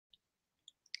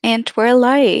And we're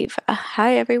live.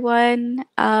 Hi, everyone.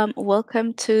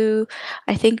 Welcome to,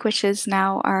 I think, which is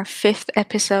now our fifth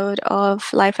episode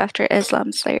of Life After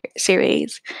Islam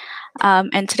series.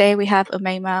 And today we have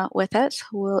Omayma with us,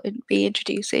 who will be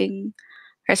introducing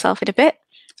herself in a bit.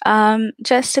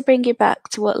 Just to bring you back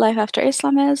to what Life After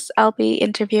Islam is, I'll be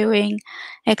interviewing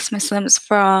ex-Muslims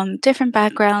from different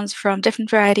backgrounds, from different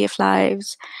variety of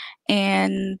lives,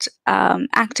 and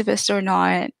activists or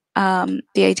not.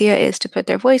 The idea is to put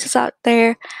their voices out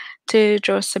there, to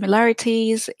draw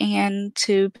similarities, and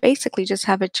to basically just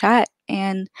have a chat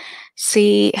and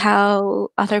see how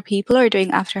other people are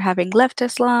doing after having left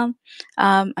Islam.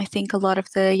 I think a lot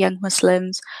of the young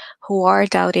Muslims who are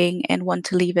doubting and want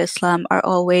to leave Islam are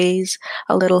always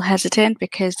a little hesitant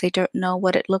because they don't know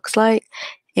what it looks like.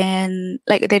 And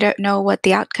like they don't know what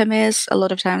the outcome is. A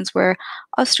lot of times we're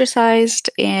ostracized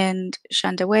and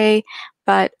shunned away.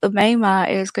 But Umayma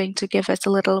is going to give us a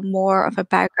little more of a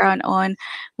background on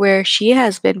where she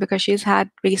has been because she's had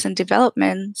recent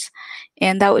developments.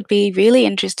 And that would be really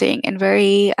interesting and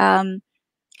very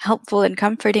helpful and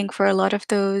comforting for a lot of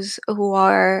those who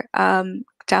are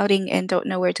doubting and don't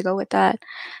know where to go with that.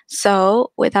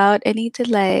 So, without any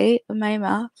delay,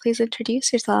 Umayma, please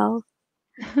introduce yourself.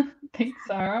 Thanks,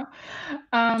 Sarah.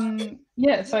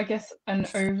 So I guess an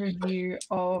overview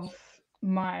of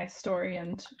my story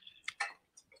and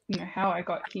how I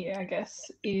got here, I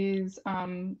guess, is so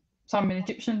I'm an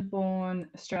Egyptian-born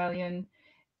Australian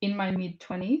in my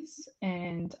mid-20s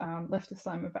and left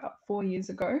Islam about 4 years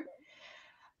ago.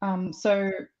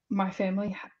 So my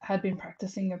family had been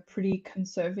practicing a pretty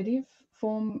conservative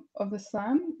form of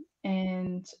Islam,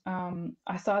 and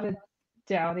I started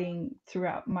doubting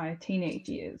throughout my teenage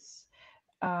years.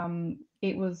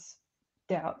 It was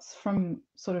doubts from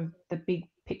sort of the big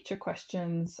picture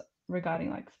questions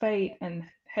regarding like fate and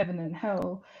heaven and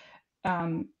hell,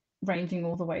 um, ranging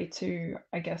all the way to,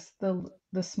 I guess, the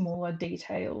smaller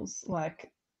details,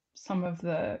 like some of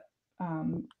the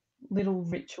little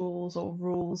rituals or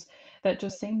rules that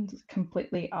just seemed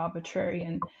completely arbitrary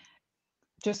and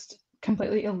just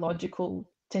completely illogical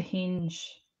to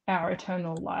hinge our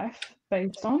eternal life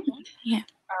based on. Yeah.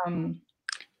 Um,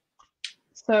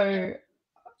 so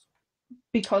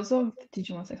because of, did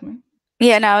you want to say something?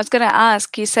 Yeah, no, I was gonna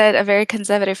ask, you said a very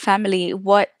conservative family.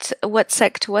 What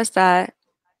sect was that?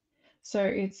 So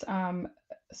it's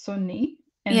Sunni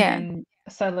and Yeah. then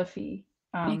Salafi,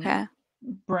 Okay.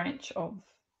 branch of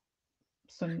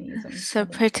Sunnism, I So don't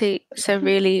know if pretty, that's so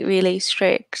really, really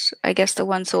strict. I guess the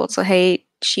ones who also hate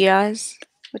Shias,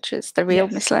 which is the real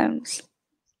yes, Muslims.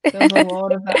 there was a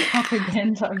lot of that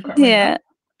propaganda growing Yeah.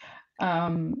 up.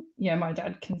 My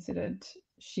dad considered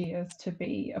Shias to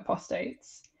be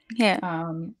apostates. Yeah.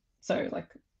 So like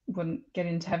wouldn't get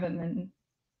into heaven. And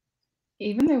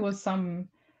even there was some,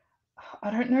 I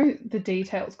don't know the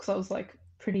details because I was like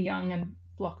pretty young and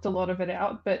blocked a lot of it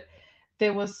out, but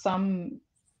there was some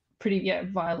pretty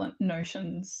violent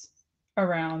notions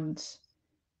around,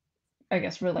 I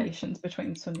guess, relations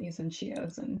between Sunnis and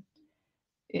Shias, and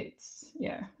I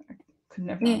could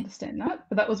never Yeah. understand that.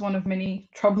 But that was one of many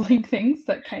troubling things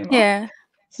that came up. Yeah.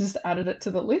 So just added it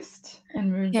to the list and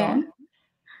moved Yeah. on.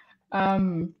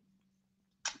 Um,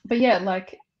 but yeah,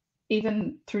 like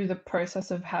even through the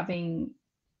process of having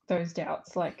those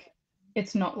doubts, like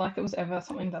it's not like it was ever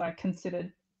something that I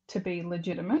considered to be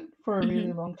legitimate for a Hmm.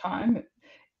 really long time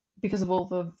because of all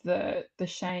of the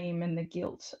shame and the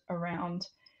guilt around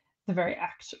the very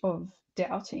act of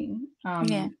doubting.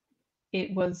 Yeah.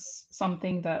 It was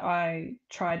something that I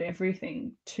tried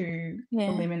everything to Yeah.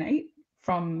 eliminate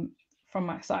from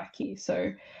my psyche.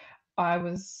 So I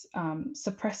was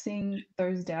suppressing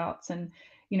those doubts and,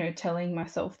 telling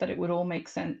myself that it would all make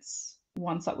sense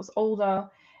once I was older.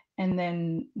 And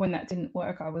then when that didn't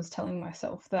work, I was telling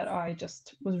myself that I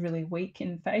just was really weak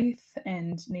in faith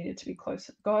and needed to be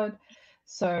closer to God.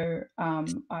 So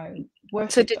I So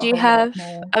worshipped did a you whole lot have,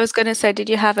 more. I was gonna say, did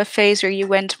you have a phase where you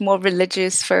went more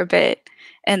religious for a bit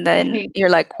and then you're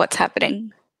like, what's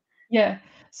happening? Yeah.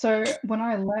 So when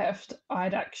I left, I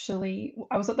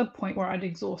was at the point where I'd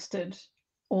exhausted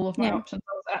all of my Yeah. options.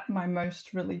 I was at my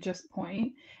most religious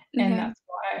point, and Okay. that's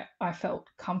why I felt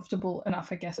comfortable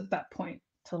enough, I guess, at that point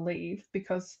to leave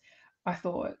because I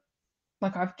thought,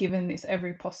 like, I've given this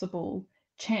every possible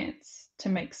chance to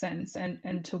make sense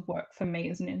and to work for me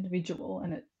as an individual,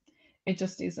 and it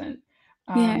just isn't.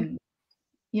 Yeah. Um,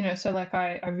 so like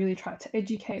I really tried to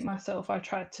educate myself. I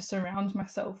tried to surround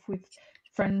myself with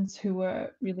friends who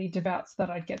were really devout so that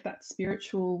I'd get that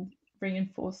spiritual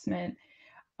reinforcement.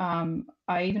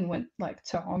 I even went like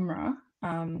to Umrah,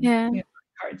 Yeah.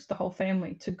 encouraged the whole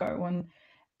family to go on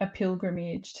a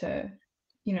pilgrimage to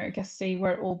I guess see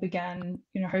where it all began,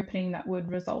 hoping that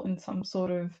would result in some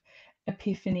sort of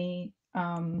epiphany,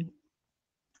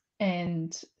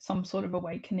 and some sort of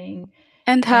awakening.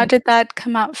 And how And did that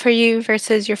come out for you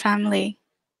versus your family?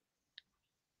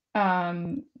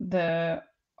 the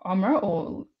Umrah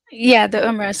or Yeah, the what?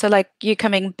 Umrah. So like you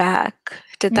coming back,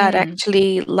 did that Mm.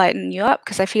 actually lighten you up?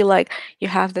 Because I feel like you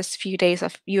have this few days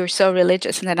of you're so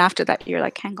religious, and then after that you're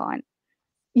like, hang on.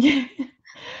 Yeah.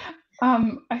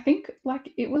 I think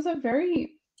like it was a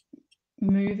very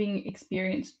moving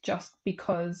experience just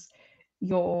because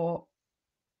you're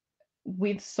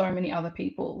with so many other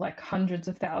people, like hundreds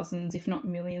of thousands, if not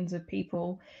millions of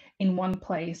people in one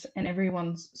place, and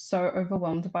everyone's so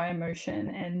overwhelmed by emotion.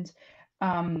 And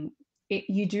um,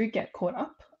 you do get caught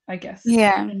up, I guess,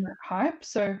 Yeah. in that hype.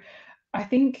 So I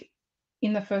think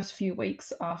in the first few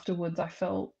weeks afterwards, I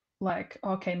felt like,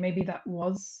 okay, maybe that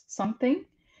was something.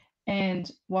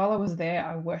 And while I was there,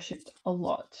 I worshipped a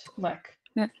lot. Like,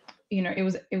 Yeah. it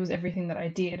was everything that I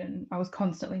did, and I was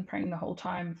constantly praying the whole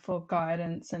time for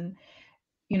guidance. And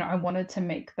I wanted to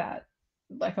make that,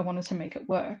 like, I wanted to make it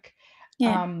work.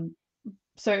 Yeah. Um,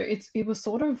 so it was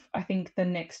sort of, I think, the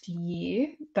next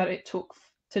year that it took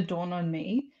to dawn on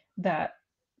me that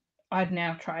I'd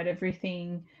now tried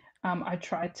everything. I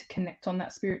tried to connect on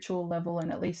that spiritual level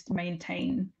and at least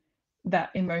maintain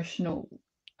that emotional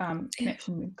Yeah.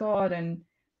 connection with God, and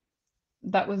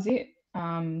that was it.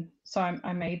 So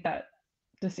I made that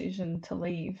decision to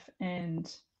leave, and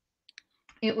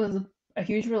it was a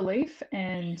huge relief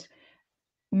and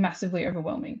massively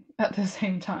overwhelming at the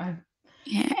same time.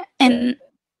 Yeah. But And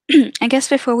I guess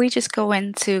before we just go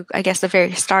into, I guess, the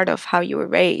very start of how you were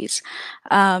raised,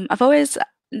 I've always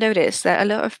noticed that a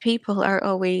lot of people are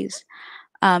always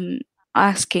um,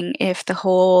 asking if the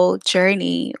whole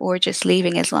journey or just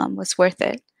leaving Islam was worth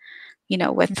it,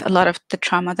 with a lot of the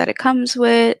trauma that it comes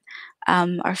with,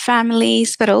 our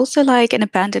families, but also like an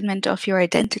abandonment of your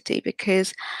identity.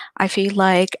 Because I feel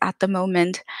like at the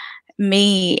moment,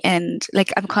 me and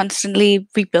like I'm constantly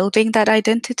rebuilding that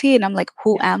identity, and I'm like,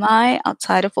 who yeah, am I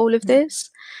outside of all of mm. this?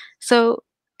 So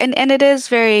and it is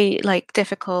very like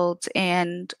difficult,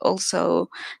 and also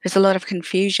there's a lot of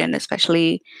confusion,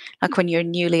 especially like when you're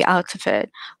newly out of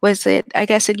it. Was it, I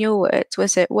guess in your words,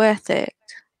 was it worth it?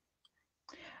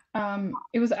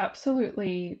 It was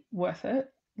absolutely worth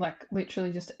it, like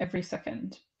literally just every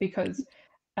second, because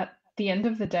at the end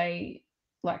of the day,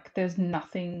 like there's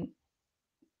nothing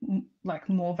like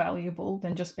more valuable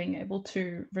than just being able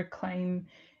to reclaim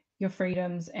your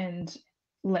freedoms and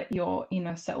let your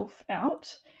inner self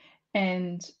out.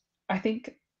 And I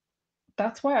think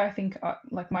that's why I think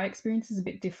like my experience is a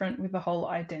bit different with the whole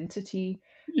identity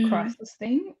Hmm. crisis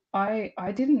thing. I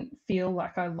didn't feel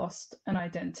like I lost an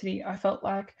identity. I felt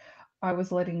like I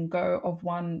was letting go of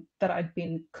one that I'd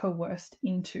been coerced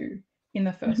into in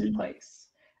the first Hmm. place.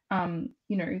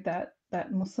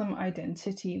 That Muslim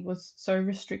identity was so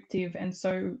restrictive and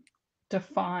so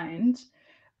defined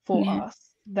for Yeah.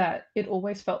 us that it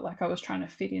always felt like I was trying to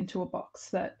fit into a box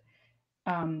that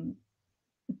um,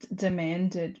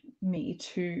 demanded me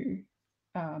to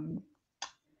um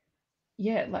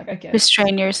yeah, like I guess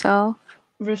Restrain yourself.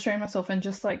 restrain myself and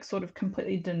just like sort of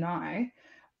completely deny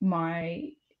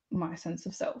my my sense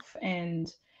of self.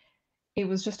 And it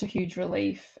was just a huge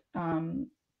relief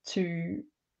to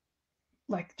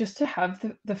like just to have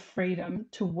the freedom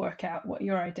to work out what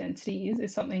your identity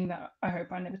is something that I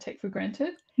hope I never take for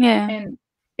granted. Yeah. And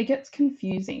it gets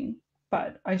confusing,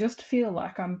 but I just feel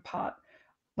like I'm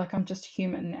just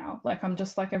human now. Like I'm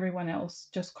just like everyone else,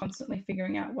 just constantly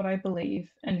figuring out what I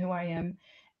believe and who I am.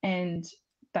 And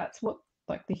that's what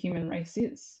like the human race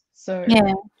is. So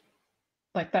Yeah.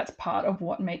 like that's part of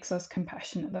what makes us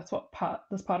compassionate. That's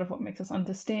part of what makes us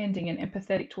understanding and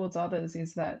empathetic towards others,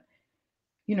 is that,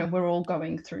 we're all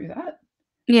going through that.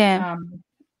 Yeah. Um,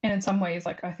 and in some ways,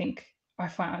 like I think I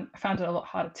found it a lot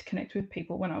harder to connect with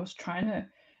people when I was trying to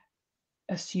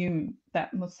assume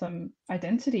that Muslim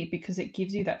identity, because it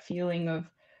gives you that feeling of,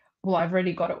 well, I've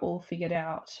already got it all figured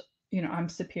out. I'm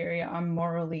superior. I'm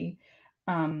morally,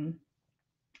 um,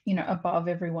 above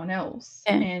everyone else.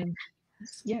 Yeah. And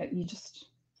yeah, you just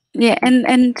Yeah, you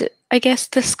and I guess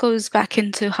this goes back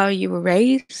into how you were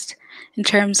raised in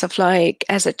terms of like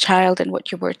as a child and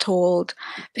what you were told,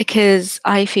 because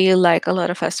I feel like a lot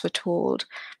of us were told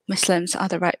Muslims are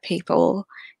the right people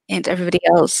and everybody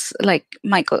else like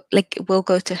might go like will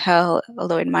go to hell.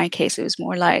 Although in my case it was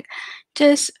more like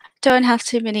just don't have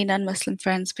too many non-Muslim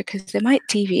friends because they might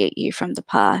deviate you from the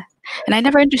path. And I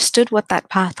never understood what that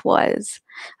path was.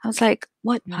 I was like,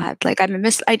 what mm, path? Like I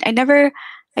never,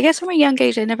 I guess from a young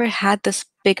age, I never had this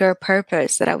bigger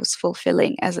purpose that I was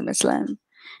fulfilling as a Muslim.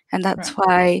 And that's Right.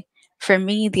 why, for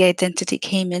me, the identity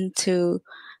came into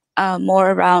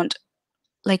more around,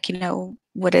 like,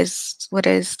 what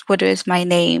does my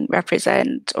name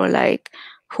represent, or like,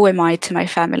 who am I to my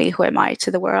family, who am I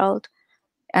to the world,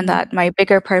 and Mm. that my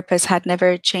bigger purpose had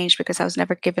never changed because I was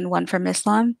never given one from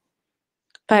Islam.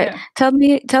 But Yeah. tell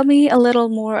me a little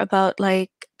more about,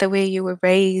 like, the way you were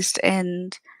raised,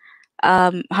 and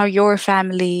how your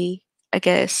family, I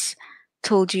guess,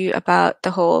 told you about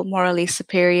the whole morally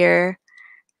superior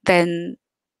than,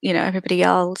 everybody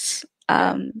else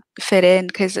Yeah. fit in,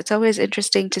 because it's always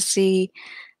interesting to see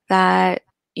that,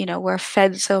 we're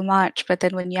fed so much, but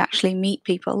then when you actually meet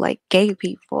people like gay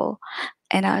people,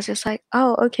 and I was just like,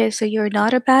 oh, okay, so you're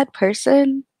not a bad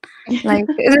person. Like,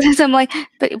 so I'm like,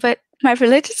 but my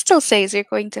religion still says you're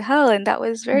going to hell, and that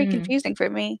was very Mm. confusing for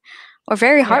me, or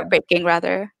very Yeah. heartbreaking,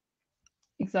 rather.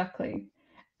 Exactly.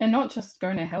 And not just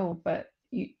going to hell, but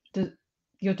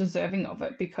you're deserving of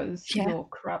it because Yeah, you're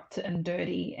corrupt and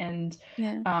dirty and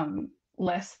yeah,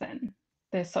 less than.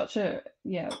 There's such a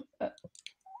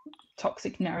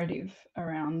toxic narrative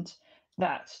around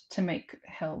that to make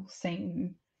hell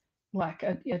seem like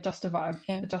yeah. a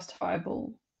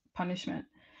justifiable punishment.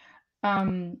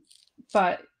 Um,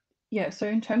 but yeah, so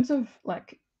in terms of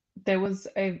like there was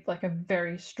a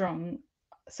very strong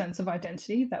sense of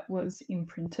identity that was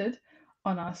imprinted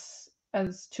on us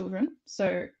as children.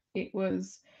 So it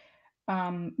was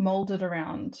molded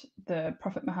around the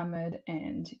Prophet Muhammad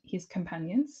and his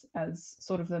companions as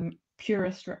sort of the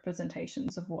purest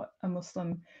representations of what a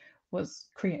Muslim was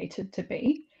created to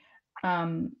be.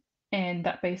 Um, and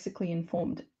that basically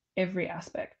informed every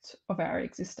aspect of our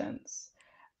existence.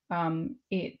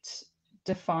 It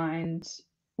defined,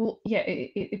 well, yeah,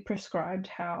 it prescribed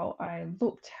how I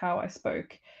looked, how I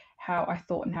spoke, how I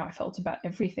thought, and how I felt about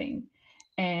everything,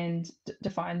 and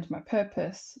defined my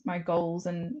purpose, my goals,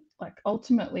 and like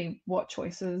ultimately what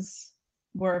choices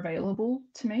were available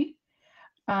to me.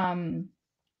 Um,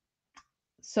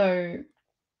 so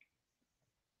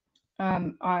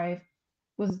I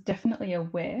was definitely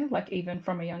aware, like even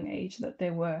from a young age, that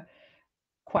there were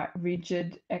quite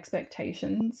rigid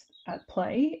expectations at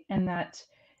play, and that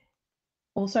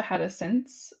also had a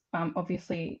sense,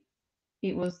 obviously,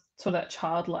 it was sort of that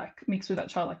childlike mixed with that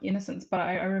childlike innocence. But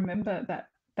I remember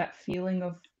that feeling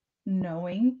of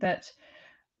knowing that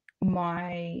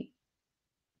my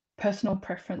personal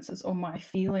preferences or my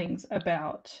feelings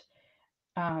about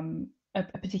a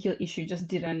particular issue just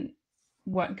didn't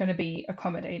weren't going to be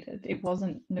accommodated. It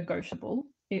wasn't negotiable.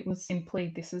 It was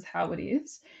simply this is how it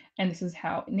is, and this is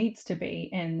how it needs to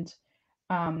be, and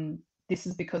um, this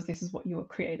is because this is what you were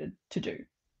created to do.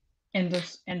 End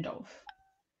of.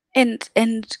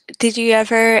 And did you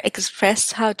ever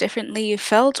express how differently you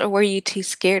felt, or were you too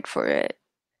scared for it?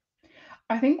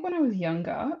 I think when I was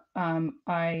younger,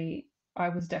 I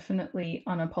was definitely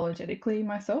unapologetically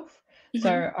myself.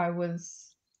 So Hmm. I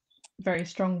was very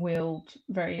strong-willed,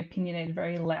 very opinionated,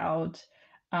 very loud,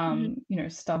 Hmm.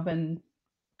 stubborn,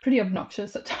 pretty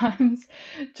obnoxious at times.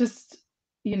 Just,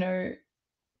 you know,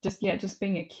 just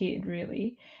being a kid,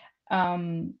 really.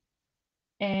 Um,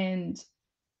 and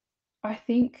I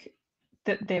think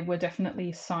that there were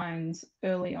definitely signs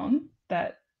early on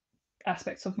that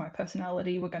aspects of my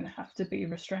personality were going to have to be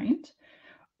restrained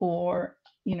or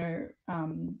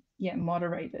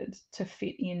moderated to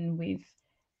fit in with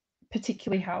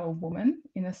particularly how a woman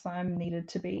in Islam needed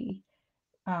to be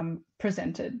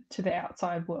presented to the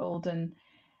outside world. And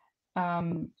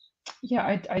um,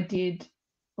 I did,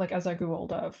 like as I grew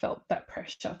older, felt that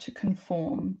pressure to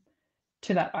conform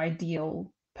to that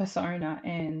ideal persona.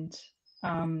 And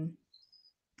um,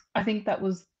 I think that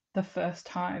was the first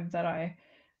time that I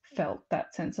felt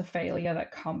that sense of failure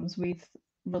that comes with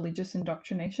religious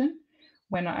indoctrination,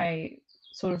 when I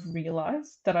sort of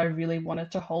realized that I really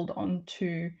wanted to hold on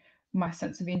to my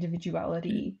sense of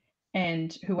individuality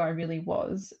and who I really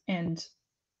was, and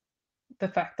the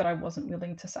fact that I wasn't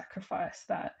willing to sacrifice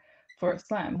that for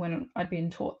Islam when I'd been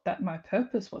taught that my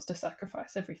purpose was to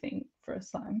sacrifice everything for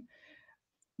Islam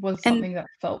was And something that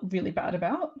I felt really bad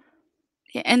about.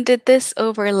 yeah, and did this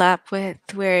overlap with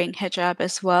wearing hijab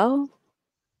as well?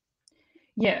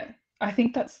 Yeah, I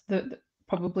think that's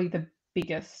probably the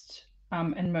biggest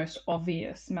and most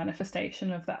obvious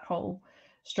manifestation of that whole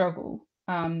struggle.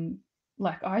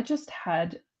 Like I just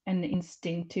had an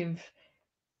instinctive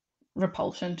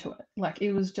repulsion to it. Like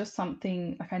it was just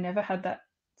something like I never had that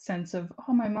sense of,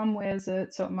 oh, my mum wears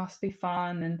it, so it must be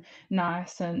fun and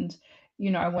nice, and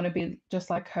I want to be just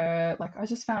like her. Like I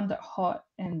just found it hot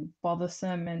and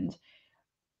bothersome, and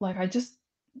like I just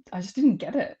didn't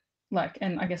get it. Like,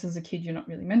 and I guess as a kid you're not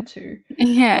really meant to,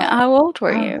 Yeah, but how old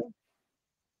were um you?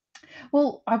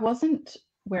 Well, I wasn't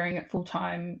wearing it full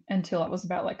time until I was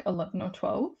about like 11 or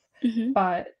 12, Mm-hmm.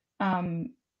 but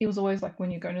it was always like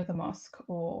when you go to the mosque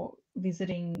or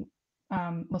visiting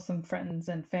Muslim friends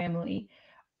and family,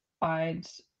 I'd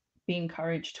be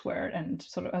encouraged to wear it. And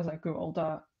sort of as I grew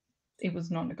older, it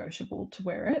was non-negotiable to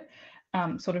wear it,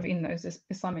 sort of in those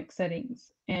Islamic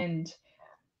settings. And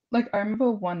like I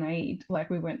remember one Eid, like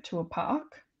we went to a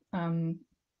park.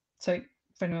 So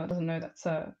for anyone that doesn't know, that's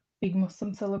a big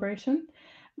Muslim celebration.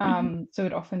 Mm-hmm. So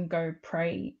we'd often go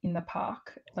pray in the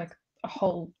park, like a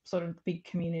whole sort of big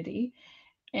community,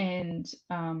 and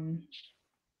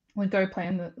we'd go play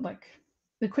on the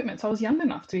equipment. So I was young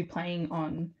enough to be playing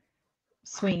on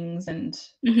swings and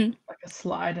Mm-hmm. like a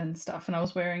slide and stuff, and I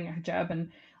was wearing a hijab,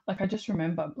 and like I just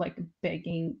remember like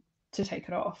begging to take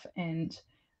it off, and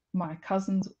my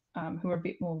cousins, who were a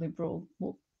bit more liberal,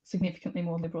 well, significantly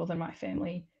more liberal than my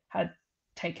family, had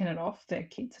taken it off. Their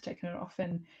kids had taken it off,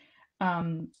 and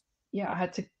um, yeah, I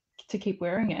had to keep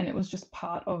wearing it, and it was just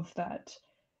part of that.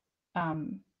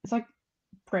 It's like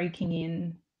breaking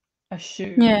in a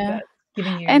shoe Yeah. that's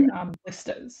giving you And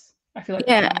blisters. I feel like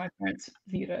that's yeah, how my parents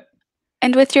viewed it.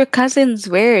 and with your cousins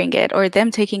wearing it or them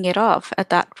taking it off at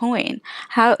that point,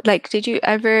 how, like, did you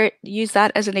ever use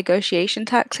that as a negotiation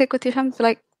tactic with your family?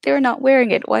 Like, they're not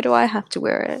wearing it. Why do I have to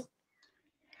wear it?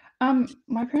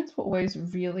 My parents were always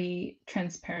really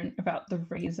transparent about the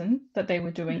reason that they were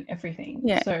doing everything.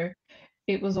 Yeah. So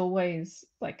it was always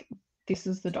like, this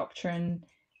is the doctrine,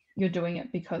 you're doing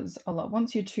it because Allah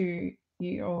wants you to,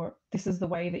 or this is the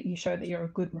way that you show that you're a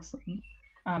good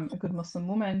Muslim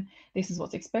woman. This is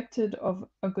what's expected of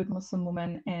a good Muslim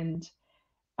woman, and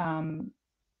um,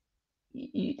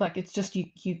 like it's just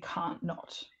you can't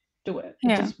not do it. It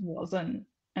Yeah. just wasn't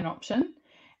an option.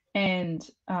 And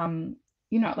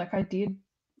like I did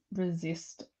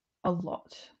resist a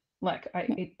lot. Like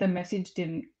the message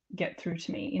didn't get through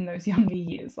to me in those younger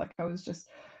years. Like I was just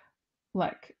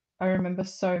like, I remember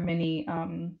so many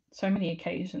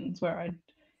occasions where I'd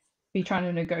be trying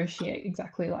to negotiate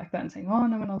exactly like that and saying, oh,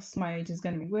 no one else my age is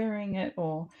going to be wearing it,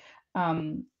 or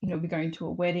be going to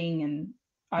a wedding and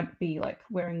I'd be like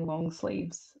wearing long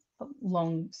sleeves, a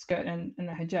long skirt and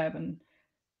a hijab, and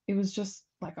it was just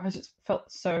like I just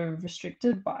felt so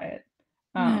restricted by it.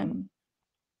 Yeah. Um,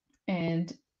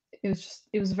 and it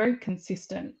was a very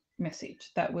consistent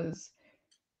message that was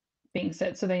being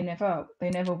said. So they never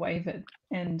wavered.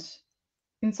 And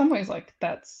in some ways, like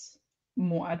that's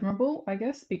more admirable, I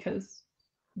guess, because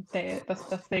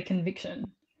that's their conviction, is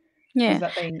Yeah.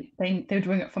 that they're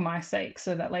doing it for my sake,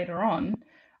 so that later on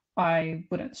I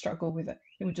wouldn't struggle with it.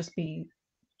 It would just be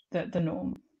the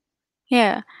norm.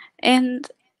 Yeah. And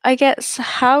I guess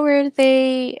how are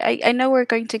they, I know we're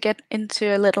going to get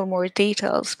into a little more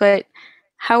details, but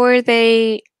how are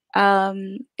they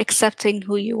accepting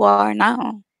who you are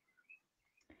now?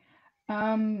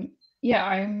 Yeah,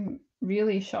 I'm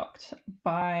really shocked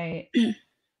by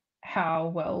how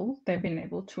well they've been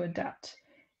able to adapt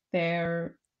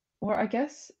their, or I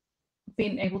guess,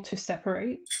 been able to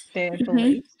separate their Hmm.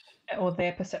 beliefs or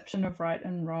their perception of right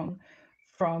and wrong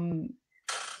from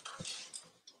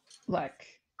like,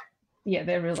 yeah,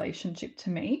 their relationship to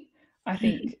me. I Hmm.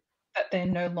 think that they're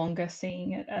no longer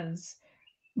seeing it as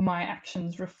my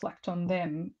actions reflect on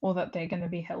them, or that they're going to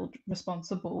be held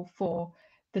responsible for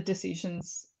the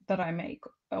decisions that I make,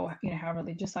 or how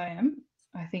religious I am.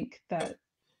 I think that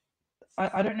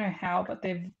I don't know how, but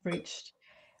they've reached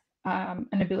an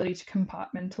ability to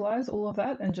compartmentalize all of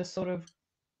that and just sort of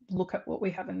look at what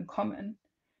we have in common,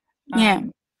 Yeah.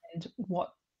 um, and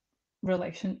what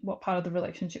part of the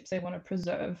relationships they want to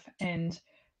preserve, and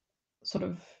sort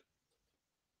of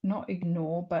not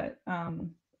ignore, but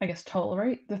I guess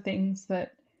tolerate the things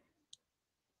that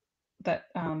that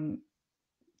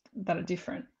are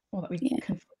different, or that we Yeah.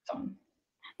 conflict on.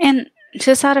 And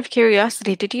just out of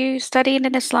curiosity, did you study in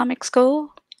an Islamic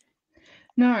school?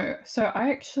 No, so I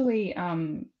actually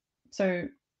so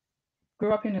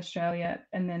grew up in Australia,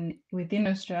 and then within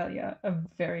Australia, a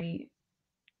very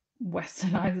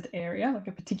westernized area, like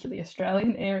a particularly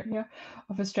Australian area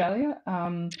of Australia.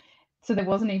 So there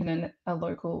wasn't even a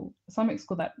local Islamic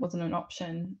school. That wasn't an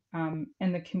option, and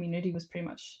the community was pretty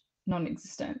much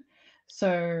non-existent.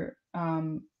 So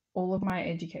all of my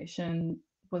education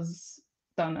was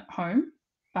done at home,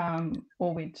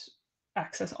 or we'd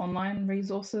access online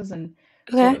resources and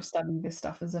sort Okay. of study this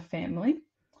stuff as a family.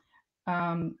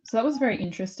 So that was very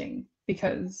interesting,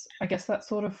 because I guess that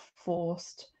sort of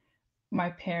forced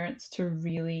my parents to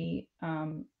really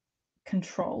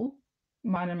control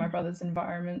mine and my brother's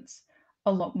environments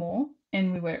a lot more.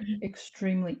 And we were Mhm.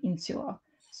 extremely insular.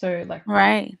 So, like,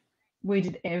 Right. we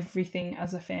did everything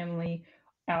as a family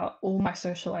all my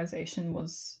socialization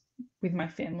was with my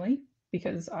family,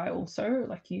 because I also,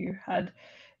 like you, had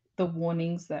the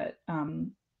warnings that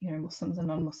Muslims and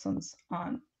non-Muslims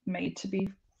aren't made to be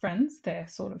friends. They're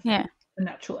sort of Yeah. the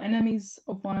natural enemies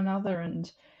of one another,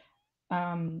 and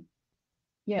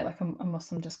like a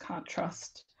Muslim just can't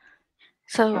trust.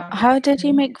 So, how did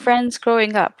you make friends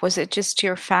growing up? Was it just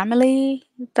your family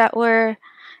that were,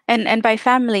 and by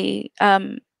family,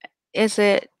 is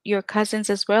it your cousins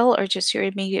as well, or just your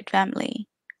immediate family?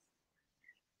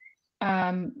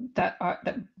 That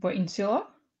were insular, or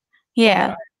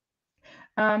Yeah.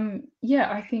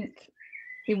 I think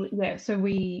so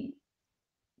we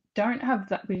didn't have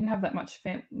that much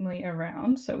family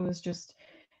around, so it was just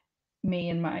me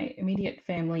and my immediate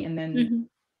family, and then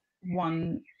Hmm.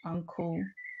 one uncle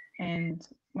and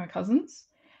my cousins.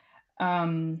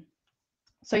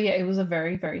 So yeah, it was a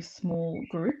very, very small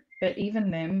group, but even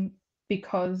them,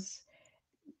 because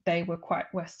they were quite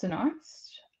westernized,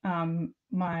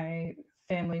 my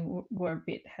family were a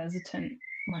bit hesitant.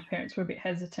 My parents were a bit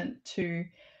hesitant to,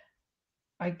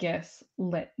 I guess,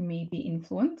 let me be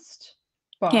influenced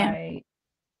Yeah. by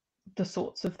the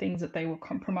sorts of things that they were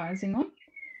compromising on.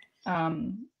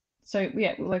 So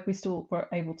yeah, like we still were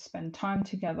able to spend time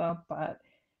together, but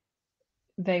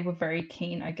they were very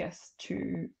keen, I guess,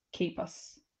 to keep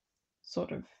us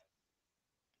sort of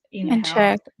in And house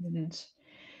check. and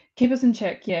keep us in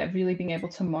check. Yeah, really being able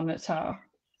to monitor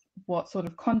what sort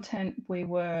of content we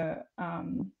were,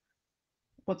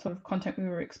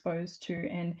 exposed to,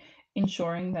 and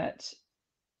ensuring that,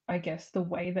 I guess, the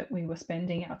way that we were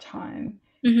spending our time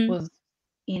Hmm. was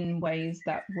in ways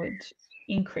that would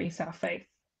increase our faith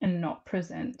and not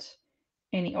present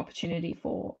any opportunity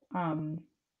for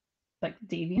like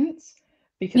deviance,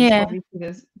 because Yeah.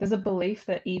 obviously there's a belief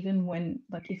that even when,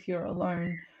 like, if you're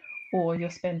alone or you're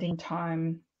spending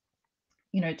time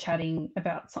chatting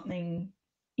about something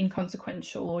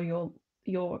inconsequential, or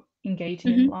you're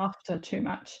engaging in Hmm. laughter too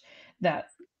much, that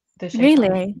the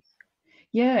shaitan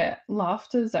Really?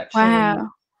 laughter is actually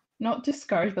Wow. not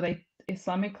discouraged, but they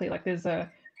Islamically, like, there's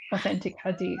a authentic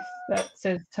hadith that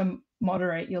says to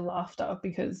moderate your laughter,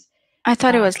 because I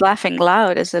thought it um, was laughing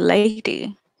loud as a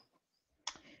lady.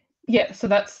 yeah, so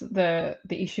that's the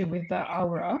issue with the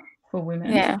aura for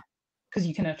women, Yeah. because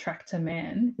you can attract a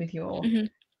man with your Hmm.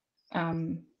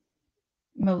 um,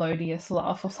 melodious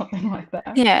laugh or something like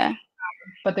that. Yeah.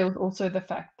 But there was also the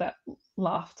fact that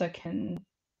laughter can,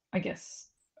 I guess,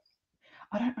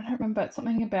 I don't remember, it's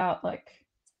something about, like,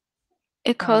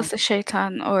 It um, calls the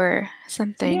shaitan or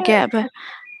something. yeah, Yeah, it but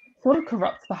sort of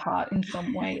corrupts the heart in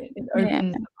some way. It yeah.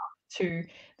 opens them up to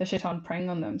the shaitan preying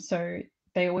on them. So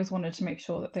they always wanted to make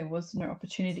sure that there was no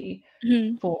opportunity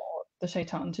Mhm. for the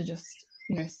shaitan to just,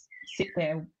 sit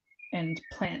there and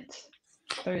plant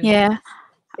those Yeah.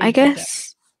 I seeds of doubt.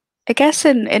 guess I guess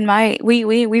in my we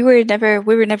were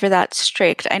never that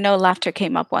strict. I know laughter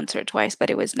came up once or twice, but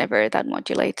it was never that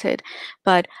modulated.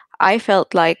 But I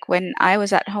felt like when I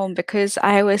was at home, because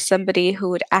I was somebody who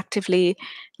would actively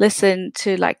listen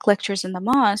to like lectures in the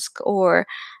mosque or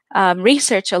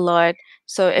research a lot.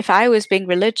 So if I was being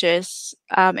religious,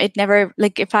 it never,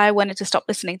 like, if I wanted to stop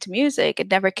listening to music, it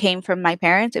never came from my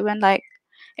parents. It went like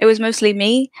it was mostly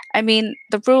me. I mean,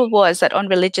 the rule was that on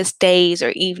religious days or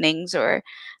evenings or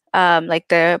like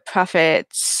the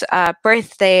Prophet's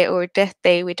birthday or death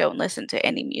day, we don't listen to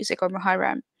any music or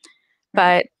Muharram.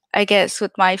 Right. But I guess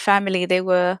with my family,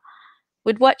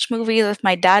 would watch movies if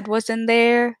my dad wasn't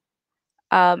there.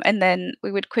 And then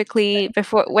we would quickly,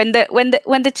 before when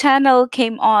the channel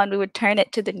came on, we would turn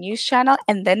it to the news channel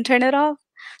and then turn it off,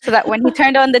 so that when he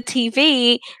turned on the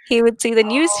TV, he would see the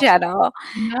news channel.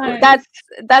 Nice. That's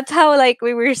that's how, like,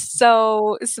 we were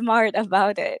so smart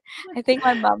about it. I think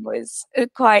my mom was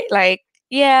quite like,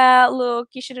 yeah, look,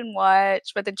 you shouldn't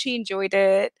watch, but then she enjoyed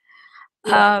it.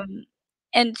 Yeah, Um,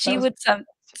 and that she was would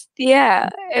yeah,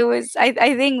 it was. I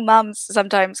think moms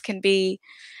sometimes can be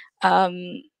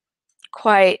um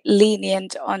quite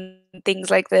lenient on things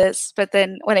like this, but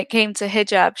then when it came to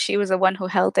hijab, she was the one who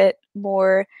held it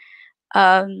more,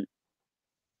 um,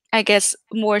 I guess,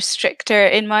 more stricter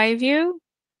in my view.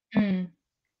 mm,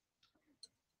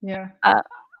 yeah. Uh,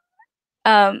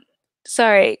 um,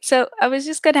 sorry. So I was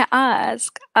just gonna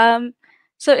ask,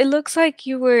 so it looks like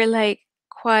you were like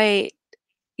quite,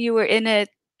 you were in a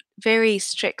very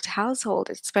strict household,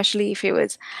 especially if it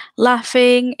was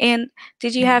laughing. And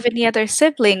did you Mm. have any other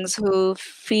siblings who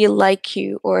feel like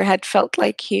you or had felt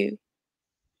like you?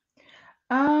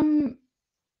 Um,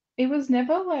 it was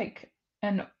never like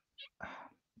an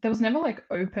there was never like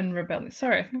open rebellion.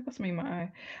 Sorry, I think I've got something in my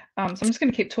eye. So I'm just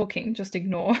gonna keep talking, just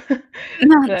ignore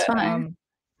No, the it's fine.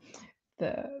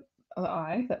 the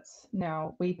eye that's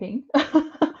now weeping.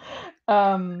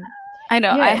 um, I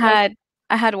know. yeah, like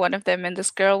I had one of them, and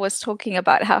this girl was talking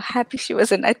about how happy she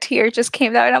was, and a tear just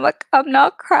came out, and I'm like, I'm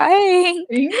not crying.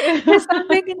 There's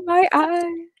something in my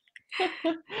eye.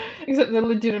 except there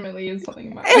legitimately is something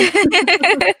in my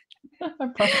eye. I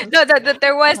promise. No,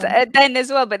 there was Um, then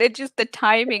as well, but it just the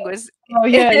timing was oh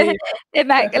yeah, yeah,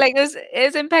 perfect. like it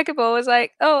was impeccable. It was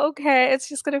like, oh, okay, it's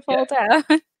just gonna Yeah, fall down.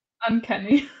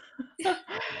 uncanny.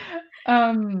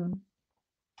 um,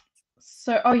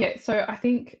 oh yeah, so I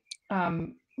think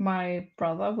my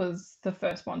brother was the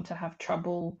first one to have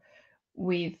trouble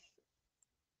with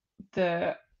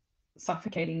the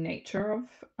suffocating nature of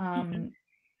Mhm,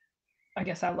 I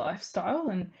guess our lifestyle,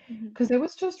 and mhm. because there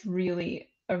was just really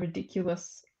a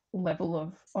ridiculous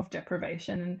level of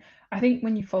deprivation. And I think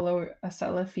when you follow a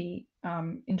Salafi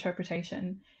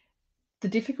interpretation, the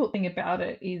difficult thing about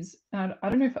it is, and I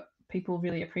don't know if people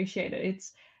really appreciate it,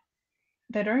 it's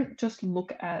they don't just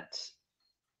look at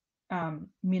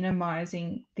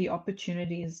minimizing the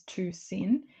opportunities to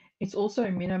sin, it's also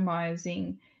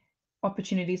minimizing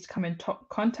opportunities to come in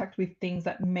contact with things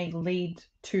that may lead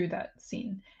to that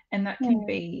sin. And that can Yeah.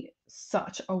 be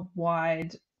such a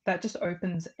wide, that just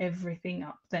opens everything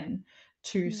up then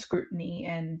to Mm. scrutiny,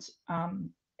 and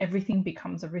everything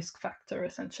becomes a risk factor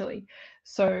essentially.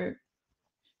 So,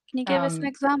 Can you give us an um,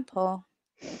 example?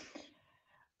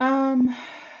 um,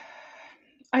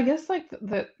 I guess like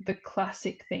the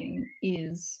classic thing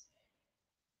is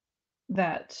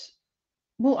that,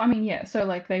 well, I mean, yeah, so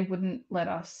like they wouldn't let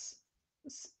us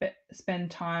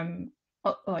spend time,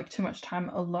 like too much time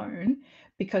alone,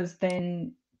 because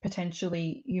then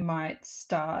potentially you might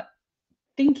start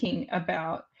thinking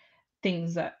about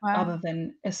things that Wow. other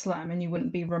than Islam, and you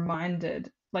wouldn't be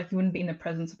reminded, like you wouldn't be in the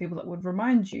presence of people that would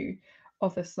remind you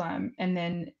of Islam. And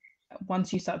then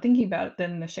once you start thinking about it,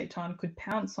 then the shaitan could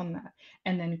pounce on that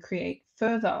and then create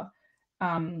further,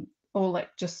 or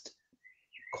like just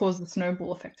cause the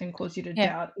snowball effect and cause you to Yeah.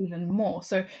 doubt even more.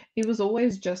 So it was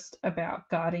always just about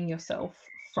guarding yourself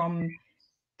from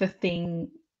the thing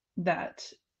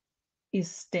that is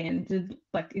standard,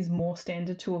 like is more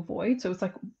standard to avoid. So it's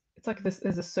like this,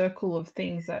 there's a circle of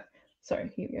things that, sorry,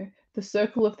 here we go. The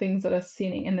circle of things that are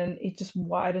sinning, and then it just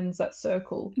widens that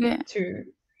circle Yeah. to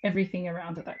everything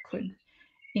around it that could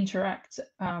interact. So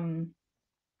I'm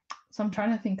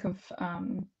trying to think of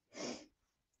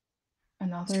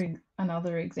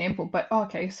another example. But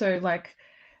okay, so like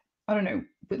I don't know,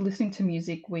 but listening to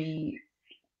music, we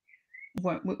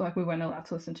weren't allowed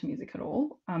to listen to music at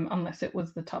all, unless it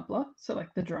was the tabla, so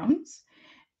like the drums,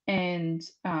 and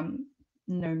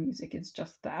no music is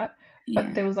just that. But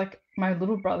Yeah. there was like my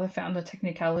little brother found a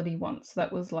technicality once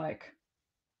that was um,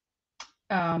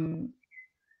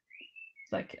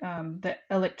 the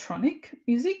electronic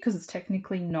music, because it's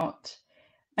technically not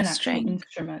The an actual string.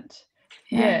 instrument.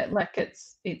 Yeah. Yeah, like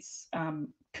it's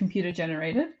computer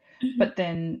generated, Mhm. but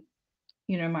then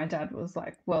my dad was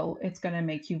like, well, it's going to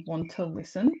make you want to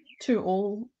listen to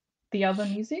all the other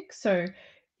music. So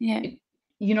Yeah. it,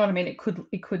 you know what I mean? It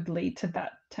could lead to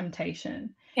that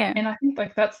temptation. Yeah. And I think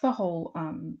like that's the whole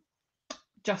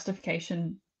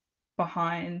justification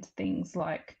behind things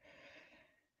like,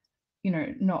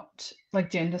 not like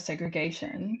gender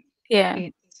segregation. Yeah.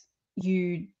 It's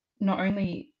you not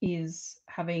only is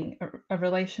having a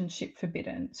relationship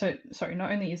forbidden, so sorry,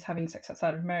 not only is having sex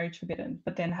outside of marriage forbidden,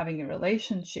 but then having a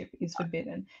relationship is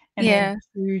forbidden, and then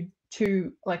Yeah.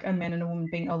 two like a man and a woman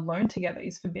being alone together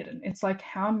is forbidden. It's like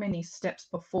how many steps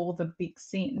before the big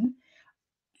sin,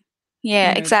 Yeah,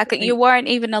 you know, exactly. You they, weren't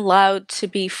even allowed to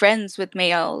be friends with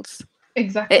males.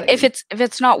 exactly. If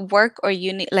it's not work or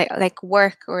uni like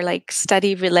work or like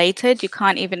study related, you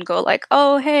can't even go like,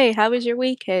 "Oh, hey, how was your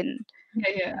weekend?"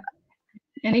 Yeah, yeah.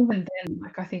 And even then,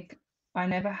 like I think I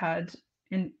never had,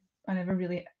 and I never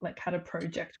really like had a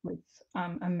project with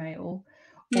a male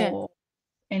Yeah. or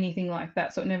anything like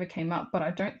that, so it never came up. But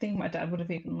I don't think my dad would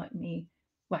have even let me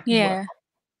like work Yeah.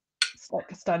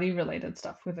 like study related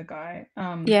stuff with a guy.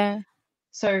 Yeah.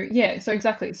 So yeah, so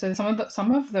exactly. So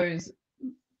some of those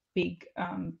big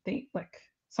like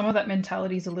some of that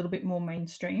mentality is a little bit more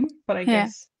mainstream, but I Yeah.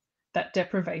 guess that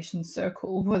deprivation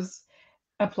circle was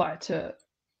applied to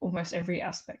almost every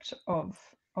aspect of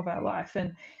our life.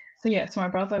 And so yeah, so my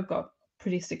brother got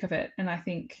pretty sick of it, and I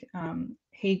think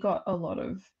he got a lot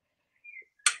of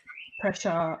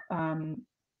pressure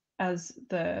as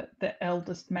the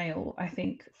eldest male, I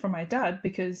think, from my dad,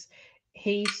 because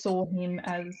he saw him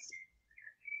as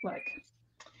like,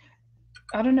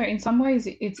 I don't know, in some ways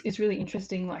it's really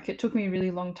interesting. Like it took me a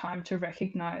really long time to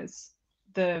recognize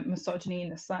the misogyny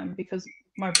in Islam, because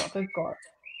my brother got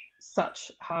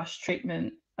such harsh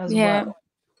treatment as Yeah. well.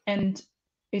 And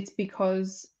it's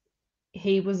because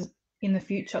he was in the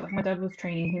future, like my dad was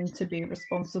training him to be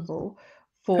responsible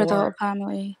For the whole for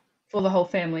family. the whole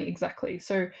family, exactly.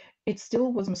 So it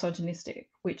still was misogynistic,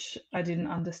 which I didn't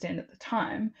understand at the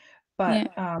time. Yeah.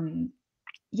 But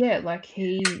yeah, like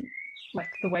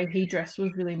the way he dressed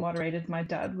was really moderated. My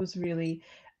dad was really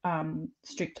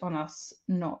strict on us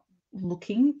not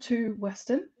looking too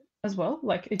Western as well.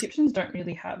 Like Egyptians don't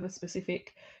really have a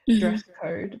specific Hmm. dress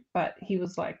code, but he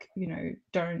was like,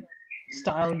 don't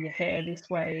style your hair this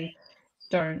way,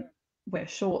 don't wear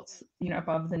shorts,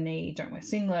 above the knee, don't wear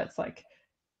singlets, like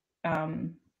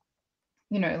um,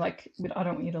 like I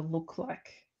don't want you to look like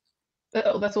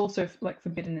that's also like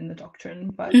forbidden in the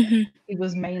doctrine, but Hmm. it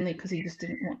was mainly because he just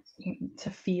didn't want him to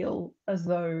feel as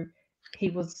though he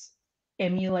was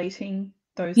emulating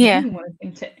those men. Yeah. He wanted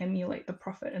him to emulate the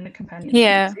prophet and the companions, and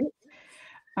Yeah. that's it.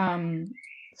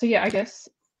 So yeah, I guess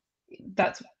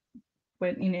that's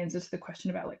when, in answer to the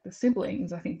question about like the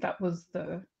siblings, I think that was he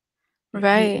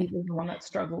Right. was the one that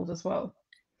struggled as well.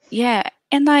 Yeah.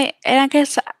 And I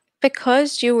guess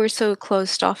because you were so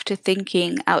closed off to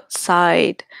thinking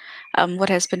outside what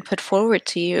has been put forward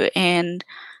to you, and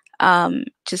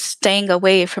just staying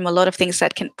away from a lot of things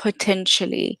that can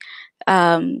potentially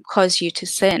cause you to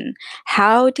sin.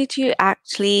 How did you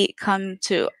actually come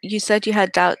to, you said you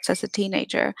had doubts as a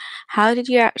teenager. How did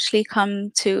you actually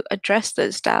come to address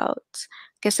those doubts?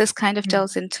 I guess this kind of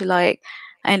delves into like,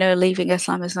 I know leaving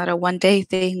Islam is not a one day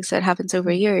thing, so it happens over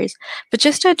Mm. years, but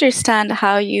just to understand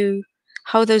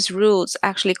how those rules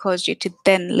actually caused you to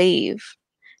then leave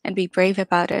and be brave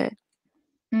about it.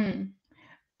 Mm.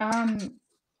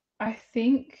 I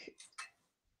think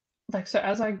like so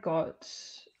as I got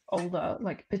older,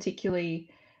 like particularly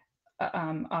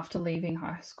after leaving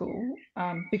high school,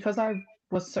 because I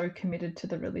was so committed to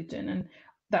the religion, and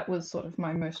that was sort of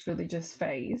my most religious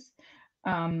phase.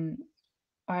 Um,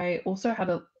 I also had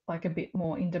a bit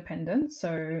more independence,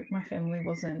 so my family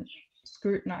wasn't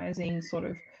scrutinizing sort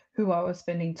of who I was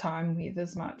spending time with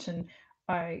as much, and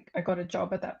I got a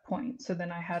job at that point. So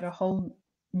then I had a whole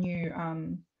new,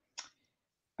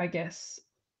 I guess,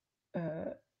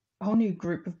 uh, a whole new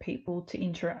group of people to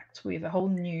interact with, a whole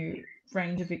new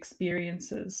range of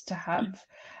experiences to have.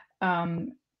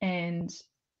 And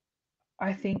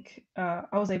I think I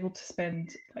was able to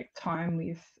spend like time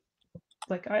with,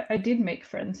 like, I did make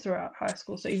friends throughout high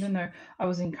school. So even though I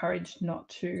was encouraged not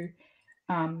to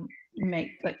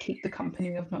keep the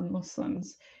company of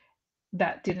non-Muslims,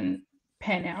 that didn't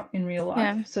pan out in real life.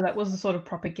 Yeah. So that was the sort of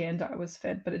propaganda I was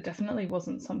fed, but it definitely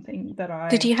wasn't something that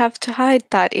Did I you have to hide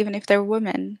that even if they're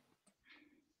women?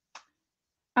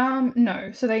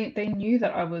 No. So they knew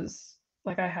that I was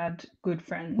like I had good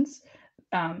friends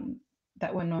um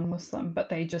that were non-Muslim, but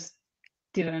they just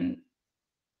didn't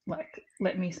like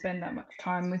let me spend that much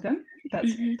time with them.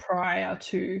 That's Hmm. prior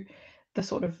to the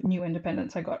sort of new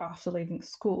independence I got after leaving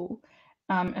school.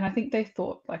 And I think they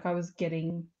thought like I was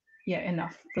getting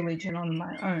enough religion on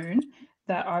my own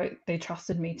that they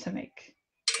trusted me to make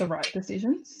the right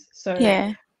decisions. So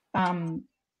Yeah. um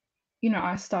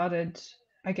I started,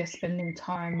 I guess, spending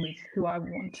time with who I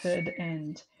wanted,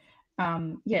 and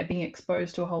being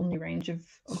exposed to a whole new range of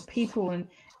people,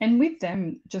 and with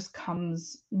them just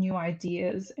comes new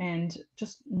ideas and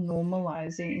just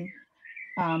normalizing,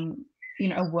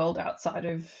 a world outside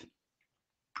of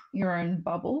your own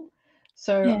bubble.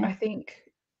 So Yeah. I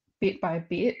think bit by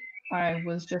bit, I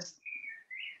was just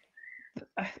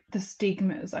the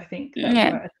stigmas I think that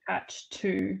Yeah. were attached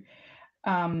to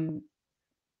um,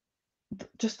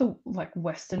 just the like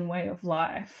Western way of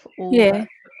life, all Yeah. that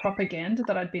propaganda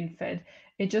that I'd been fed,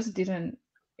 it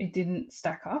didn't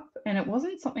stack up, and it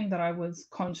wasn't something that I was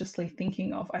consciously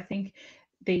thinking of. I think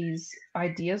these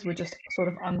ideas were just sort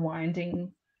of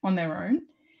unwinding on their own,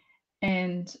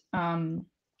 and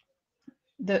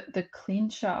the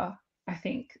clincher, I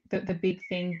think that the big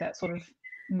thing that sort of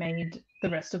made the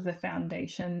rest of the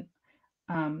foundation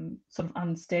sort of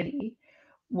unsteady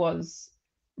was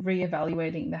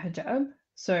reevaluating the hijab.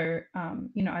 So,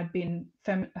 I'd been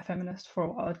a feminist for a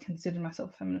while. I'd considered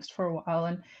myself a feminist for a while,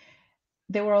 and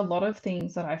there were a lot of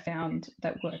things that I found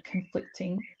that were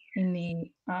conflicting in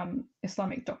the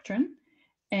Islamic doctrine.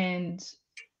 And,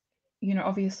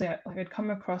 obviously, I'd come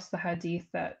across the hadith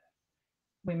that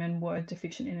women were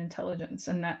deficient in intelligence,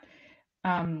 and that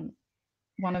um,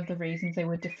 one of the reasons they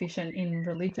were deficient in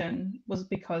religion was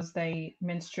because they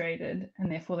menstruated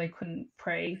and therefore they couldn't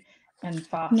pray and Yeah.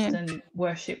 fast and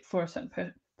worship for a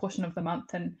certain portion of the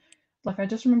month. And like, I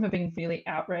just remember being really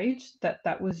outraged that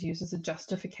that was used as a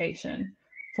justification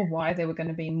for why there were going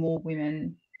to be more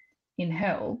women in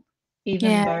hell, even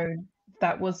Yeah. though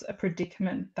that was a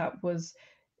predicament that was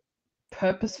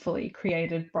purposefully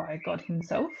created by God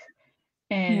himself.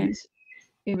 And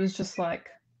it was just like,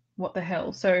 what the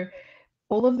hell? So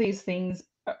all of these things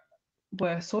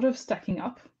were sort of stacking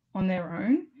up on their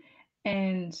own.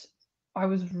 And I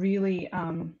was really,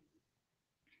 I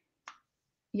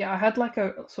had like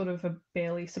a sort of a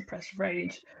barely suppressed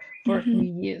rage for a few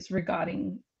years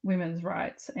regarding women's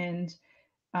rights. And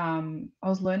I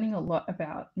was learning a lot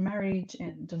about marriage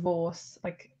and divorce,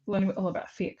 like learning all about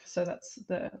fiqh. So that's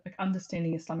the like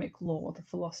understanding Islamic law, the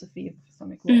philosophy of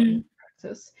Islamic law and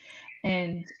practice,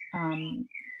 and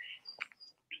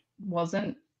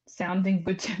wasn't sounding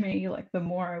good to me. Like the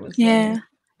more I was learning,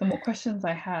 the more questions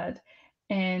I had,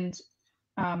 and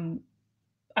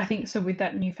I think so. With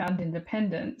that newfound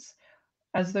independence,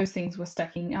 as those things were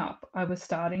stacking up, I was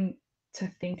starting to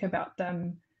think about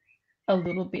them a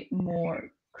little bit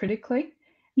more critically,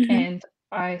 and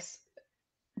I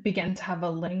began to have a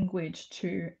language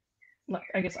to, like,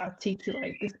 I guess,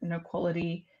 articulate this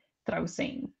inequality that I was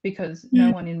seeing, because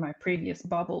no one in my previous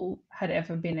bubble had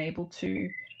ever been able to,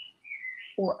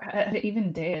 or had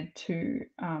even dared to,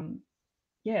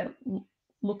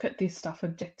 look at this stuff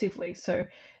objectively. So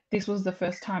this was the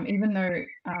first time, even though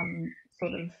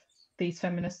sort of these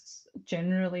feminists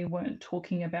generally weren't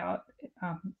talking about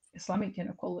Islamic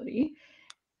inequality,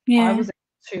 I was able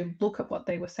to look at what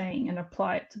they were saying and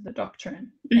apply it to the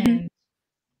doctrine. And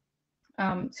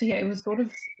it was sort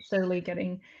of slowly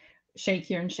getting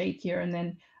shakier and shakier. And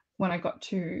then when I got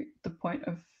to the point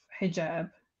of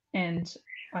hijab, and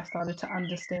I started to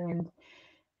understand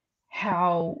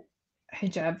how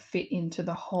hijab fit into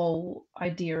the whole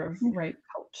idea of rape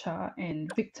culture and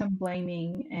victim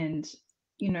blaming, and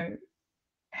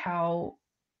how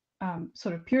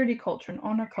sort of purity culture and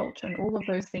honor culture and all of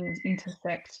those things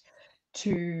intersect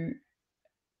to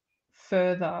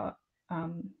further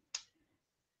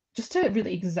just to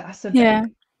really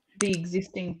exacerbate the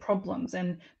existing problems,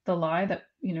 and the lie that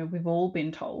we've all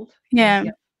been told as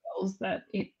young girls, that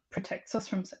it protects us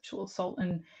from sexual assault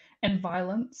and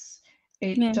violence.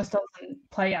 It just doesn't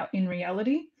play out in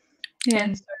reality.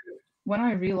 And so when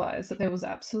I realized that there was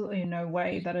absolutely no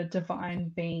way that a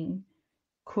divine being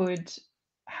could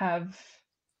have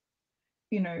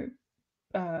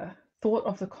thought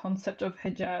of the concept of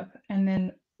hijab and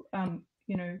then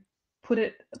put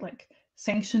it, like,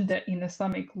 sanctioned it in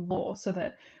Islamic law, so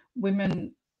that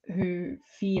women who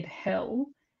feared hell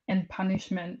and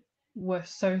punishment were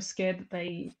so scared that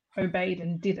they obeyed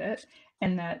and did it,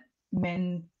 and that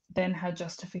men then had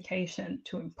justification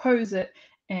to impose it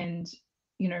and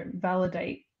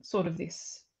validate sort of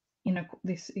this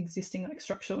this existing, like,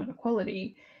 structural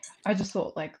inequality. I just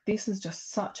thought, like, this is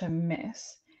just such a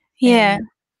mess, and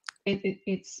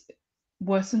it's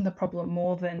worsened the problem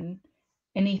more than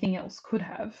anything else could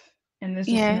have. And there's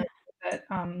just no way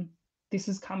that this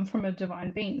has come from a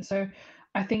divine being. So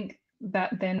I think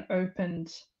that then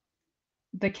opened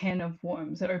the can of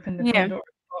worms. It opened the Pandora's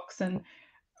box, and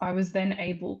I was then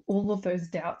able, all of those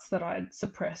doubts that I'd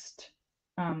suppressed,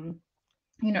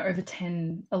 over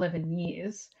 10, 11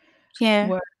 years,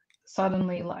 were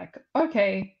suddenly like,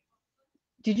 okay,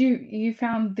 did you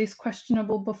found this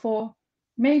questionable before?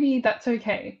 Maybe that's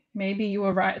okay. Maybe you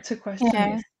were right to question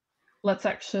this. Let's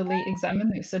actually examine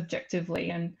this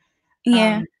objectively. And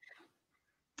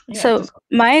So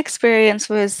my experience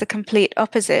was the complete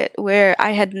opposite, where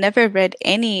I had never read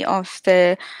any of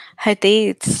the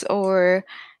hadiths or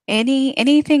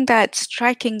anything that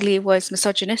strikingly was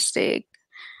misogynistic.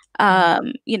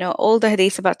 All the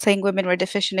hadiths about saying women were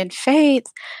deficient in faith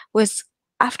was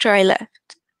after I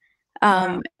left.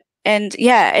 Wow. And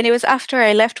it was after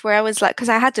I left where I was like, because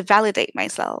I had to validate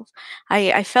myself.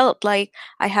 I felt like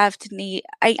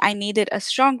I needed a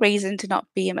strong reason to not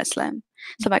be a Muslim.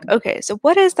 So I'm like, okay, so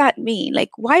what does that mean?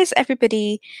 Like, why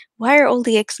are all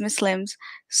the ex-Muslims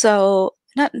so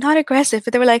not aggressive,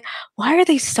 but they were like, why are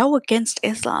they so against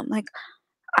Islam? Like,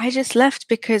 I just left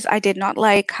because I did not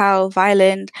like how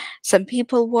violent some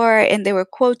people were, and they were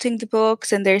quoting the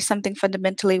books, and there's something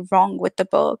fundamentally wrong with the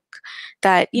book,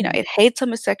 that, it hates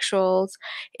homosexuals,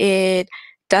 it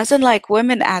doesn't like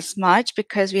women as much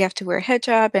because we have to wear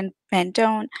hijab and men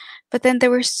don't. But then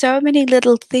there were so many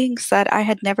little things that I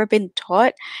had never been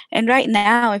taught. And right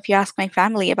now, if you ask my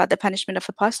family about the punishment of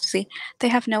apostasy, they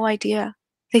have no idea.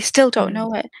 They still don't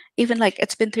know it. Even like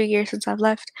it's been 3 years since I've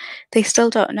left, they still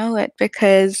don't know it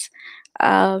because,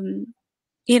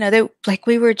 they like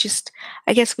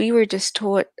I guess we were just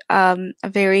taught a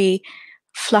very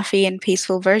fluffy and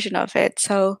peaceful version of it.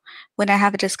 So when I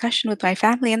have a discussion with my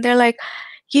family and they're like,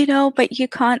 but you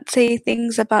can't say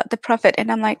things about the prophet,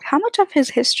 and I'm like, how much of his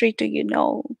history do you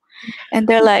know? And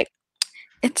they're like,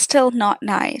 it's still not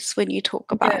nice when you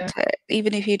talk about Yeah. it,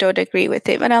 even if you don't agree with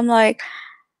him. And I'm like,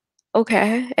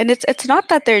 okay. And it's not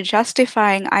that they're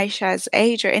justifying Aisha's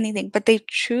age or anything, but they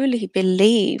truly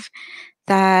believe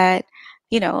that,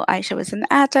 Aisha was an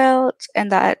adult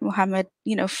and that Muhammad,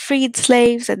 freed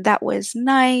slaves and that was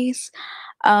nice.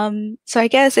 So I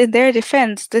guess in their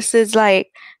defense, this is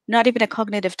like not even a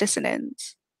cognitive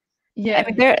dissonance. I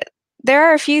mean, Yeah. there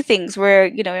are a few things where,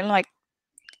 I'm like,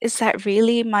 is that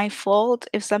really my fault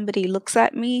if somebody looks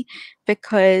at me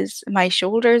because my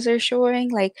shoulders are showing,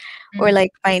 like, or Mm.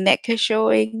 like my neck is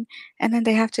showing, and then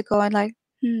they have to go and like,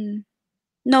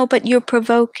 no, but you're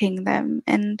provoking them.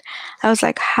 And I was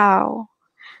like, how?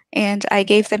 And I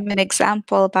gave them an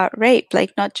example about rape,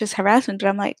 like not just harassment, but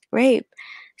I'm like, rape.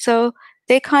 So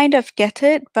they kind of get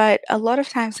it, but a lot of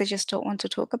times they just don't want to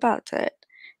talk about it.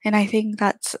 And I think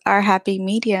that's our happy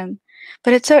medium.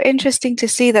 But it's so interesting to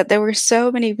see that there were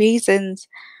so many reasons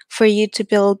for you to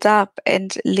build up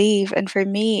and leave. And for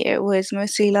me, it was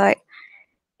mostly like,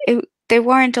 there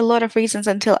weren't a lot of reasons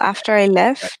until after I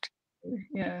left.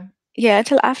 Yeah. Yeah,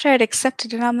 until after I'd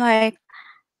accepted. And I'm like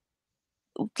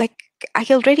I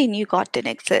already knew God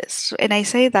didn't exist. And I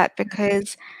say that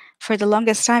because for the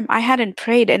longest time I hadn't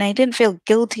prayed and I didn't feel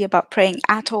guilty about praying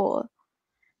at all.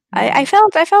 Mm.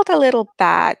 I felt a little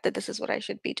bad that this is what I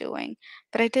should be doing,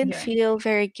 but I didn't Yeah. feel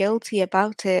very guilty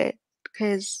about it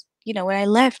because, when I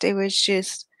left it was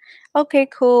just okay,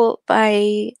 cool,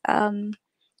 bye.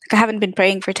 Like I haven't been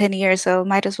praying for 10 years, so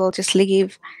might as well just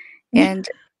leave. And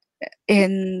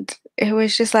it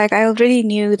was just like I already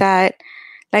knew that,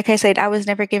 like I said, I was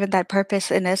never given that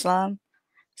purpose in Islam. Mm.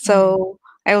 So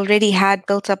I already had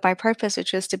built up my purpose,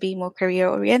 which was to be more career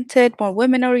oriented, more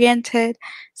women oriented.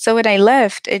 So when I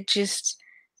left, it just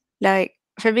like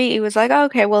for me, it was like, oh,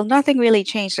 okay, well, nothing really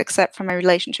changed except for my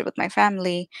relationship with my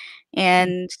family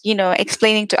and,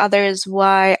 explaining to others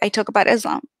why I talk about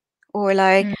Islam or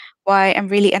like Mm. why I'm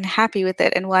really unhappy with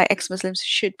it and why ex-Muslims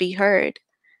should be heard.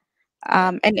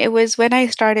 Yeah. And it was when I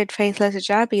started Faithless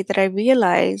Hijabi that I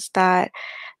realized that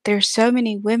there's so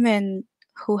many women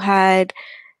who had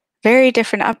very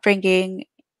different upbringing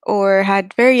or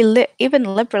had very even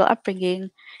liberal upbringing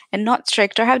and not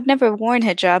strict or had never worn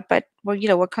hijab but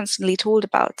were constantly told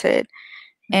about it.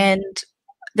 Mm. And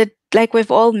like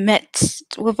we've all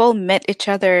met each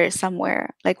other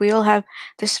somewhere. Like we all have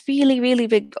this really, really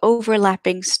big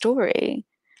overlapping story.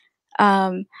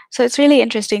 So it's really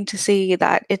interesting to see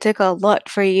that it took a lot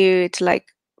for you to like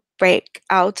break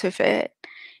out of it.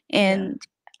 Yeah. And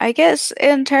I guess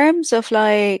in terms of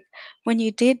like when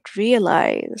you did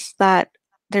realize that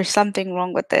there's something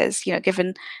wrong with this,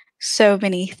 given so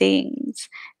many things,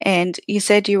 and you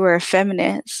said you were a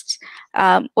feminist,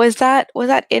 was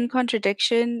that in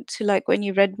contradiction to like when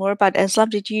you read more about Islam?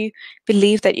 Did you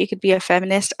believe that you could be a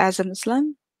feminist as a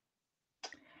Muslim?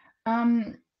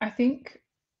 I think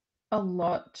a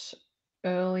lot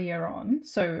earlier on.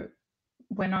 So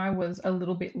when I was a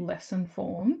little bit less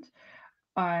informed,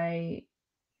 I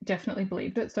definitely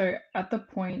believed it. So at the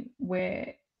point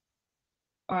where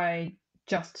I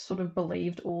just sort of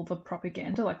believed all the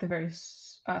propaganda, like the very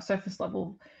surface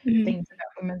level Mhm. things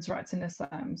about women's rights in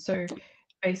Islam. So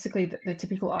basically, the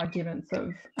typical arguments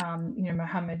of,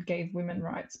 Muhammad gave women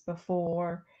rights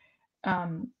before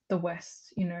the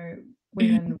West, women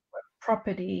Mhm. were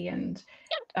property and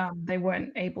they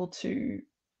weren't able to,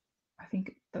 I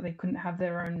think that they couldn't have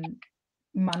their own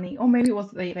money, or maybe it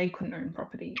was they couldn't own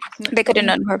property, They couldn't something.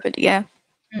 unprovide, yeah.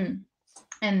 Mm.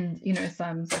 And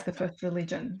Islam's like the first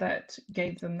religion that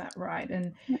gave them that right.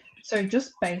 And so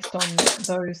just based on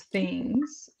those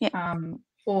things, Yeah.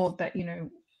 or that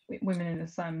women in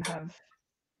Islam have,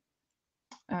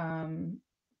 um,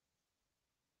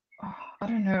 oh, I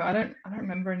don't know, I don't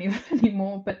remember any of it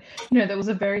anymore, but there was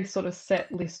a very sort of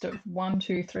set list of one,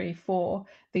 two, three, four.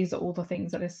 These are all the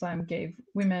things that Islam gave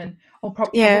women, or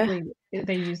Yeah. probably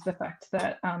they use the fact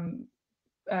that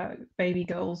baby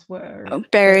girls were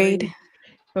Buried. buried Yeah.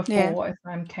 before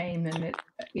Islam came, and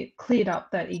it cleared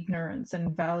up that ignorance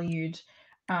and valued,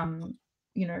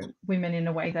 women in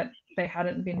a way that they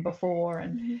hadn't been before,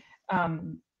 and Mhm.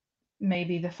 um,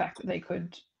 maybe the fact that they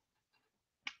could,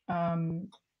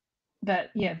 um,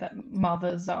 that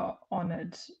mothers are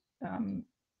honored, um,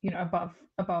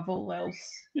 above all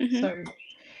else. Mhm. So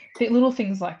the little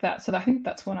things like that. So I think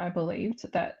that's when I believed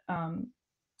that a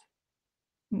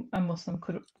Muslim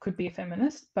could be a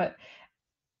feminist, but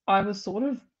I was sort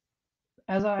of,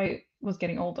 as I was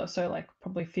getting older, so like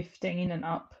probably 15 and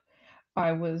up,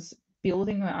 I was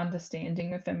building my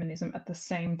understanding of feminism at the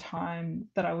same time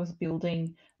that I was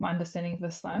building my understanding of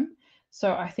Islam.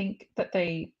 So I think that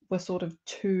they were sort of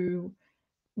two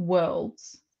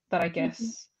worlds that I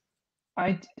guess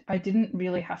I didn't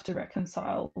really have to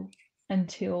reconcile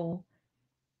until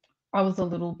I was a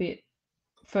little bit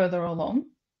further along.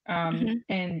 Mhm.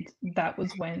 And that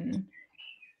was when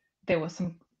there was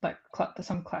some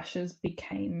some clashes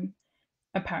became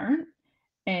apparent,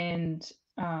 and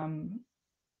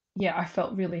yeah, I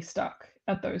felt really stuck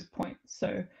at those points.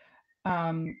 So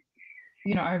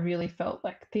I really felt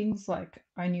like things like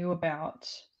I knew about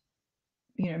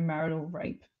marital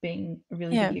rape being a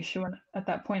really Yeah. big issue, and at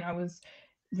that point I was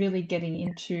really getting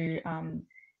into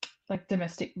like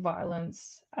domestic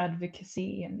violence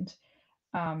advocacy and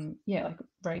yeah, like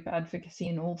rape advocacy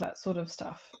and all that sort of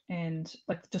stuff, and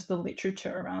like just the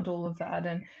literature around all of that.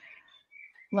 And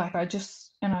like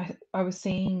I was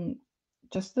seeing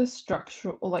just the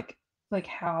structural, or like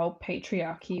how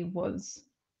patriarchy was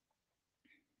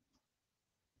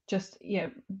just, yeah,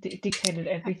 dictated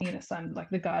everything in Islam, like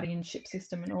the guardianship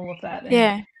system and all of that. And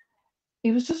Yeah.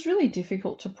 it was just really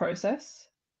difficult to process.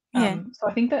 Yeah. So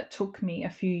I think that took me a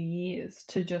few years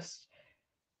to just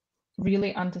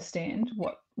really understand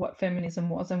what feminism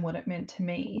was and what it meant to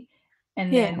me,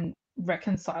 and Yeah. then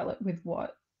reconcile it with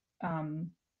what um,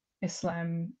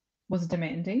 Islam was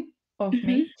demanding of Mhm.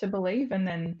 me to believe, and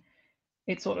then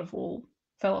it sort of all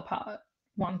fell apart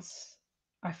once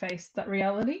I faced that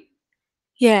reality.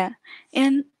 Yeah.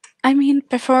 And I mean,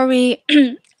 before we,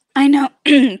 I know,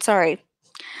 sorry.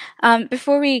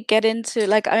 Before we get into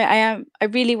like, I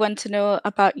really want to know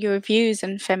about your views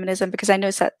on feminism because I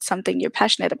know that's something you're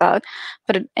passionate about,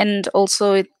 and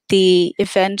also the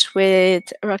event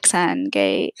with Roxanne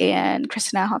Gay and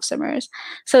Christina Hofsummers.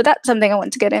 So that's something I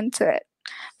want to get into it.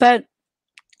 But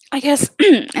I guess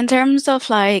in terms of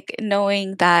like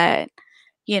knowing that,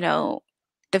 you know,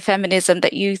 the feminism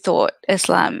that you thought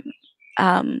Islam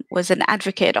was an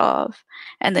advocate of,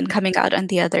 and then coming out on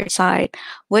the other side,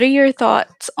 what are your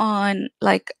thoughts on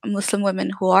like Muslim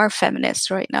women who are feminists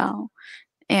right now?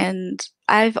 And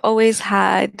I've always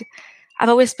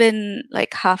been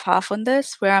like half-half on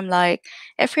this, where I'm like,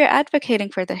 if you're advocating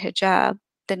for the hijab,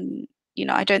 then,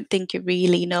 I don't think you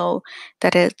really know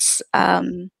that it's,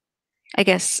 I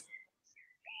guess,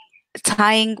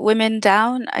 tying women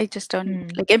down. I just don't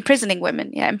Mm, like imprisoning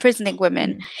women. Yeah, imprisoning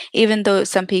women, mm, even though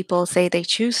some people say they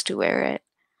choose to wear it.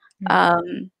 mm,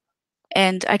 Um,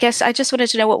 and I guess I just wanted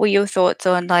to know what were your thoughts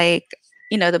on like,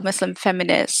 the Muslim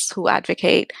feminists who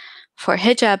advocate for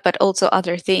hijab, but also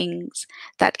other things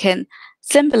that can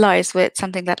symbolize with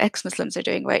something that ex-Muslims are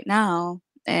doing right now.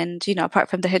 And, apart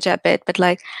from the hijab bit, but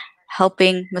like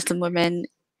helping Muslim women,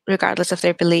 regardless of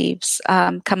their beliefs,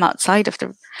 come outside of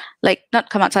like not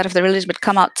come outside of the religion, but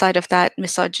come outside of that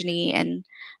misogyny and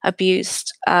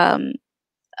abuse,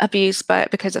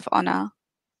 but because of honor.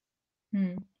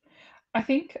 mm. I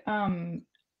think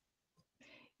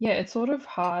yeah, it's sort of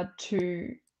hard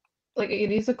to, like,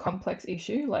 it is a complex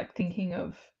issue, like thinking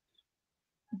of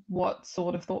what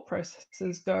sort of thought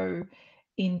processes go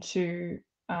into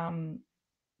um,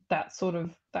 that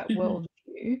Hmm.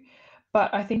 worldview.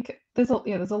 But I think there's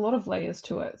a lot of layers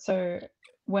to it. So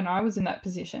when I was in that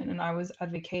position and I was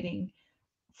advocating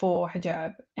for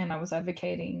hijab, and I was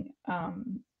advocating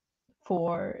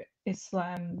for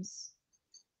Islam's,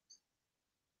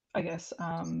 I guess,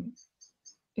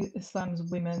 Islam's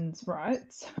women's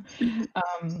rights,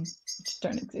 Hmm. which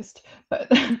don't exist. But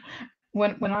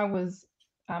when I was,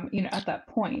 at that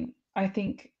point, I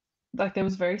think like there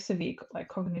was very severe like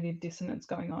cognitive dissonance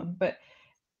going on, but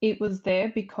it was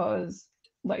there because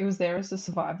like it was there as a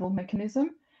survival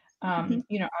mechanism. Hmm.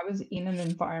 I was in an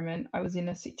environment, I was in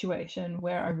a situation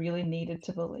where I really needed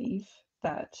to believe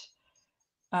that,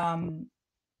 um,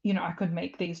 I could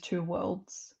make these two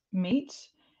worlds meet.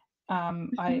 Hmm.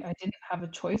 I didn't have a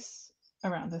choice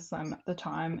around Islam at the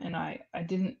time, and I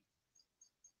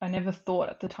never thought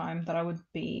at the time that I would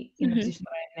be in the Hmm. position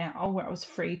that I am now, where I was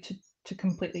free to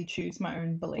completely choose my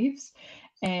own beliefs.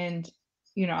 And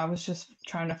I was just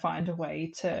trying to find a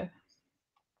way to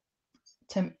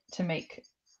make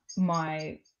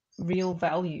my real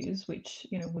values, which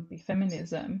would be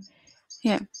feminism,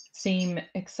 Yeah. seem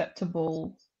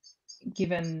acceptable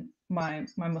given my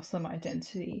Muslim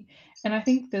identity. And I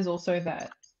think there's also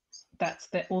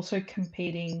they're also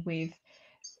competing with,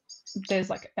 there's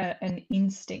like an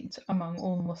instinct among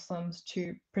all Muslims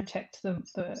to protect the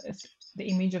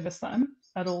image of Islam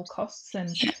at all costs,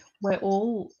 and Yeah. we're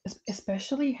all,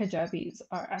 especially hijabis,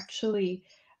 are actually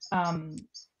um,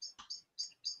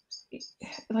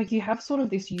 like you have sort of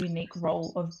this unique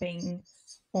role of being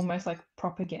almost like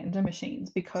propaganda machines,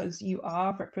 because you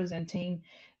are representing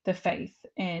the faith,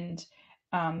 and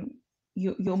um,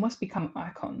 you almost become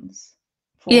icons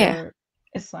Yeah. for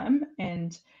Islam.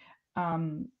 And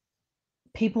um,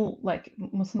 people like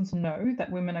Muslims know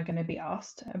that women are going to be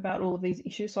asked about all of these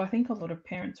issues. So I think a lot of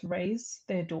parents raise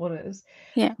their daughters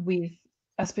Yeah. with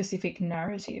a specific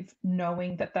narrative,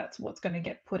 knowing that that's what's going to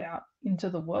get put out into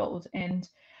the world. And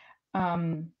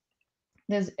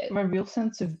there's a real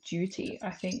sense of duty,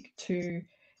 I think, to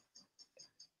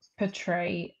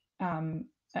portray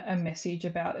a message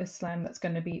about Islam that's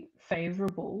going to be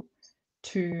favorable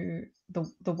to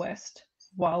the West,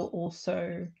 while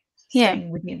also Yeah. staying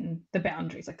within the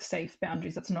boundaries, like safe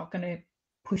boundaries. That's not going to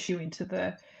push you into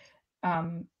the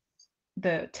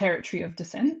territory of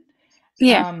dissent.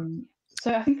 Yeah.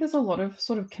 So I think there's a lot of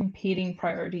sort of competing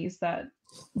priorities that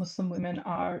Muslim women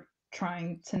are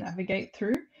trying to navigate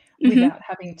through Mm-hmm. without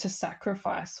having to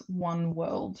sacrifice one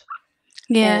world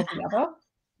Yeah. for the other.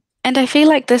 And I feel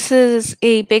like this is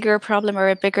a bigger problem or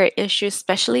a bigger issue,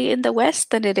 especially in the West,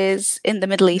 than it is in the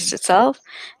Middle East Mm, itself.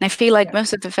 And I feel like yeah,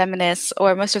 most of the feminists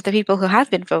or most of the people who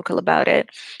have been vocal about it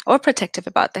or protective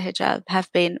about the hijab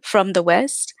have been from the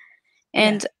West.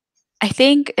 yeah. And I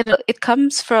think it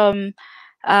comes from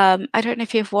I don't know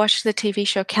if you've watched the TV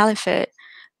show Caliphate,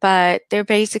 but they're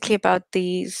basically about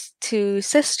these two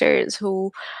sisters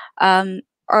who um,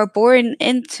 are born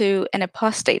into an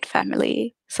apostate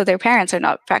family. So their parents are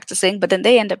not practicing, but then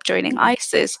they end up joining Mm,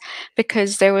 ISIS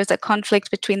because there was a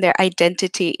conflict between their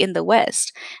identity in the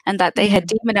West and that they had mm,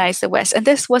 demonized the West. And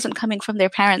this wasn't coming from their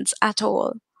parents at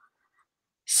all.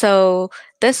 So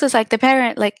this was like the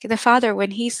parent, like the father,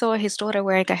 when he saw his daughter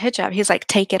wearing a hijab, he's like,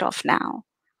 take it off now.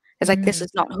 It's like, this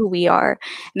is not who we are.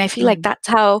 And I feel like mm, that's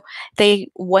how they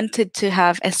wanted to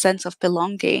have a sense of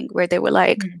belonging, where they were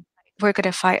like, mm. we're going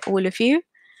to fight all of you.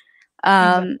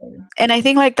 Um, Exactly. and I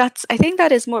think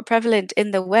that is more prevalent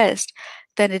in the West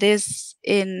than it is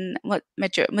in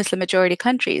Muslim majority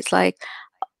countries. Like,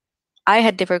 I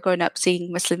had never grown up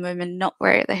seeing Muslim women not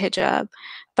wear the hijab.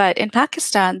 But in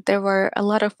Pakistan, there were a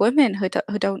lot of women who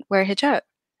don't wear hijab.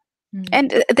 Mm.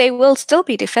 And they will still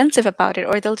be defensive about it,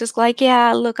 or they'll just like,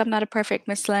 yeah, look, I'm not a perfect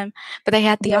Muslim, but they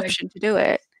had the Yeah, option to do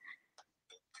it.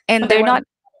 but And they they're won't not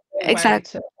go their way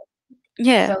exact, to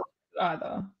yeah, sell it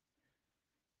either.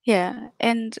 yeah.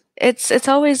 And it's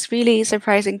always really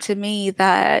surprising to me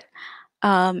that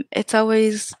it's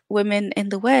always women in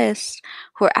the West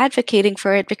who are advocating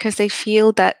for it because they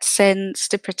feel that sense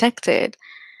to protect it.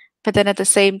 But then at the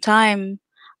same time,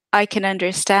 I can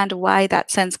understand why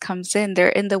that sense comes in. They're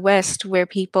in the West where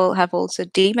people have also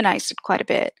demonized it quite a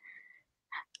bit.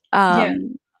 Yeah,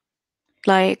 Um,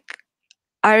 like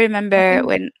I I remember think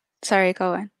when, sorry,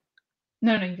 go on.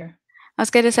 no, no, you go. I was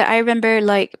gonna say, I remember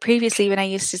like previously when I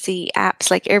used to see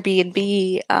apps like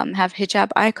Airbnb have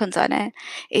hijab icons on it,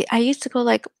 I used to go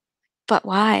like, but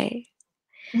why?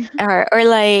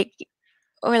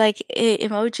 Or like,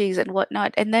 emojis and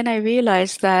whatnot. And then I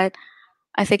realized that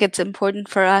I think it's important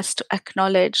for us to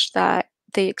acknowledge that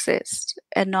they exist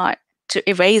and not to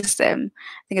erase them.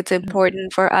 I think it's Mm,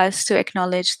 important for us to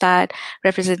acknowledge that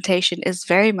representation is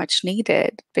very much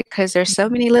needed because there's so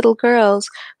mm, many little girls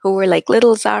who were like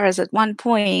little Zaras at one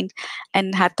point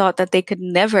and had thought that they could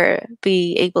never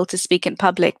be able to speak in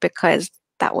public because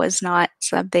that was not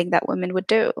something that women would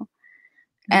do.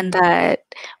 And mm. that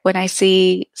when I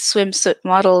see swimsuit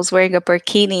models wearing a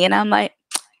burkini, and I'm like,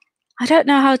 I don't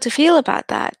know how to feel about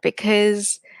that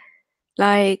because,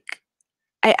 like,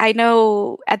 I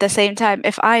know at the same time,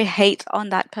 if I hate on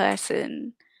that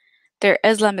person, their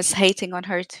Islam is hating on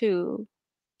her too,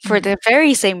 for Mm. the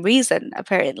very same reason,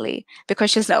 apparently,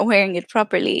 because she's not wearing it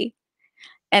properly.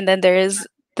 And then there is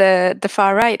the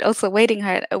far right also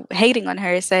hating on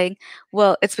her, saying,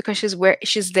 well, it's because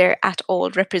she's there at all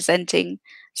representing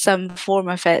some form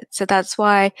of it. So that's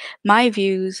why my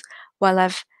views, while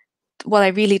I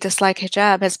really dislike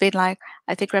hijab, has been like,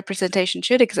 I think representation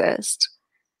should exist.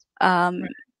 Um,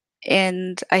 Right.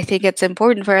 and I think it's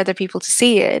important for other people to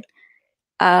see it.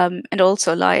 And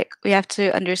also, like, we have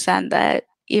to understand that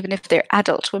even if they're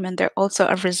adult women, they're also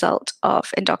a result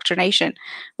of indoctrination,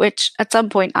 which at some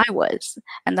point I was,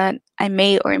 and that I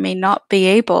may or may not be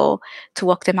able to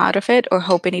walk them out of it or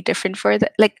hope any different for them.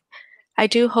 Like, I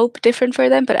do hope different for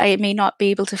them, but I may not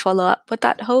be able to follow up with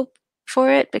that hope for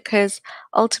it because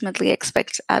ultimately I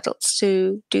expect adults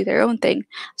to do their own thing.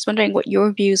 I was wondering what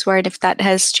your views were and if that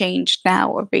has changed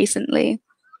now or recently.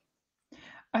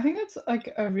 I think that's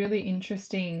like a really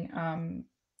interesting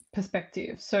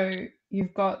perspective. So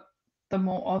you've got the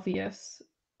more obvious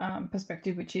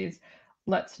perspective, which is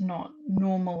let's not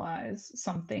normalize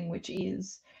something which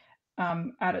is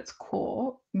at its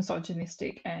core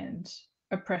misogynistic and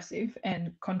oppressive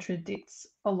and contradicts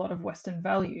a lot of Western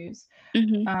values.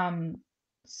 Hmm. Um,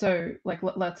 so, like,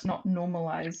 let's not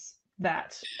normalize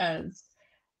that as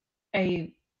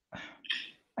a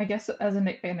I guess, as an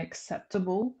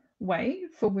acceptable way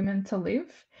for women to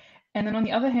live. And then on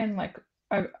the other hand, like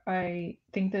I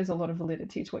think there's a lot of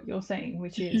validity to what you're saying,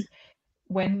 which Mhm. is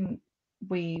when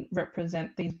we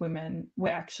represent these women, we're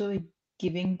actually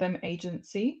giving them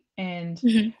agency, and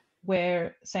Mhm.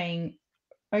 we're saying,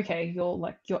 okay,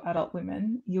 you're adult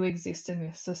women, you exist in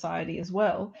this society as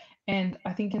well. And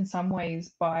I think in some ways,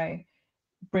 by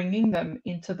bringing them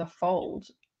into the fold,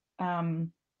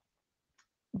 um,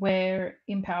 we're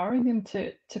empowering them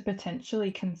to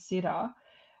potentially consider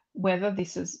whether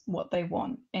this is what they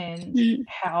want and Mhm.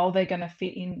 how they're going to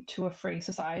fit into a free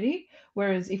society.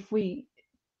 Whereas if we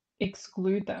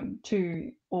exclude them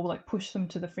to, or like push them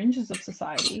to the fringes of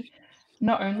society,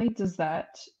 not only does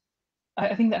that,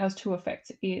 I think that has two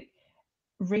effects. It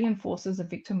reinforces a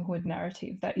victimhood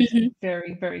narrative that is Mhm.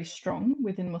 very, very strong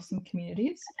within Muslim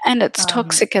communities. And it's Um,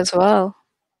 toxic as well.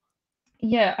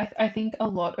 yeah, I think a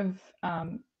lot of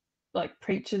like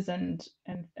preachers and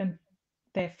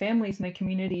their families and their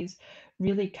communities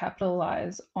really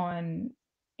capitalize on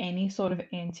any sort of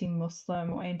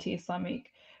anti-Muslim or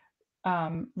anti-Islamic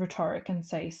rhetoric and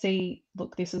say, see,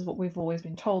 look, this is what we've always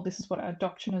been told. This is what our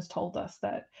doctrine has told us,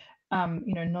 that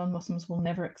non-Muslims will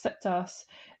never accept us.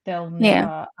 They'll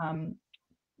Yeah. never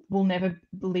will never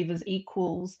believe as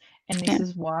equals, and Yeah. this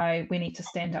is why we need to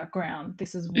stand our ground.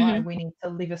 This is why Mhm. we need to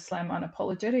live Islam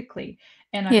unapologetically.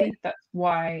 And I Yeah. think that's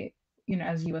why,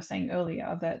 as you were saying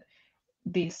earlier, that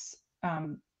this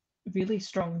really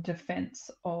strong defense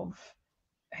of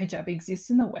hijab exists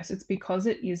in the West. It's because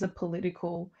Yeah. it is a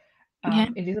political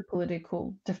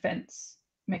defense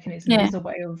mechanism. It Yeah. is a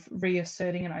way of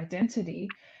reasserting an identity,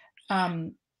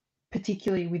 um,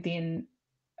 particularly within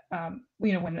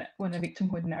when a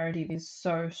victimhood narrative is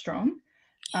so strong.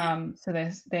 So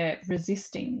they're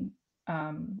resisting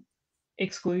um,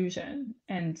 exclusion,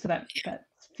 and so that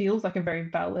feels like a very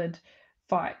valid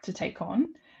fight to take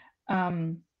on.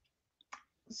 Um,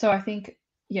 so I think,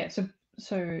 yeah, so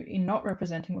in not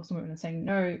representing Muslim women and saying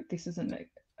no, this isn't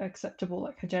acceptable,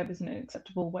 like hijab isn't an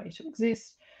acceptable way to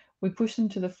exist, we push them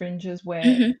to the fringes where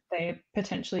Mhm. they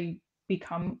potentially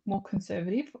become more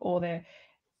conservative, or they're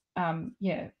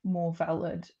more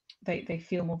valid. They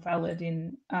feel more valid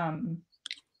in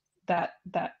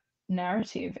that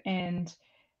narrative, and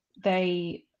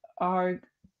they are,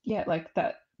 like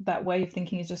that way of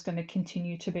thinking is just going to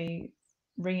continue to be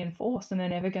reinforced, and they're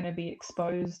never going to be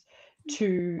exposed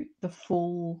to the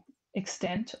full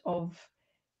extent of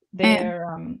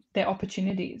Yeah. their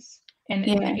opportunities. And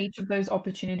Yeah. each of those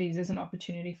opportunities is an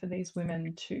opportunity for these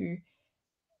women to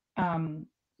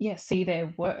see their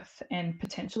worth and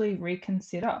potentially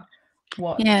reconsider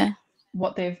what Yeah.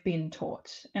 what they've been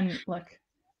taught. And like,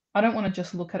 I don't want to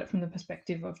just look at it from the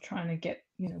perspective of trying to get,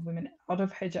 women out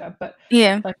of hijab, but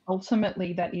Yeah. like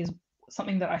ultimately that is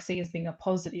something that I see as being a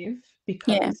positive, Yeah.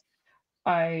 because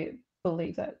I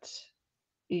believe that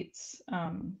it's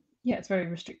it's very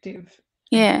restrictive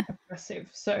and Yeah. oppressive.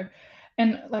 So,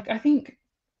 and like I think,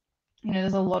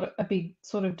 there's a big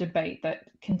sort of debate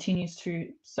that continues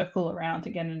to circle around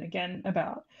again and again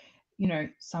about,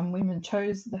 some women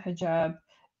chose the hijab,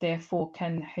 therefore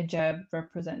can hijab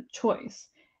represent choice?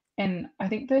 And I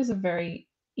think there's a very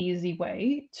easy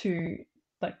way to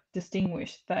like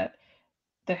distinguish that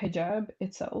the hijab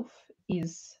itself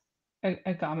is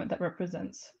a garment that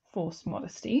represents forced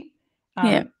modesty.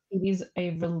 Yeah. It is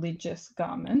a religious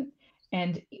garment,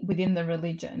 and within the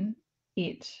religion,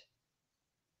 it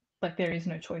like there is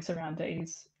no choice around it. It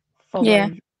is Yeah.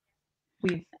 followed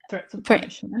with threats of Bra-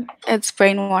 punishment. It's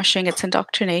brainwashing, it's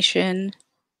indoctrination.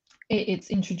 It's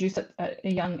introduced at a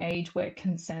young age where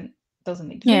consent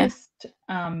doesn't Yeah. exist.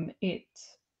 It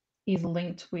is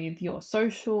linked with your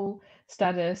social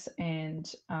status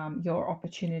and your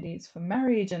opportunities for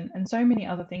marriage, and so many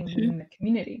other things Mhm. within the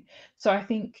community. So I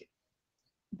think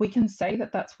we can say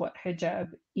that that's what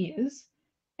hijab is,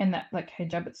 and that like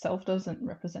hijab itself doesn't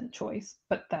represent choice,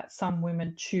 but that some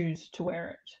women choose to wear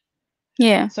it.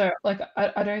 Yeah. So like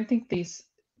I don't think these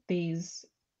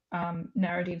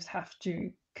narratives have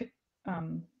to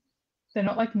um, they're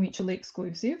not like mutually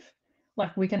exclusive.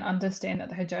 Like we can understand that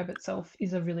the hijab itself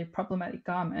is a really problematic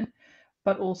garment,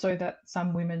 but also that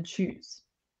some women choose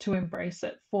to embrace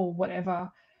it for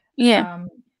whatever Yeah. um,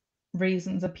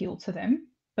 reasons appeal to them,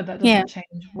 but that Yeah. doesn't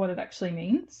change what it actually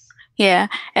means. Yeah.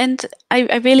 And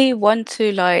I really want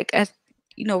to like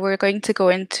we're going to go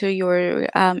into your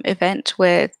event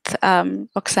with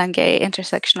Oksange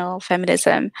intersectional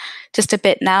feminism just a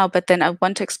bit now, but then I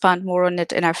want to expand more on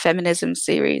it in our feminism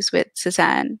series with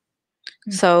Suzanne.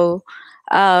 Okay. So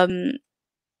um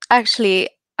actually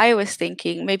I was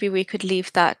thinking maybe we could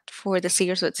leave that for the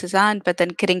series with Suzanne, but then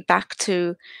getting back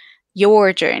to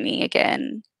your journey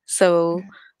again. So Okay.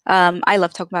 I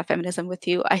love talking about feminism with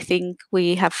you. I think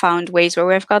we have found ways where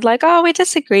we've got like, oh, we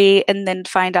disagree, and then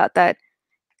find out that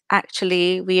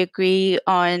actually we agree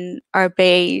on our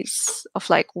base of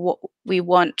like what we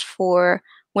want for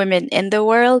women in the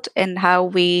world, and how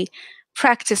we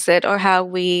practice it or how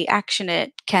we action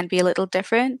it can be a little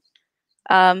different.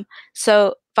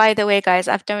 So by the way, guys,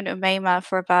 I've known Umayma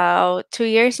for about 2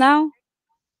 years now.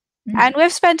 Mm. And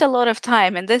we've spent a lot of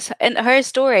time in this, in her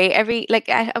story. Every, like,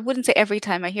 I wouldn't say every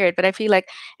time I hear it, but I feel like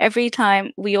every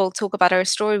time we all talk about our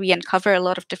story, we uncover a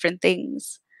lot of different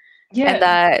things. And Yeah.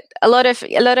 that a lot of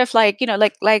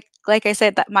like, like I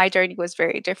said, that my journey was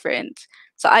very different.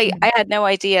 So Mm. I had no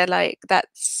idea, like,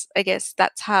 that's, I guess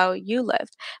that's how you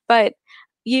lived. But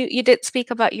you did speak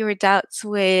about your doubts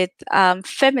with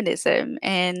feminism,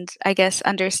 and I guess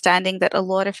understanding that a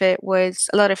lot of it was,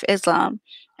 a lot of Islam,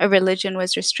 a religion,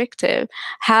 was restrictive.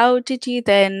 How did you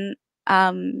then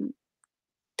um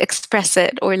express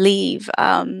it or leave?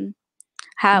 How,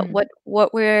 Mm.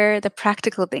 what were the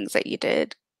practical things that you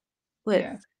did with?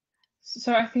 Yeah.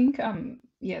 So I think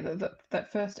yeah,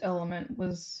 that first element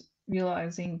was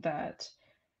realizing that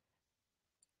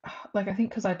like I think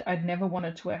because I'd never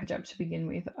wanted to wear hijab to begin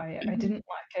with. I Mhm. didn't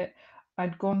like it.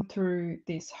 I'd gone through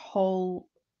this whole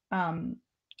um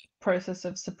process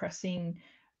of suppressing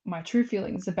my true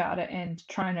feelings about it and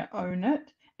trying to own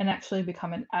it and actually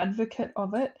become an advocate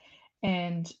of it.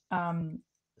 And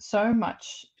so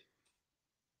much,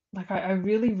 like I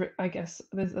really, I guess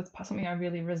that's something I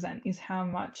really resent is how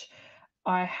much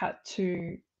I had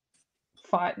to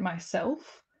fight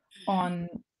myself on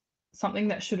something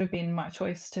that should have been my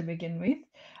choice to begin with.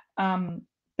 Um,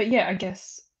 but yeah, I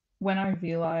guess when I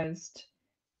realized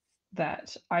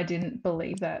that I didn't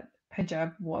believe that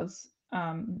hijab was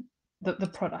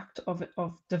the product of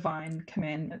divine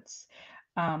commandments,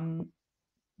 um,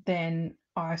 then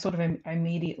I sort of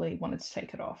immediately wanted to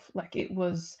take it off. Like it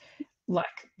was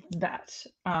like that,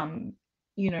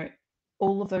 you know,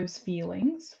 all of those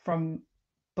feelings from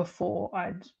before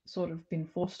I'd sort of been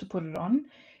forced to put it on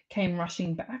came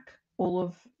rushing back. All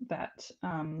of that,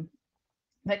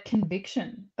 that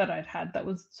conviction that I'd had, that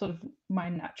was sort of my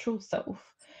natural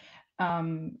self,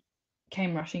 um,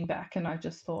 came rushing back, and I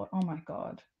just thought, oh my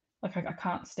god, like I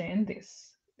can't stand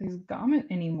this garment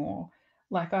anymore.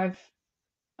 Like I've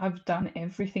done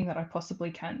everything that I possibly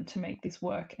can to make this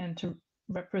work and to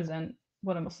represent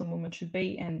what a Muslim woman should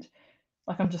be, and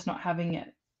like I'm just not having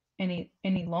it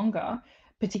any longer,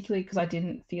 particularly because I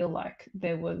didn't feel like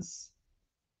there was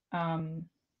um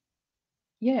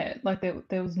yeah, like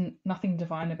there was nothing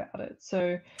divine about it.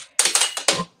 So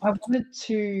I wanted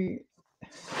to,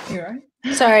 you're right.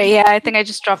 Sorry, yeah, I think I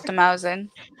just dropped the mouse in.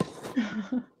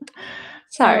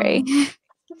 Sorry. um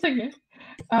that's okay.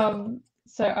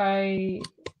 So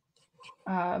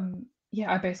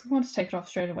yeah, I basically wanted to take it off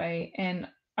straight away, and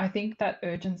I think that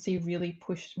urgency really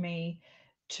pushed me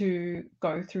to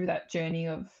go through that journey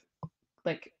of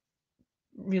like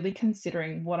really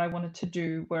considering what I wanted to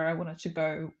do, where I wanted to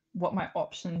go, what my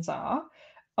options are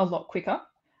a lot quicker.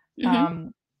 Hmm.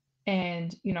 Um,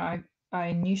 and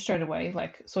I knew straight away,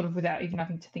 like sort of without even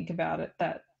having to think about it,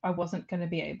 that I wasn't going to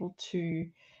be able to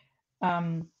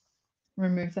um,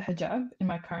 remove the hijab in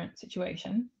my current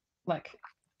situation. Like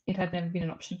it had never been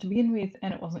an option to begin with,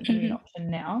 and it wasn't going to be an Hmm.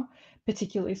 option now,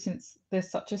 particularly since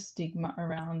there's such a stigma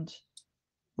around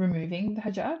removing the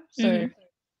hijab. So Hmm.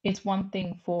 it's one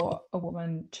thing for a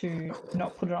woman to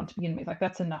not put it on to begin with, like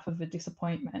that's enough of a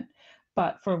disappointment.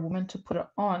 But for a woman to put it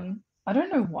on, I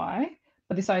don't know why,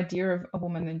 but this idea of a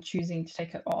woman then choosing to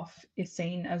take it off is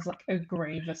seen as like a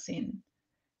graver sin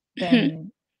Hmm.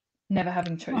 than never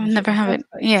having I'll chosen to never in the have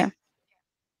first it. Yeah. place.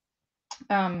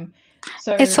 Um,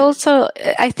 It's so also,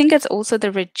 I think it's also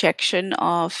the rejection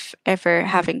of ever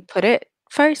having mm, put it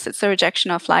first. It's the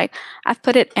rejection of like, I've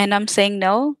put it and I'm saying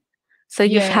no. So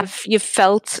yeah, you've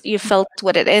felt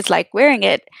what it is like wearing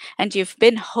it, and you've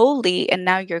been holy, and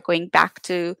now you're going back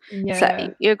to, so yeah,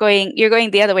 you're going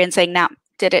the other way and saying, now,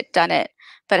 did it, done it.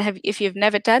 But if you've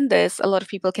never done this, a lot of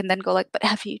people can then go like, but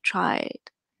have you tried?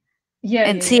 yeah,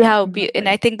 And yeah, see yeah, how and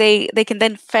I exactly. think they can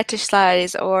then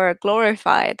fetishize or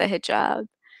glorify the hijab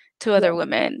to Yeah, other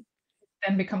women.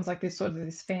 then becomes like this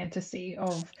fantasy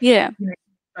of Yeah, you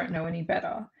don't know any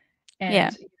better. yeah.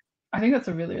 And I think that's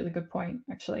a really, really good point,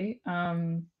 actually.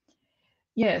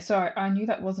 Yeah, so I knew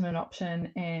that wasn't an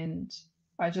option, and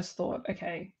I just thought,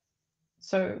 okay,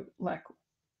 so like,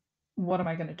 what am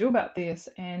I going to do about this?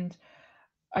 And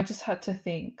I just had to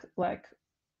think, like,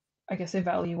 I guess,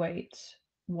 evaluate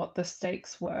what the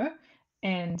stakes were.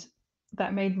 And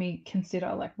that made me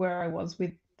consider, like, where I was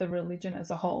with the religion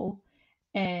as a whole.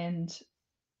 And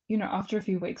after a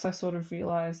few weeks, I sort of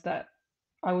realized that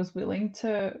I was willing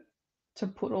to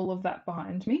put all of that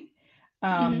behind me.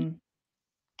 Mhm.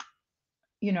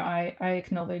 I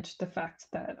acknowledged the fact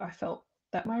that I felt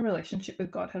that my relationship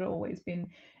with God had always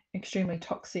been extremely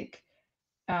toxic.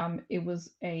 It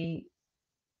was I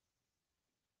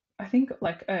think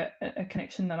like a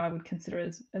connection that I would consider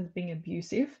as being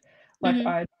abusive. Like Mhm.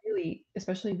 I really,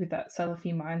 especially with that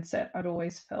Salafi mindset, I'd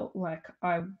always felt like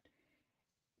Mhm.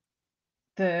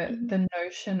 the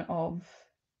notion of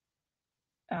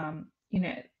um, you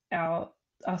know, our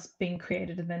us being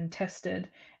created and then tested,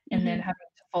 and then Mhm. having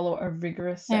to follow a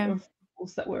rigorous set Yeah. of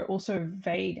rules that were also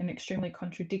vague and extremely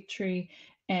contradictory,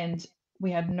 and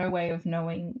we had no way of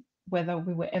knowing whether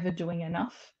we were ever doing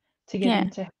enough to get Yeah.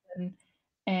 into heaven.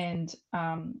 And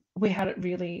we had it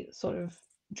really sort of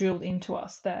drilled into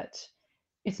us that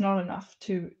it's not enough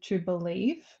to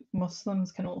believe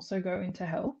Muslims can also go into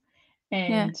hell,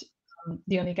 Yeah. and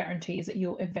the only guarantee is that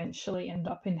you'll eventually end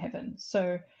up in heaven.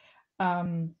 So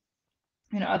um,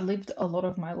 I'd lived a lot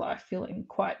of my life feeling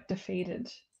quite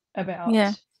defeated about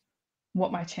Yeah.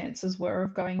 what my chances were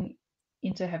of going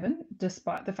into heaven,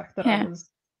 despite the fact that I Yeah.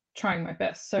 was trying my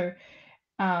best. So,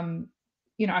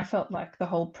 I felt like the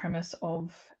whole premise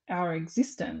of our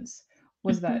existence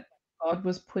was Mhm. that God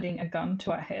was putting a gun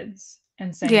to our heads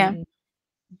and Yeah. saying,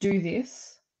 "Do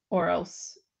this, or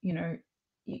else,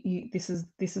 this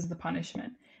is the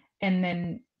punishment." And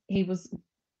then He was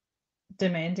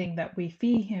demanding that we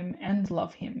fear him and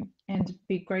love him and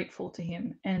be grateful to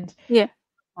him and Yeah.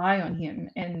 rely on him.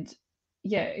 And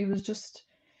yeah, it was just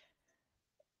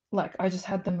like I just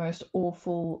had the most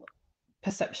awful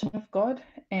perception of God.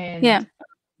 Yeah. And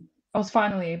I was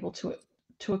finally able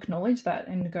to acknowledge that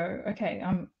and go, okay,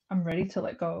 I'm ready to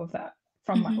let go of that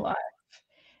from my Mhm. life.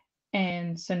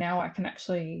 And so now I can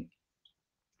actually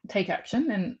take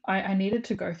action. And I needed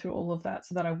to go through all of that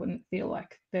so that I wouldn't feel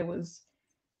like there was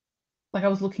like I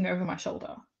was looking over my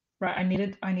shoulder, right? I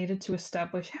needed to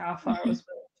establish how far I Mhm. was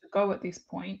willing to go at this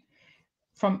point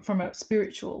from a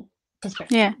spiritual Yeah.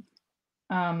 perspective.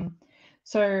 Um,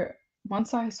 so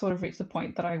once I sort of reached the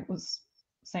point that I was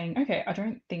saying, okay, I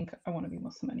don't think I want to be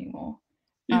Muslim anymore.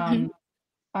 Mhm. Um,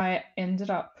 I ended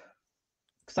up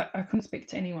because I couldn't speak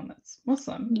to anyone that's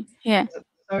Muslim Yeah. because it's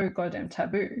so goddamn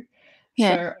taboo.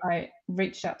 Yeah. So I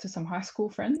reached out to some high school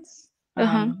friends.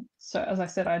 Uh-huh. So as I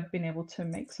said, I'd been able to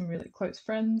make some really close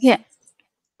friends Yeah.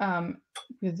 um,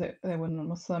 because they were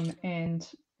non-Muslim, and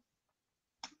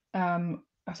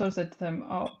I sort of said to them,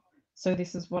 "Oh, so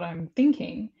this is what I'm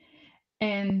thinking,"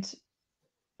 and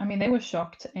I mean, they were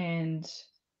shocked and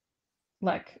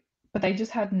like, but they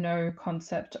just had no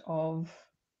concept of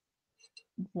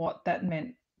what that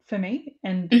meant for me.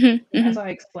 And Mhm. as Mhm. I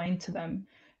explained to them,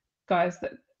 guys,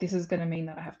 that this is going to mean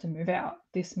that I have to move out.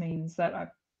 This means that I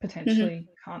Mhm. potentially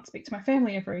can't speak to my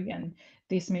family ever again.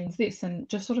 This means this, and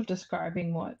just sort of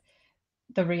describing what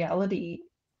the reality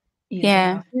is and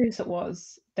Yeah. how serious it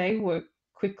was, they were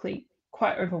quickly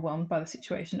quite overwhelmed by the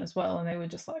situation as well. And they were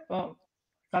just like, "Oh,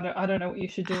 I don't know what you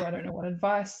should do. I don't know what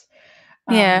advice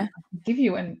Yeah. I can give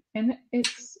you." And it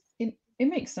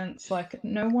makes sense. Like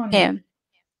no Yeah. one,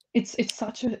 it's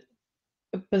such a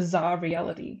bizarre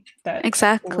reality that all of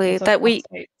Exactly. us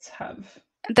apostates have.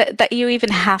 That you even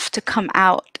have to come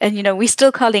out, and we're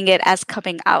still calling it as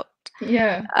coming out.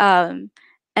 Yeah, Um,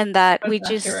 and that that's we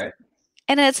just accurate.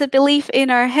 and it's a belief in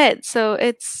our head. So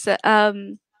it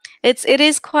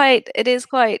is quite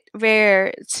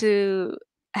rare to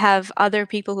have other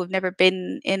people who've never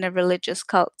been in a religious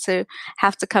cult to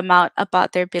have to come out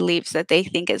about their beliefs that they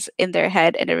think is in their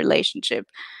head in a relationship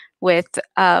with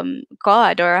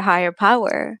God or a higher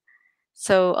power.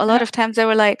 So a lot And of times they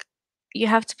were like, you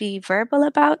have to be verbal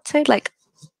about it. Like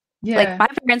yeah, my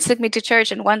parents took me to church,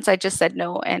 and once I just said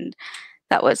no, and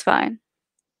that was fine.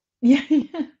 yeah,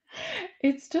 yeah.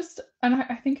 It's just, and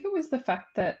I think it was the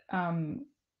fact that,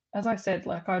 as I said,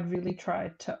 like I'd really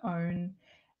tried to own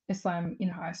Islam in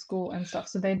high school and stuff.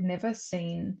 So they'd never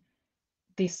seen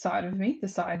this side of me, the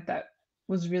side that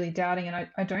was really doubting. And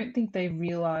I don't think they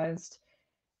realized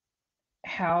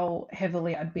how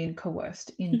heavily I'd been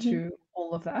coerced Hmm. into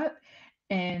all of that.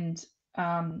 And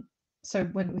um, so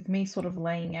when with me sort of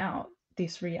laying out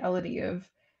this reality of,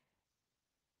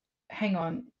 hang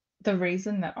on, the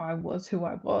reason that I was who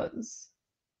I was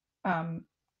um,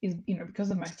 is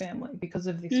because of my family, because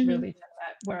of this Hmm. religion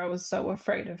that where I was so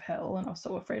afraid of hell and I was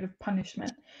so afraid of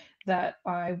punishment that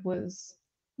I was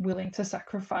willing to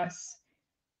sacrifice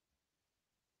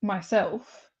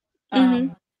myself Hmm.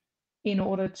 um, in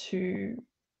order to,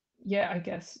 yeah, I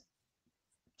guess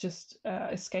just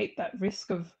escape that risk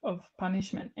of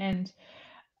punishment. And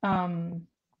um,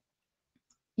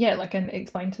 yeah, like, and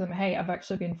explain to them, hey, I've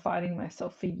actually been fighting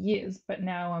myself for years, but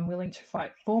now I'm willing to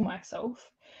fight for myself.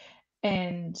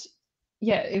 And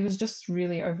yeah, it was just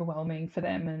really overwhelming for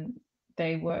them, and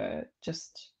they were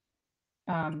just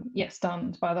yeah,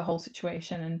 stunned by the whole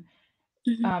situation. And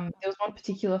Mhm. there was one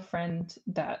particular friend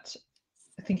that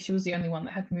I think she was the only one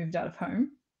that had moved out of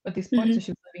home at this point, so Mhm.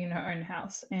 she was living in her own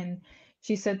house. And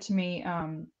she said to me,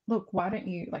 "Look, why don't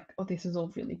you like? Oh, this is all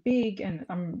really big, and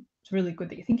it's really good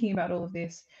that you're thinking about all of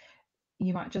this.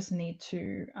 You might just need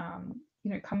to,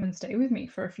 come and stay with me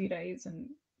for a few days and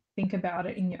think about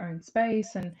it in your own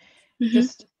space, and Mhm.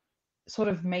 just sort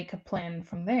of make a plan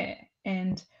from there."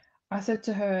 And I said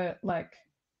to her, like,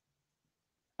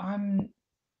 I'm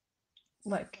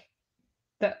like,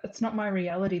 that it's not my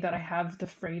reality that I have the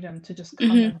freedom to just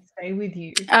come Mhm. and stay with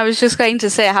you, I was just going to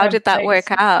say, how have did that space.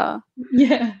 work out?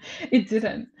 Yeah, it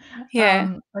didn't.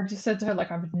 Yeah. I just said to her,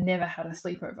 like, I've never had a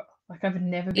sleepover. Like, I've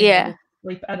never been able Yeah. to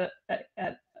sleep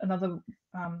at another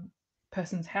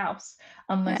person's house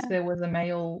unless Yeah. there was a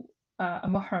male a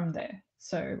mahram there.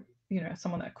 So,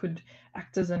 someone that could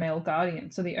act as a male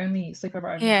guardian. So the only sleepover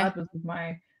I ever Yeah. had was with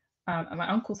my at my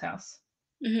uncle's house.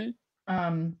 Mhm.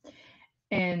 Um,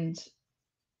 and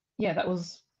yeah, that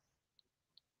was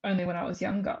only when I was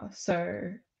younger.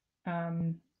 So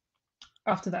um,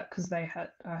 after that, because I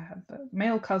had a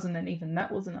male cousin, and even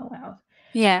that wasn't allowed.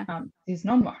 Yeah. He's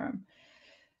non-mahram.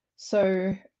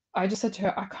 So I just said to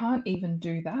her, I can't even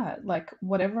do that. Like,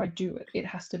 whatever I do, it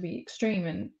has to be extreme.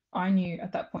 And I knew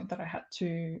at that point that I had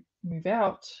to move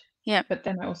out, Yeah. but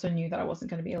then I also knew that I wasn't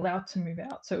going to be allowed to move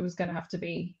out. So it was going to have to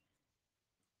be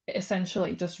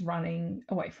essentially just running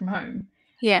away from home.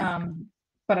 Yeah. Um,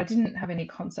 but I didn't have any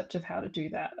concept of how to do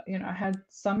that. I had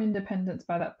some independence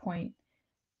by that point.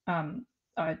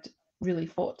 I'd really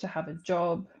fought to have a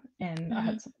job, and I Mhm.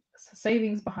 had some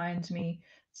savings behind me,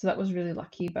 so that was really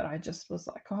lucky. But I just was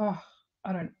like, oh,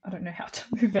 I don't know how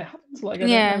to move out. Like, I don't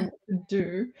know Yeah. what to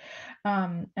do.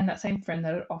 And that same friend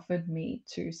that had offered me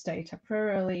to stay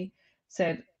temporarily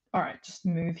said, all right, just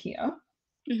move here.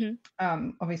 Mhm.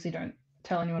 Obviously, don't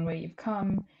tell anyone where you've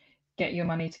come. Get your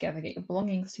money together, get your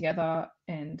belongings together,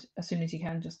 and as soon as you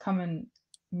can, just come and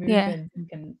move, Yeah. and you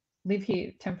can live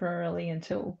here temporarily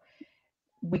until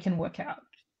we can work out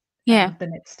Yeah. the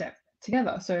next step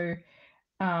together. So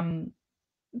um,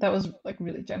 that was like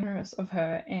really generous of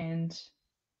her. And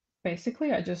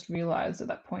basically, I just realized at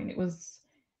that point it was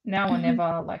now or Mhm.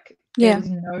 never. Like, there Yeah. was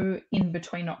no in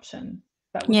between option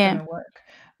that was going Yeah. to work.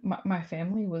 My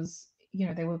family was,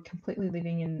 they were completely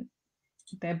living in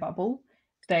their bubble.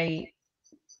 They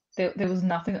there was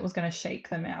nothing that was going to shake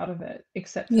them out of it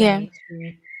except for Yeah. me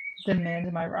to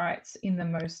demand my rights in the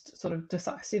most sort of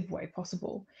decisive way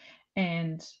possible.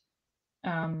 And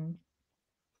um,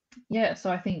 yeah,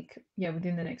 so I think, yeah,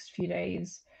 within the next few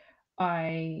days,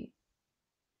 I,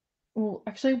 well,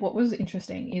 actually, what was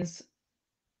interesting is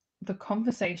the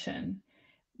conversation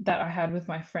that I had with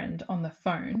my friend on the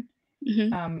phone.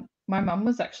 Mhm. My mum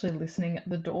was actually listening at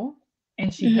the door,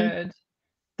 and she Mhm. heard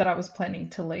that I was planning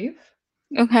to leave.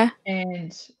 Okay.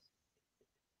 And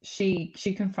she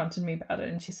confronted me about it,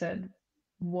 and she said,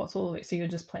 "What's all of this? So you're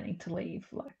just planning to leave?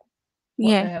 Like, what the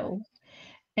Yeah. hell?"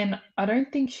 And I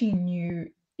don't think she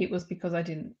knew it was because I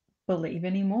didn't believe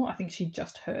anymore. I think she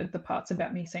just heard the parts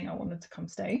about me saying I wanted to come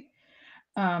stay.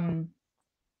 Um,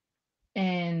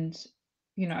 and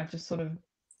I just sort of,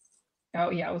 oh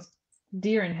yeah, I was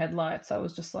deer in headlights. I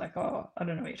was just like, oh, I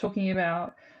don't know what you're talking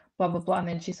about, blah blah blah. And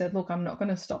then she said, "Look, I'm not going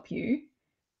to stop you.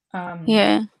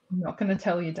 Yeah. I'm not going to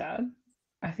tell your dad.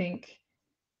 I think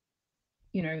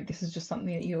this is just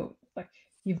something that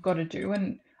you've got to do."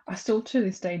 And I still to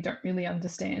this day don't really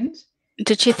understand.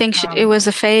 Did she think it Um, was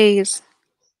a phase,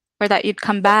 or that you'd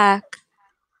come but back?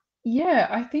 yeah,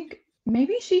 I think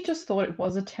maybe she just thought it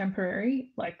was a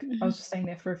temporary, like I Mhm. was just staying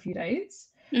there for a few days.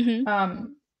 Mhm.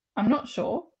 Um, I'm not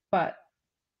sure, but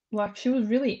like she was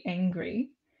really angry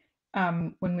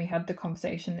when we had the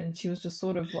conversation, and she was just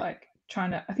sort of like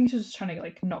trying to, I think she was just trying to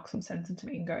like knock some sense into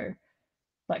me and go,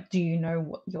 like, do you know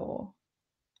what you're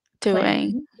Doing.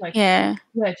 planning? Like, Yeah.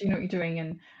 yeah, do you know what you're doing?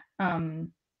 And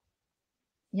um,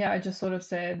 yeah, I just sort of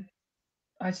said,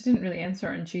 I just didn't really answer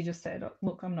her, and she just said,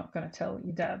 "Look, I'm not going to tell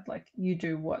your dad. Like, you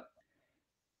do what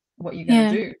you're going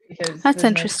to Yeah. do, because That's there's no point."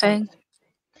 interesting.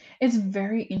 It's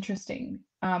very interesting.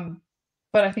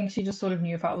 But I think she just sort of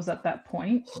knew if I was at that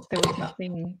point, there was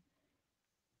nothing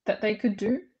that they could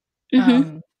do. Mhm.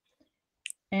 Um,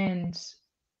 and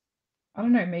I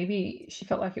don't know, maybe she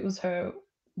felt like it was her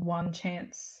one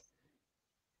chance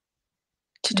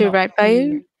To do not right by to.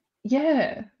 you.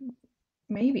 Yeah,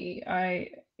 maybe.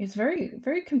 It's very,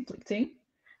 very conflicting.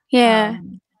 Yeah.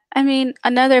 Um, I mean,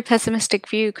 another pessimistic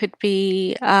view could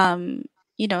be,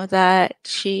 that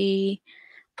she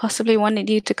possibly wanted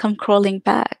you to come crawling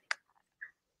back.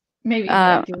 Maybe,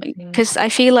 yeah, guilting. Because I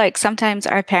feel like sometimes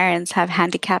our parents have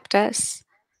handicapped us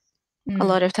a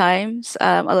lot Mm, of times.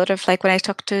 A lot of like when I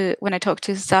talked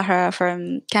to Zahra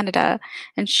from Canada,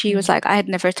 and she was mm. like, I had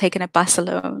never taken a bus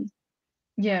alone.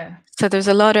 Yeah. So there's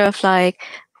a lot of like,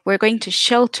 we're going to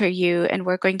shelter you and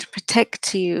we're going to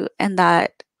protect you, and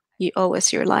that you owe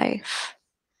us your life.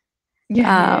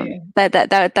 Yeah, yeah, yeah.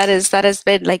 That has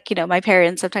been like, my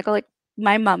parents have like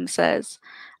my mom says,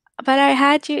 but I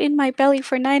had you in my belly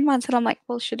for 9 months. And I'm like,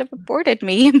 well, should have aborted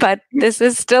me, but this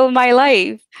is still my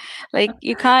life. Like,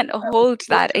 you can't hold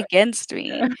Your that choice. against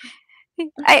Yeah. me.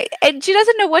 And she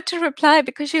doesn't know what to reply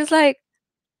because she was like,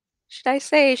 should I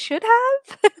say should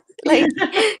have? Like,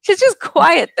 she's just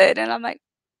quiet then. And I'm like,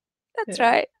 that's Yeah.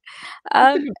 right.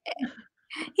 That's a Um, good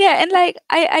Yeah, and like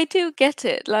I do get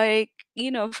it. Like,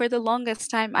 for the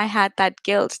longest time I had that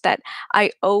guilt that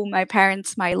I owe my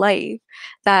parents my life.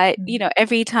 That, one.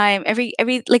 every time, every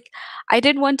like I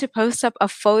didn't want to post up a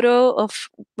photo of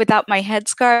without my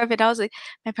headscarf, and I was like,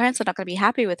 my parents are not gonna be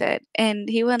happy with it. And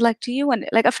he went like, do you want it?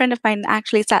 Like a friend of mine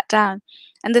actually sat down,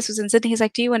 and this was in Sydney. He's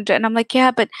like, do you want it? And I'm like,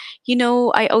 yeah, but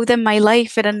I owe them my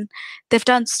life, and they've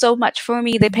done so much for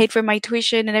me. They Mm. paid for my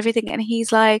tuition and everything. And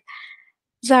he's like,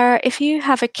 Zara, if you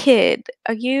have a kid,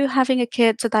 are you having a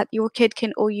kid so that your kid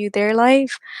can owe you their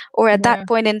life? Or at Yeah. that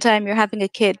point in time, you're having a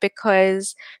kid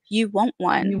because you want You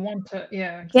one? want to,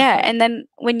 yeah, Yeah, exactly. and then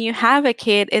when you have a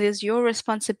kid, it is your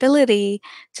responsibility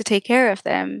to take care of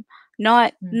them,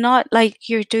 not Mm. not like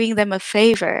you're doing them a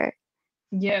favor,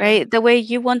 Yeah. right? The way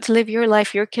you want to live your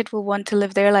life, your kid will want to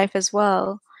live their life as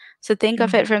well. So think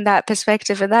of Mm. it from that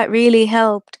perspective, and that really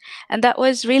helped. And that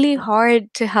was really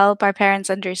hard to help our parents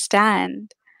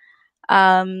understand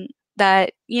um,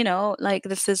 that, like,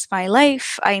 this is my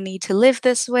life. I need to live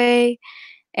this way.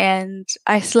 And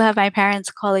I still have my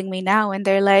parents calling me now, and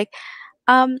they're like,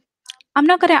 um, I'm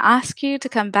not going to ask you to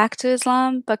come back to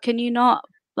Islam, but can you not,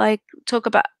 like, talk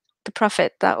about the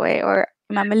Prophet that way or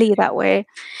Imam Ali that way?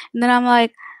 And then I'm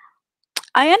like,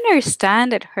 I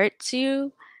understand it hurts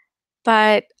you,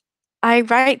 but I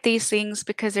write these things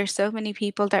because there's so many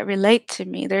people that relate to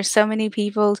me. There's so many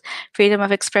people's freedom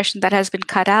of expression that has been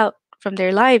cut out from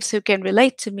their lives who can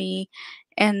relate to me.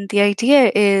 And the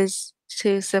idea is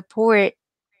to support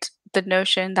the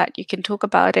notion that you can talk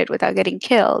about it without getting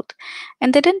killed.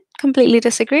 And they didn't completely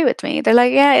disagree with me. They're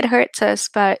like, yeah, it hurts us,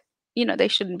 but they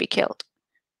shouldn't be killed.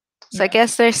 So I Yeah.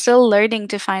 guess they're still learning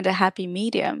to find a happy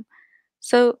medium.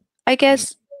 So I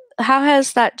guess, how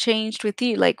has that changed with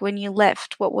you? Like when you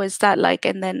left, what was that like?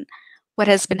 And then what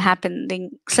has been Mm.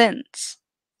 happening since?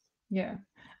 Yeah.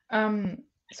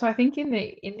 So I think in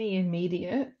the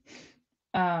immediate,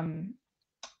 um,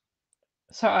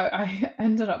 so I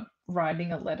ended up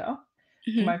writing a letter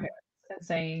to Hmm. my parents and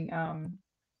saying,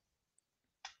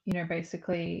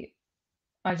 basically,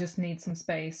 I just need some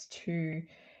space to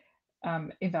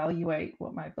evaluate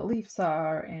what my beliefs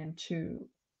are and to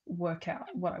work out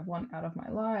what I want out of my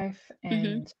life, Hmm.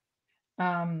 and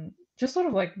just sort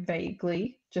of like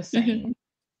vaguely just Hmm. saying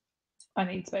I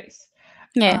need space.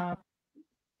 Yeah. Um,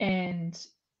 and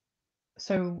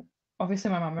so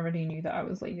obviously my mum already knew that I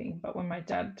was leaving, but when my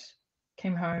dad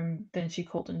came home, then she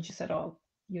called and she said, "Oh,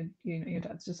 your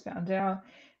dad's just found out.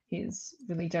 He's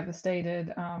really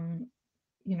devastated.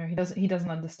 He doesn't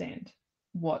understand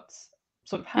what's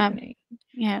sort of Um, happening."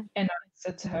 yeah. And I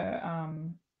said to her,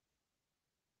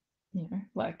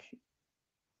 like,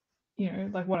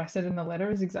 like what I said in the letter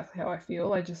is exactly how I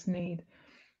feel. I just need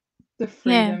the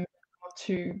Yeah. freedom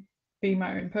to be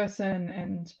my own person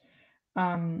and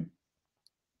um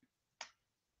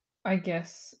I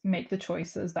guess make the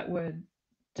choices that were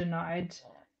denied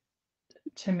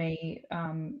to me,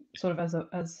 sort of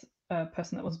as a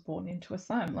person that was born into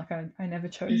Islam. Like I never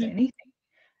chose Hmm. anything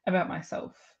about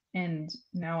myself, and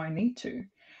now I need to.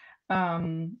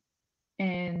 Um,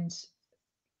 and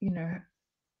you know,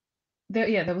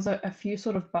 there was a few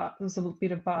sort of there was a little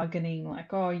bit of bargaining,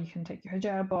 like, oh, you can take your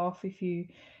hijab off if you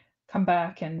come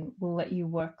back, and we'll let you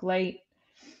work late.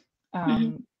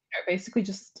 Hmm. Basically,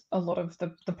 just a lot of the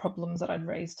problems that I'd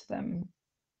raised to them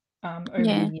over the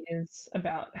Yeah. years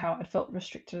about how I felt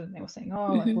restricted, and they were saying,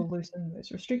 "Oh, like Hmm. we'll loosen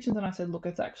those restrictions," and I said, "Look,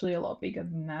 it's actually a lot bigger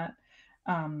than that.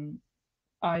 Um,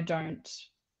 I don't,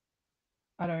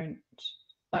 I don't,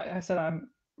 like I said,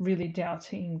 I'm really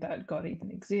doubting that God even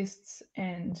exists,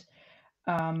 and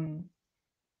um,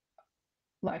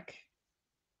 like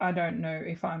I don't know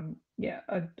if I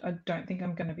don't think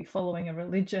I'm going to be following a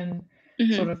religion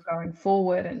Hmm. sort of going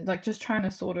forward, and like just trying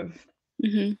to sort of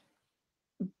Hmm.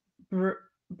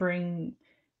 bring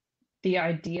the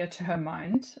idea to her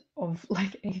mind of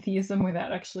like atheism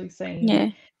without actually saying, Yeah.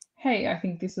 hey, I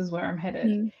think this is where I'm headed.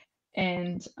 Mm.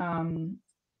 And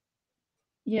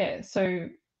yeah, so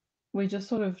we just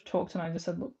sort of talked, and I just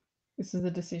said, look, this is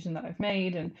the decision that I've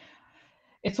made, and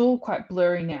it's all quite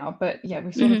blurry now. But yeah,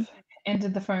 we sort Mhm. of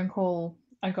ended the phone call.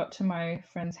 I got to my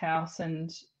friend's house,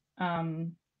 and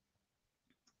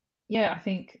yeah, I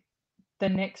think the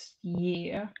next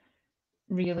year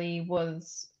really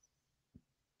was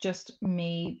just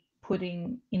me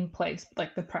putting in place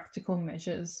like the practical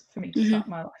measures for me to Mhm. start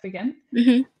my life again.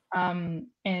 Mhm.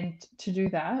 And to do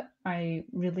that, I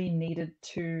really needed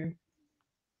to,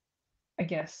 I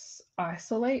guess,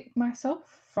 isolate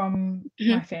myself from Mhm.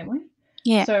 my family.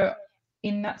 Yeah. So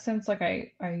in that sense, like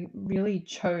I really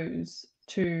chose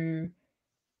to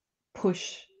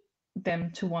push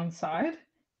them to one side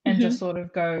and just Mhm. sort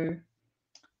of go,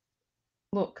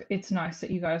 look, it's nice that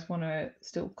you guys want to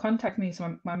still contact me.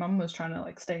 So my mum was trying to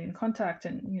like stay in contact,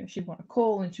 and she'd want to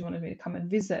call, and she wanted me to come and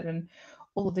visit and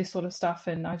all of this sort of stuff.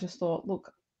 And I just thought,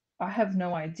 look, I have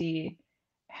no idea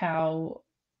how,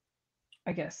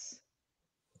 I guess,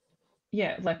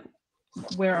 yeah, like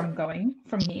where I'm going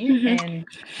from here, Mhm. and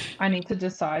I need to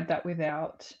decide that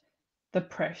without the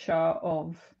pressure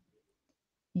of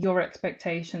your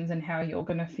expectations and how you're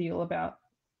going to feel about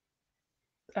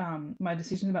my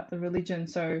decision about the religion.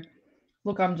 So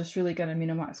look, I'm just really going to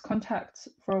minimize contacts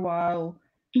for a while.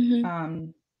 Mhm.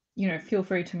 Um, feel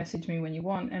free to message me when you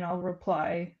want, and I'll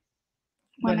reply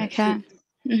When when I it can. suits.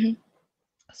 Mhm.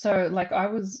 So, like,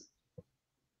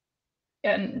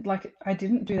 and like, I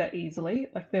didn't do that easily.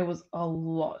 Like, there was a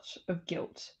lot of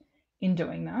guilt in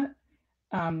doing that,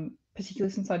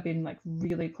 particularly since I'd been like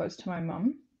really close to my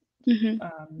mum Mhm.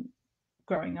 um,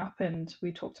 growing up, and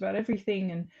we talked about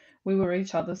everything, and we were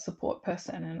each other's support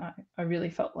person. And I really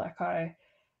felt like I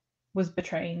was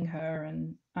betraying her,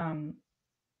 and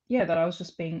yeah, that I was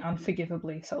just being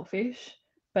unforgivably selfish.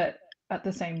 But at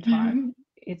the same Mhm. time,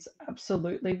 it's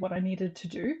absolutely what I needed to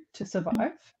do to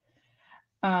survive.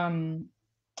 Um,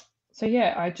 so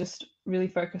yeah, I just really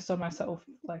focused on myself,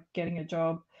 like getting a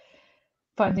job,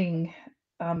 finding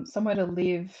somewhere to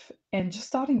live, and just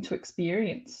starting to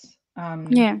experience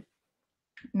Yeah.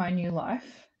 my new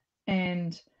life.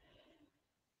 And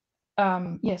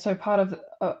yeah, so part of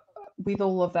with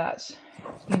all of that,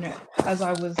 as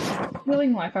I was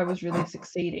feeling like I was really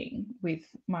succeeding with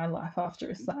my life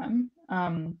after Islam,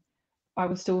 I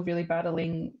was still really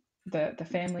battling the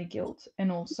family guilt,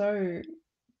 and also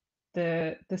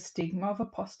the stigma of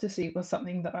apostasy was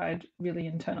something that I'd really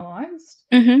internalized.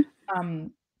 Mhm.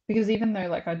 Um, because even though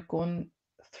like I'd gone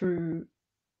through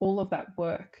all of that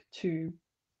work to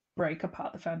break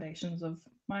apart the foundations of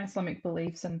my Islamic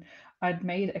beliefs, and I'd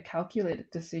made a calculated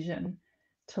decision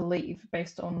to leave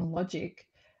based on logic.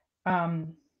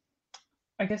 Um,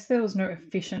 I guess there was no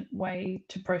efficient way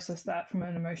to process that from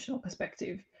an emotional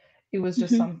perspective. It was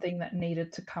just Mhm. something that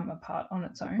needed to come apart on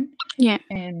its own. Yeah.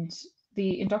 And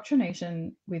the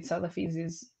indoctrination with Salafis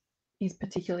is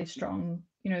particularly strong.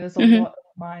 There's a Mhm. lot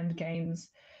of mind games.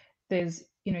 There's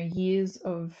years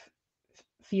of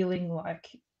feeling like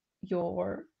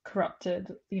you're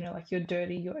corrupted, like you're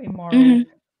dirty, you're immoral, Mhm.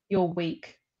 you're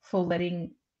weak for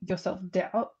letting yourself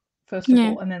doubt, first of Yeah.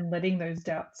 all, and then letting those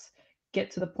doubts get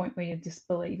to the point where you're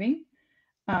disbelieving.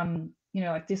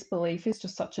 Like disbelief is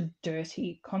just such a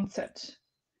dirty concept.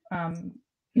 Um,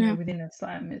 Yeah. within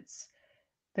Islam,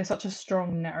 there's such a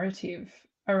strong narrative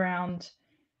around,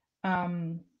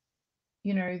 um,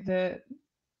 the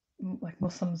like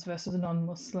Muslims versus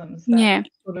non-Muslims. That Yeah.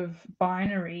 sort of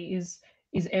binary is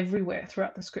everywhere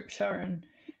throughout the scripture. And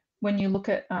when you look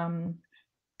at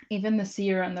even the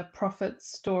seer and the prophet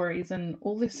stories and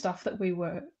all this stuff that we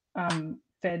were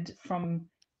fed from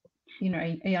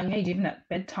a young age, even at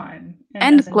bedtime and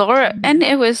And as and entertainment.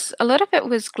 it was a lot of it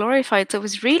was glorified, so it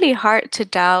was really hard to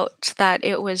doubt that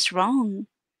it was wrong.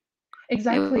 It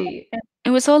Exactly. And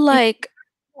it was all it like,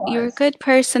 "You're a realized, good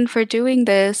person for doing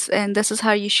this, and this is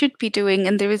how you should be doing,"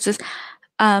 and there was this,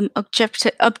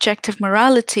 objective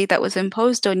morality that was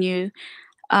imposed on you,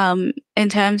 in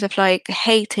terms of, like,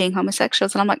 hating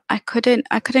homosexuals, and I'm like, I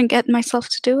couldn't get myself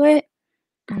to do it,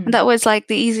 and mm, that was, like,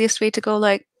 the easiest way to go,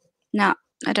 like, "Nah,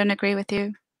 I don't agree with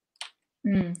you."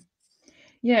 mm.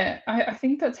 Yeah, I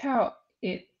think that's how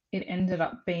it ended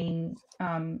up being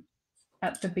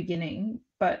at the beginning.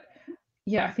 But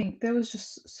yeah, I think there was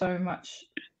just so much,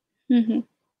 Mhm.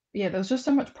 there was just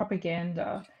so much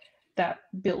propaganda that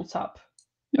built up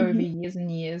over Mhm. years and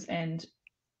years, and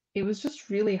it was just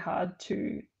really hard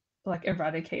to like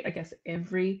eradicate, I guess,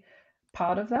 every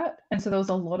part of that. And so there was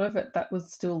a lot of it that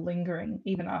was still lingering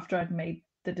even after I'd made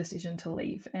the decision to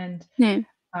leave. And Yeah.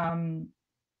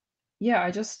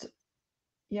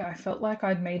 yeah, I felt like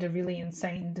I'd made a really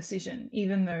insane decision,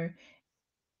 even though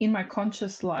in my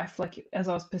conscious life, like as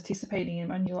I was participating in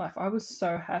my new life, I was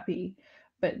so happy.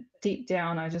 But deep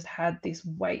down, I just had this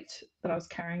weight that I was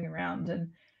carrying around.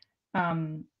 And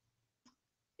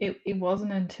it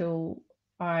wasn't until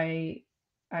I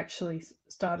actually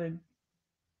started,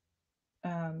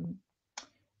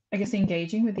 I guess,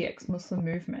 engaging with the ex-Muslim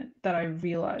movement that I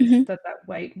realized Mm-hmm. that that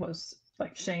weight was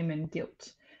like shame and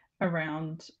guilt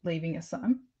around leaving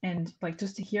Islam. And like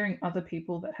just hearing other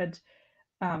people that had,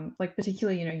 like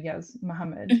particularly, Yaz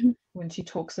Muhammad, Mm-hmm. when she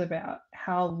talks about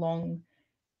how long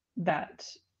that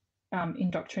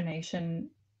indoctrination,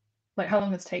 like how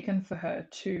long it's taken for her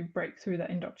to break through that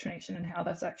indoctrination, and how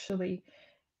that's actually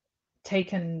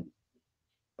taken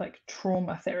like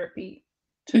trauma therapy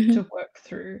Mm-hmm. to work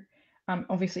through.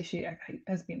 Obviously, she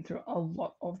has been through a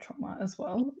lot of trauma as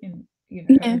well in her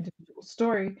Yeah. individual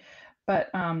story, but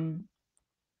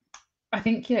I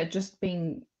think just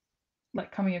being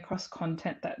like coming across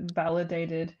content that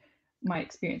validated my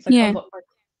experience, like a Yeah. lot, like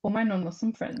all my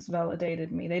non-Muslim friends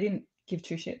validated me. They didn't give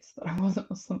two shits that I wasn't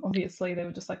Muslim. Obviously, they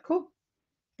were just like, cool,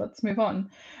 let's move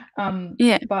on.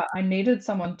 Yeah. But I needed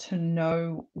someone to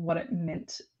know what it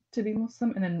meant to be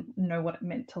Muslim and then know what it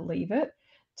meant to leave it,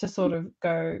 to sort of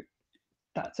go,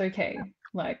 that's okay.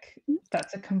 Like,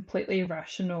 that's a completely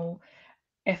rational,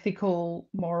 ethical,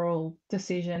 moral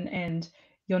decision. And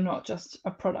you're not just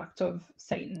a product of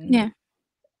Satan Yeah.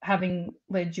 having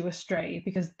led you astray,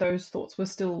 because those thoughts were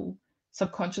still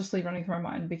subconsciously running through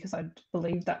my mind because I'd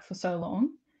believed that for so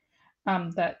long,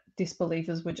 that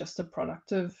disbelievers were just a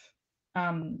product of,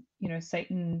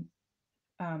 Satan,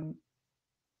 um,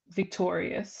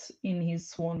 victorious in his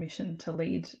sworn mission to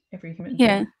lead every human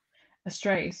Yeah. being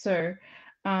astray. So,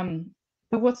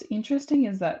 but what's interesting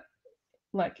is that,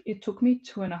 like, it took me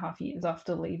 2.5 years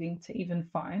after leaving to even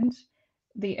find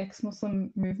the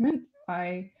ex-Muslim movement.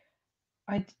 I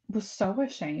was so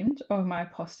ashamed of my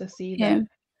apostasy Yeah. that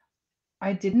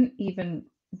I didn't even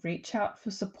reach out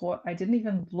for support. I didn't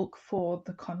even look for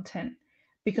the content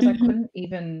because I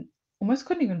Mm-hmm. almost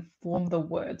couldn't even form the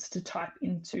words to type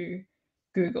into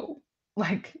Google,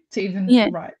 like to even Yeah.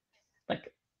 write,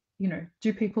 like,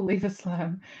 do people leave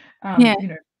Islam? Yeah.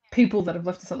 People that have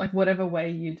left Islam, like whatever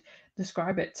way you'd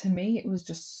describe it. To me, it was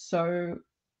just so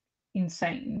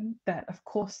insane that, of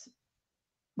course,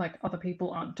 like other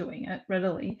people aren't doing it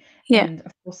readily, Yeah. and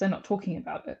of course they're not talking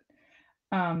about it.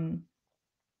 Um,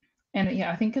 and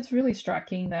yeah, I think it's really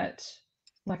striking that,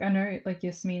 like, I know like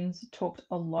Yasmin's talked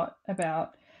a lot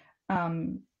about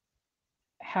um,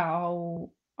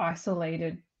 how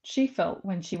isolated she felt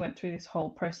when she went through this whole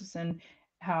process, and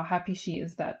how happy she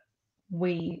is that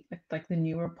we, like the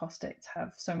newer apostates,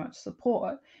 have so much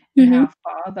support, and Mm-hmm. how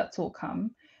far that's all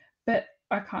come. But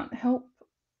I can't help,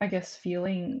 I guess,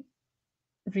 feeling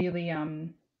really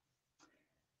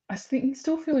I think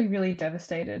still feeling really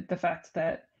devastated, the fact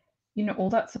that, all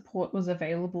that support was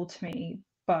available to me,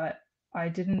 but I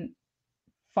didn't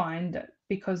find it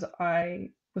because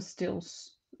I was still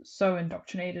so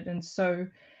indoctrinated and so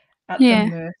at the Yeah.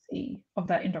 mercy of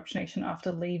that indoctrination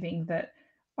after leaving, that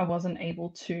I wasn't able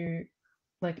to,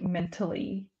 like,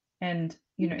 mentally and,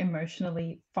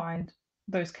 emotionally find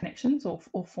those connections, or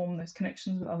form those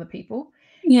connections with other people.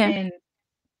 Yeah. And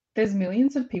there's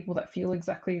millions of people that feel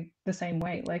exactly the same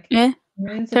way. Like, Yeah.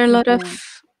 millions There of are a lot of people.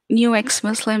 new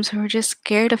ex-Muslims who are just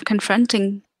scared of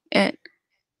confronting it,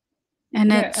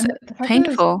 and Yeah, it's and the fact that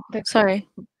painful. there's Sorry.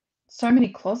 so many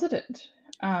closeted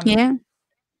Yeah.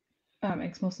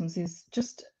 ex-Muslims is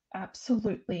just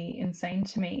absolutely insane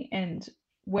to me. And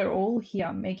we're all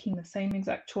here making the same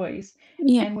exact choice,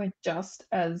 Yeah. and we're just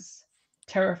as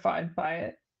terrified by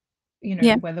it,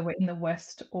 Yeah. whether we're in the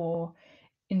West or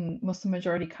in Muslim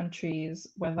majority countries,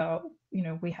 whether,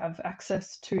 we have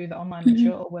access to the online Mhm.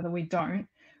 material or whether we don't,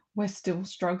 we're still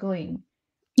struggling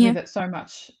Yeah. with it so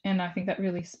much. And I think that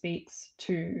really speaks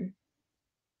to,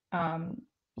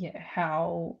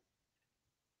 how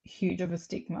huge of a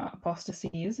stigma apostasy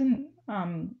is in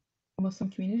Muslim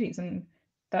communities, and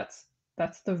that's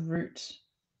that's the root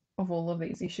of all of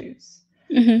these issues.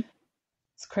 Mhm.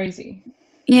 It's crazy.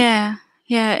 Yeah.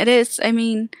 Yeah, it is. I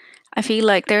mean, I feel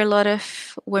like there are a lot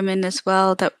of women as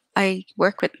well that I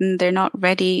work with, and they're not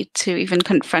ready to even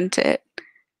confront it.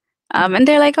 Mm. And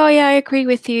they're like, "Oh yeah, I agree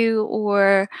with you,"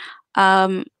 or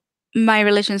um, "My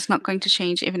religion's not going to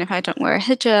change even if I don't wear a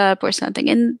hijab," or something.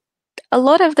 And a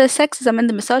lot of the sexism and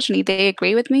the misogyny, they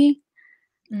agree with me,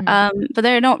 Mm. but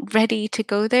they're not ready to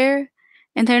go there,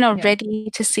 and they're not Yeah, ready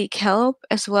to seek help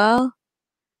as well.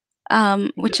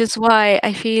 Which is exactly. why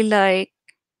I feel like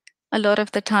a lot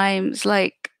of the times,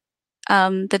 like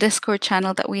the Discord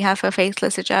channel that we have for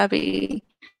Faithless Hijabi,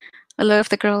 a lot of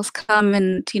the girls come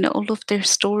and, all of their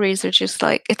stories are just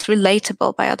like, it's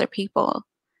relatable by other people.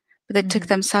 But it took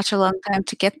them such a long time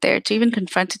to get there, to even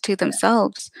confront it to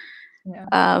themselves. Yeah.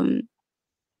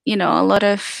 A lot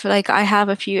of, like, I have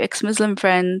a few ex-Muslim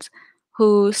friends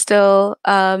who still,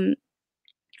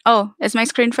 oh, is my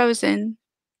screen frozen?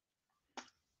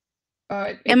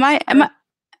 Am It's I, am I,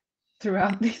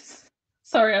 throughout this.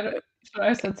 Sorry, should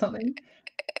I said something?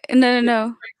 no, no,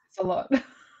 no. It's a lot.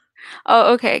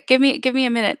 Oh, okay. Give me a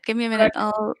minute. Give me a minute.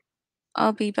 Okay.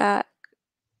 I'll be back.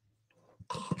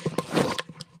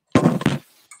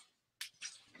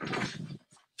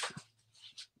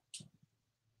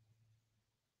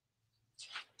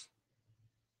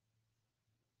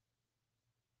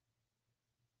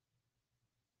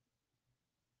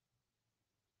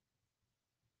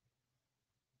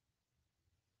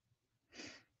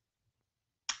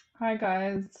 Hi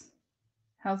guys,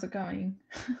 how's it going?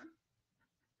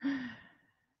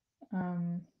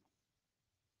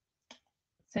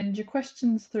 Send your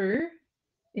questions through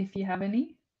if you have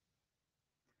any.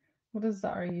 What does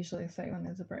Zara usually say when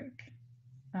there's a break?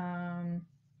 I'm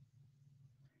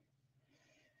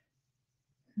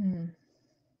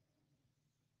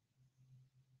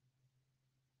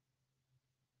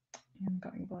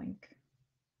going blank.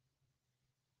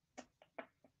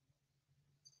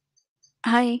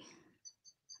 Hi.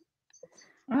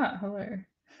 Hello.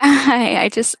 Hi. I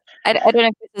don't know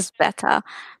if this is better,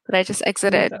 but I just It is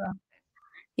exited. better.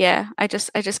 Yeah, I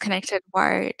just connected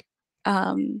wired. So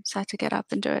I had to get up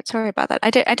and do it. Sorry about that.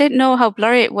 I didn't know how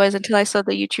blurry it was until I saw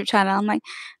the YouTube channel. I'm like,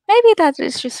 maybe that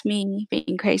is just me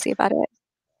being crazy about it.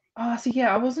 Oh, so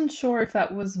yeah, I wasn't sure if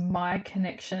that was my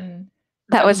connection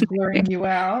That that was was blurring you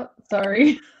out.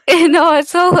 Sorry. no,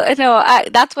 it's all no.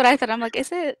 That's what I thought. I'm like,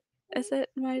 is it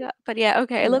my? But yeah,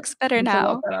 okay, it Yeah, looks better looks a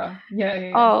lot now. better.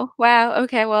 Yeah. Oh wow.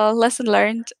 Okay, well, lesson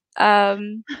learned.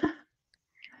 Yeah.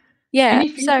 Any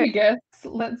So future guests,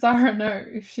 let Zara know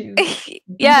if she's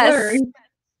blurry.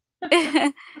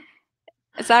 yes.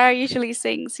 Zara usually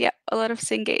sings. Yeah, a lot of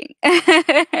singing.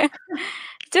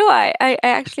 Do I? I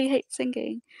actually hate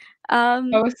singing. I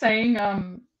was saying,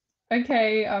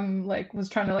 okay, like was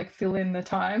trying to like fill in the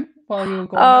time while you were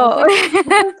gone. I was Oh, like,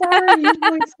 what does Zara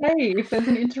usually say if there's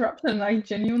an interruption? I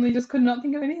genuinely just could not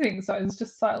think of anything, so I was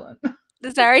just silent.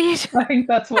 Zara usually. I think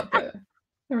that's what the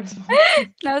response is.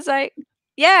 And I was like,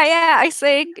 yeah, I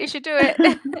sing. You should do it.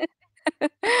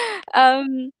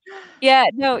 um, yeah,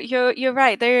 no, you're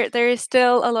right. There is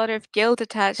still a lot of guilt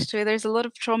attached to it. There's a lot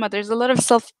of trauma. There's a lot of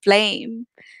self-blame.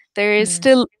 There is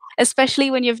still,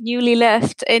 especially when you've newly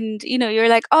left and you're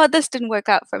like, oh, this didn't work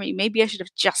out for me. Maybe I should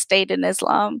have just stayed in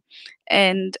Islam.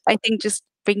 And I think just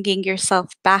bringing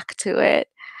yourself back to it.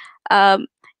 Um,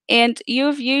 and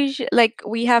you've usually like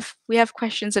we have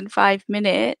questions in 5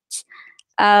 minutes.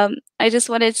 I just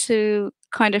wanted to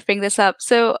kind of bring this up.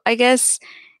 So I guess,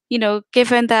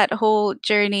 given that whole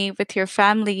journey with your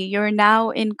family, you're now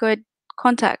in good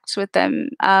contact with them.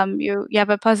 You have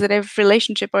a positive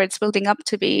relationship, or it's building up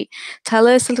to be. Tell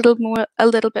us a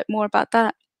little bit more about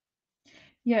that.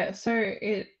 Yeah, so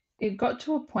it got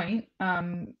to a point,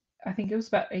 I think it was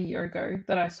about a year ago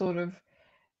that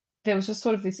there was just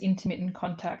sort of this intermittent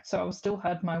contact. So I still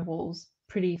had my walls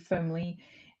pretty firmly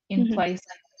in Mhm, place.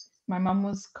 And my mum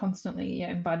was constantly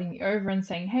inviting me over and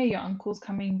saying, hey, your uncle's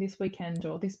coming this weekend,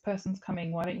 or this person's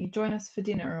coming. Why don't you join us for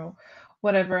dinner or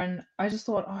whatever? And I just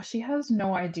thought, oh, she has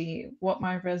no idea what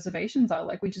my reservations are.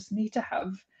 Like, we just need to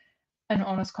have an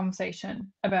honest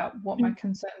conversation about what my mhm,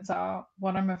 concerns are,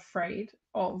 what I'm afraid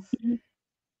of mhm,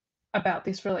 about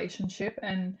this relationship.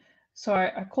 And so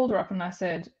I called her up and I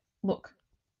said, look,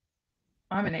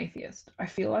 I'm an atheist. I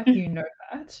feel like mhm, you know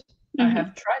that. I mhm.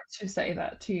 have tried to say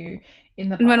that to you in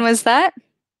the And when was past. that?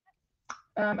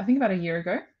 I think about a year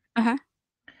ago. Uh-huh.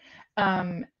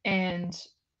 And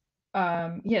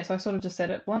yeah, so I sort of just said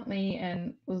it bluntly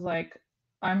and was like,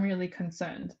 I'm really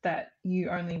concerned that you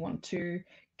only want to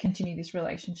continue this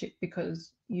relationship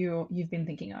because you've been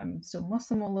thinking I'm still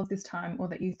Muslim all of this time, or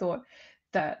that you thought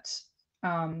that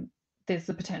there's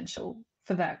the potential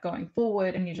for that going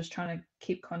forward, and you're just trying to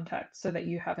keep contact so that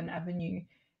you have an avenue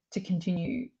to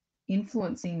continue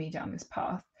influencing me down this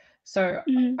path. So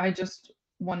Mhm, I just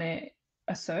want to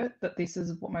assert that this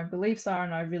is what my beliefs are,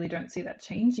 and I really don't see that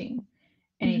changing mhm,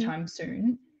 anytime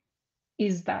soon.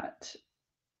 Is that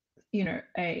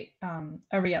a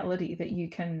reality that you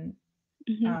can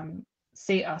mhm,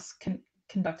 see us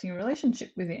conducting a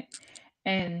relationship within?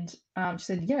 And she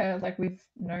said, yeah, like we've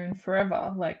known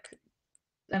forever. Like,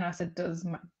 and I said, does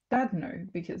my dad know?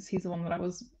 Because he's the one that I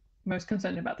was most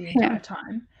concerned about the entire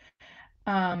time.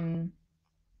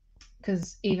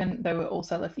 Because even though we're all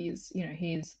Salafis,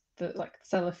 he's the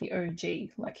Salafi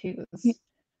OG. Like he was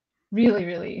really,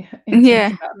 really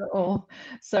intense about it all.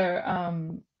 So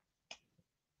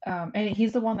and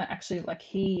he's the one that actually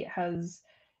he has.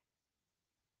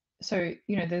 So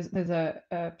there's a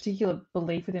particular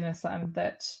belief within Islam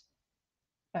that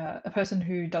a person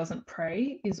who doesn't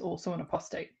pray is also an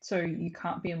apostate. So you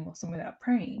can't be a Muslim without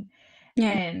praying.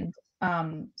 And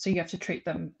so you have to treat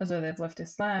them as though they've left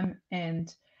Islam.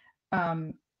 And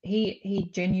he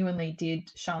genuinely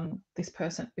did shun this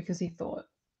person because he thought,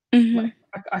 like,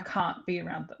 I can't be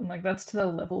around them. Like, that's to the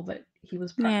level that he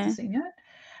was practicing it.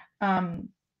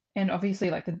 And obviously,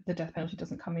 like, the death penalty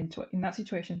doesn't come into it in that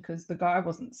situation because the guy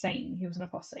wasn't saying he was an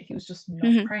apostate. He was just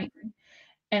not praying.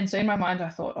 And so in my mind, I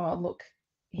thought, oh, look,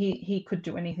 he could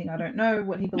do anything. I don't know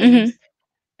what he believes.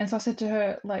 And so I said to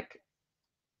her, like,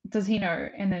 does he know?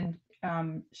 And then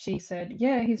she said,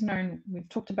 yeah, he's known. We've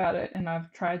talked about it, and I've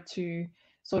tried to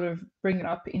sort of bring it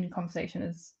up in conversation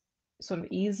as sort of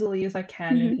easily as I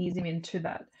can and ease him into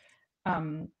that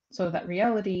sort of that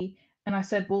reality. And I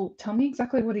said, well, tell me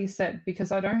exactly what he said,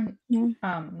 because I don't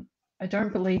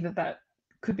believe that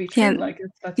could be true. Like,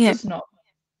 that's just not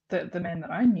the man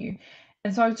that I knew.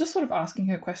 And so I was just sort of asking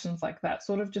her questions like that,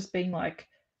 sort of just being like,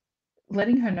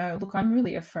 letting her know, look, I'm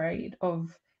really afraid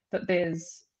of that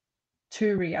there's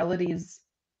two realities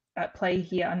at play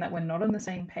here and that we're not on the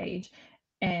same page.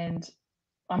 And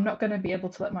I'm not going to be able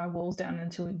to let my walls down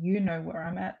until you know where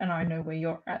I'm at and I know where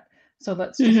you're at. So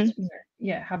let's just,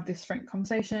 have this frank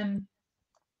conversation.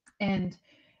 And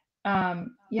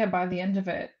by the end of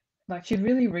it, like, she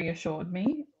really reassured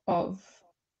me of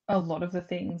a lot of the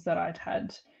things that I'd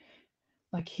had,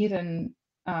 like, hidden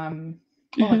or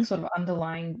like sort of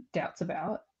underlying doubts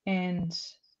about. And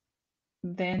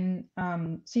then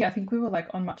I think we were like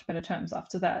on much better terms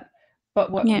after that.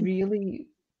 But what really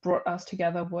brought us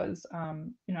together was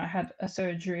I had a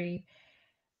surgery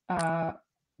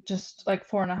just like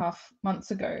 4.5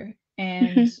 months ago,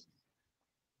 and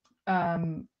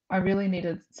I really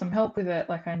needed some help with it.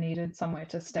 Like, I needed somewhere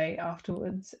to stay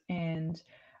afterwards, and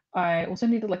I also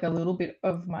needed like a little bit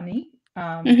of money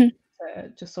to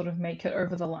just sort of make it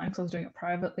over the line, because I was doing it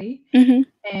privately.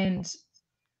 And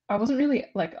I wasn't really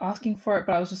like asking for it,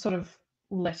 but I was just sort of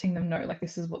letting them know, like,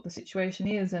 this is what the situation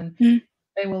is. And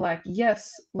they were like,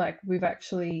 yes, like, we've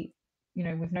actually,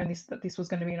 we've known that this was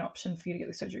going to be an option for you to get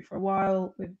the surgery for a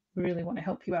while. We really want to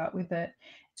help you out with it.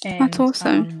 And That's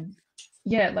awesome.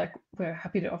 like, we're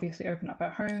happy to obviously open up our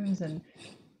homes and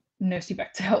nurse you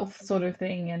back to health, sort of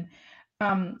thing. And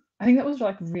I think that was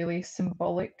like really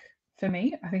symbolic for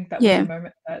me. I think that was the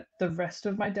moment that the rest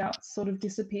of my doubts sort of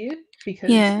disappeared,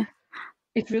 because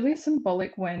it's really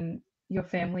symbolic when your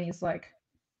family is like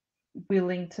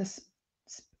willing to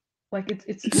like, it's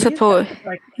weird that Support. it's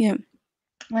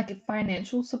like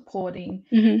financially supporting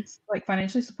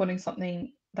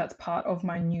something that's part of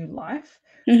my new life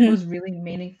was really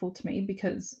meaningful to me,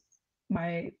 because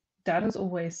my dad has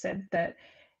always said that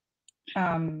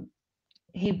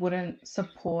he wouldn't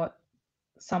support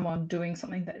someone doing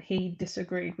something that he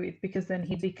disagreed with, because then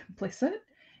he'd be complicit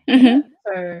in it.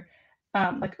 So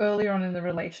like, earlier on in the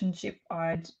relationship,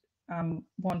 I'd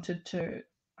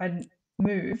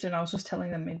moved, and I was just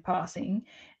telling them in passing,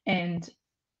 and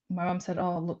my mum said,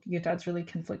 oh, look, your dad's really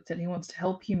conflicted. He wants to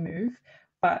help you move,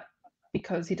 but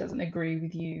because he doesn't agree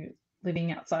with you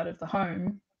living outside of the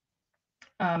home,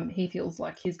 he feels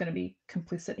like he's going to be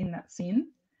complicit in that sin.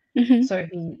 So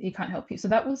he can't help you. So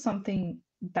that was something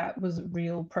that was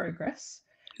real progress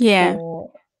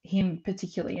for him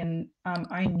particularly. And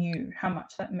I knew how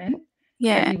much that meant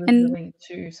that he was willing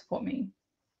to support me.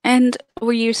 And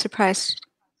were you surprised?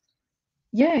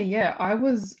 Yeah, I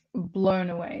was blown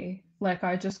away. Like,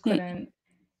 I just couldn't.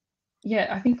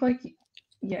 I think, like,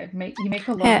 you make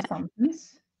a lot of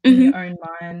assumptions in your own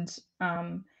mind,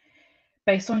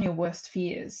 based on your worst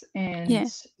fears, and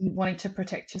wanting to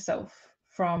protect yourself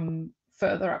from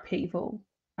further upheaval.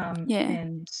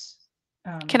 And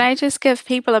Can I just give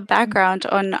people a background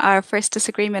on our first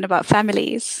disagreement about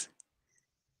families?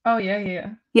 Oh,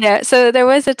 yeah. Yeah, so there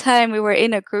was a time we were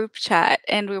in a group chat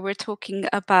and we were talking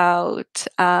about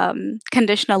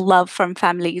conditional love from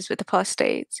families with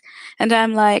apostates. And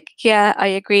I'm like, yeah, I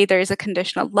agree there is a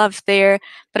conditional love there,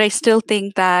 but I still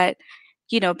think that,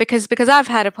 because I've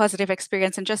had a positive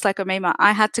experience, and just like Omayma,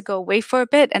 I had to go away for a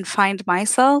bit and find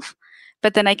myself.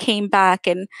 But then I came back,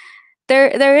 and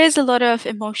there is a lot of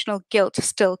emotional guilt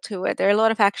still to it. There are a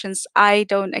lot of actions I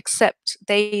don't accept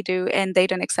they do, and they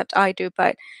don't accept I do,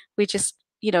 but we just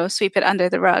sweep it under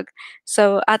the rug.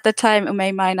 So at the time,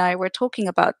 Umayma and I were talking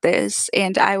about this,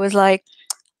 and I was like,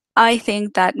 I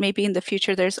think that maybe in the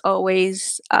future there's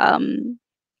always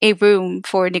a room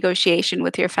for negotiation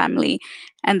with your family,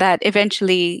 and that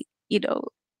eventually,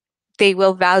 they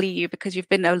will value you because you've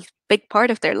been a big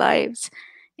part of their lives.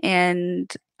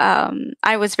 And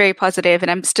I was very positive,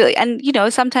 and I'm still, and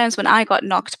sometimes when I got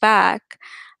knocked back,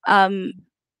 um,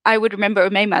 I would remember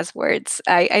Umayma's words.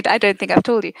 I don't think I've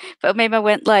told you, but Umayma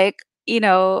went like,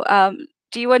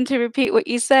 do you want to repeat what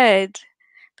you said?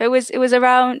 But it was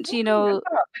around, I know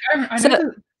so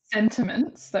the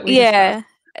sentiments that we discussed. yeah.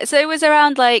 So it was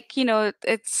around like,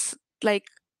 it's like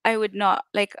I would not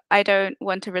like I don't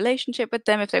want a relationship with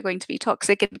them if they're going to be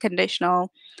toxic and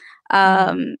conditional. Mm,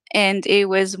 And it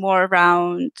was more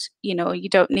around, you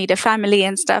don't need a family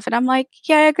and stuff. And I'm like,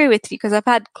 yeah, I agree with you because I've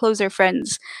had closer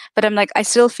friends, but I'm like, I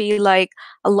still feel like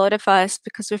a lot of us,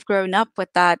 because we've grown up with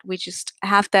that, we just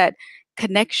have that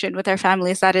connection with our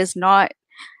families that is not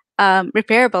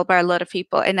repairable by a lot of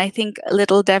people. And I think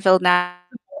Little Devil now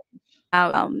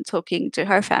talking to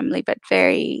her family, but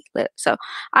very little. So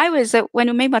I was when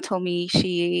Umayma told me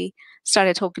she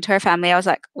started talking to her family, I was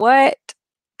like, what?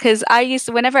 Because I used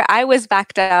to, whenever I was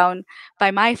back down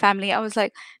by my family, I was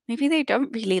like, maybe they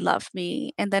don't really love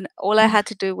me. And then all I had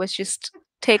to do was just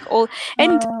take all,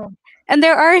 and oh, and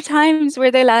there are times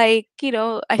where they're like,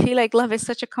 I feel like love is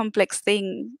such a complex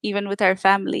thing, even with our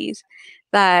families,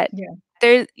 that yeah.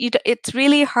 it's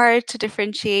really hard to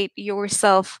differentiate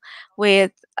yourself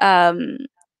with um,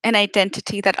 an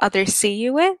identity that others see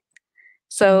you with.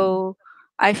 Mm, So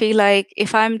I feel like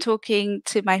if I'm talking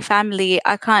to my family,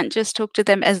 I can't just talk to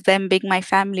them as them being my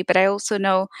family, but I also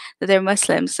know that they're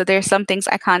Muslims. So there's some things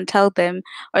I can't tell them,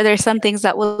 or there's some things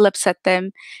that will upset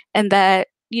them, and that,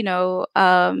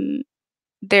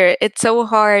 it's so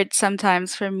hard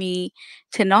sometimes for me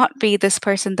to not be this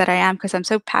person that I am because I'm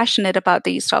so passionate about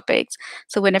these topics.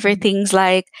 So whenever mm, things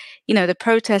like, the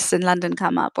protests in London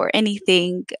come up, or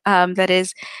anything that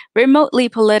is remotely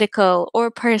political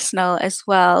or personal as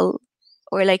well,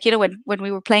 or like, when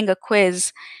we were playing a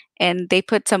quiz and they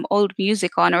put some old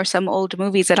music on or some old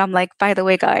movies, and I'm like, by the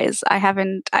way, guys,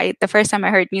 the first time I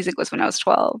heard music was when I was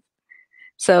 12.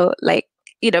 So, like,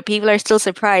 people are still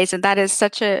surprised, and that is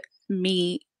such a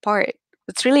me part.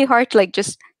 It's really hard to like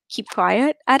just keep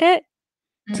quiet at it.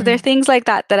 So there are mm, things like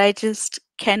that that I just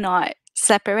cannot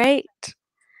separate.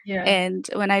 yeah. And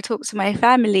when I talk to my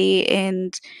family,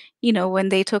 and when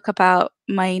they talk about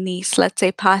my niece, let's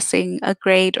say passing a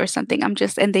grade or something, and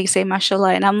they say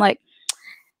mashallah, and I'm like,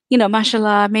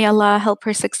 mashallah, may Allah help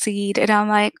her succeed. And I'm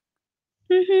like,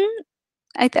 mm-hmm.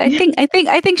 Yeah.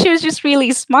 I think she was just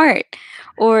really smart,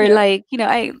 or Yeah. like,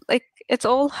 I like it's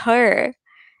all her,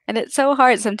 and it's so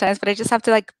hard sometimes. But I just have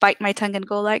to like bite my tongue and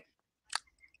go like,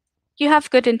 you have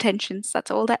good intentions.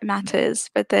 That's all that matters.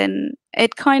 But then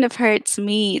it kind of hurts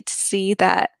me to see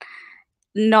that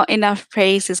not enough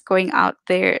praise is going out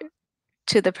there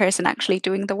to the person actually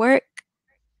doing the work.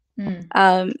 Mm,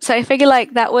 So I figure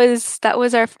like that was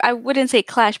our, I wouldn't say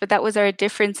clash, but that was our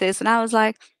differences, and I was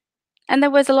like. And there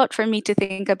was a lot for me to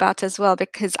think about as well,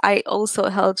 because I also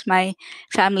held my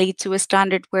family to a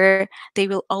standard where they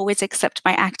will always accept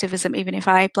my activism, even if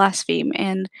I blaspheme.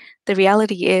 And the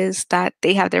reality is that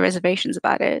they have their reservations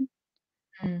about it,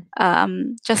 mm,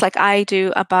 just like I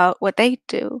do about what they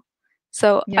do.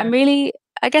 So yeah.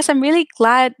 I guess I'm really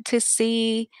glad to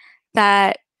see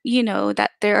that,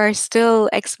 that there are still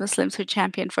ex-Muslims who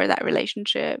champion for that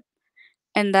relationship,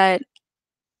 and that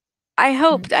I Mm,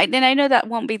 hope, and I know that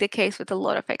won't be the case with a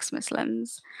lot of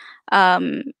ex-Muslims,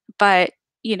 um, but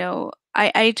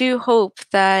I do hope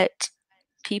that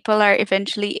people are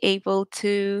eventually able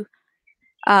to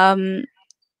um,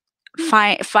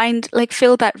 find like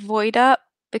fill that void up,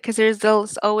 because there's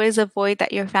always a void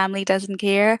that your family doesn't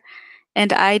care,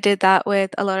 and I did that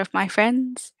with a lot of my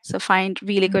friends. So find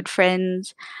really mm, good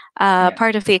friends, yeah.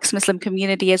 part of the ex-Muslim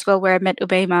community as well, where I met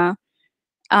Ubayma.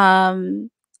 Um,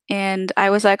 and I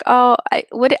was like, "Oh,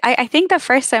 I think the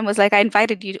first time was like I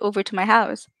invited you over to my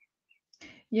house."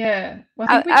 Yeah. Well, I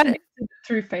I, think we I, connected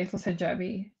through Faithless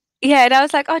Hijabi. yeah, and I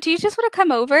was like, "Oh, do you just want to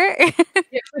come over?"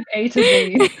 Yeah, it's like A to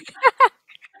Z.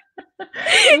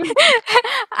 It was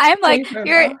I'm like,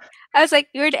 "You're." sleepover. I was like,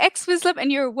 "You're the ex-Muslim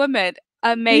and you're a woman.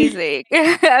 Amazing."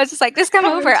 I was just like, "Just come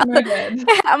Come over." over to my bed.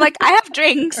 I'm like, "I have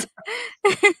drinks."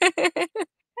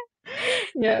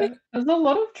 Yeah, there's a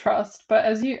lot of trust, but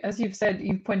as you've said,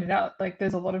 you've pointed out, like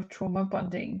there's a lot of trauma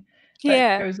bonding that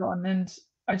Yeah, goes on, and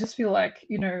I just feel like,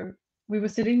 we were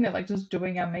sitting there like just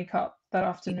doing our makeup that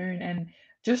afternoon and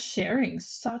just sharing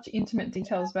such intimate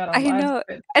details about our I lives, know.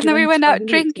 but And then we feeling went out totally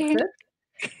drinking. accepted.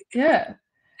 Yeah.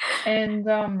 And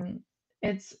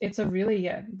it's a really,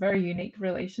 yeah, very unique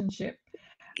relationship.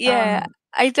 Yeah, Um,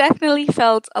 I definitely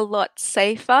felt a lot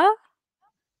safer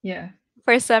yeah,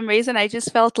 for some reason. I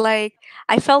felt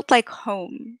like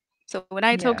home. So when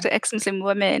I talk yeah. to ex-Muslim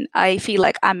women, I feel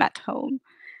like I'm at home.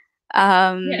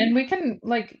 Yeah, Um, and we can,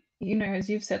 like, as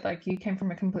you've said, like you came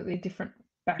from a completely different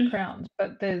background,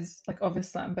 but there's like of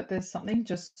Islam, but there's something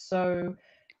just so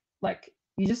like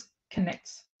you just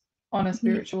connect on a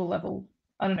mhm. spiritual level.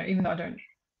 I don't know, even though I don't,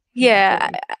 Yeah,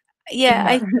 believe in yeah,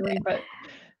 that really, but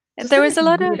just there in was this a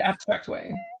lot of weird abstract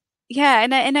way. yeah,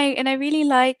 and I really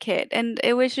like it. And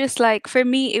it was just like for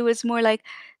me, it was more like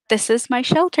this is my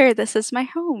shelter, this is my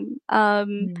home.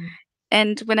 Mm.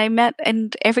 And when I met,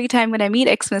 and every time when I meet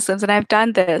ex-Muslims, and I've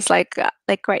done this, like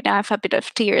right now, I've had a bit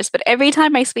of tears. But every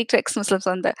time I speak to ex-Muslims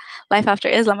on the life after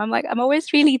Islam, I'm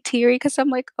always really teary because I'm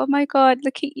like, oh my God,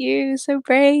 look at you, so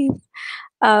brave.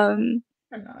 Oh, Um,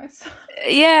 very nice.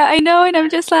 yeah, I know, and I'm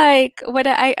just like,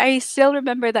 I still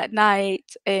remember that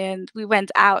night, and we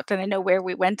went out, and I know where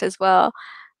we went as well.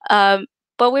 Um,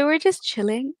 but we were just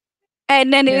chilling,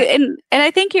 and then Yeah, and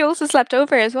I think you also slept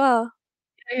over as well.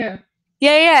 yeah.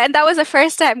 Yeah, yeah, and that was the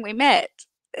first time we met.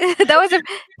 That was a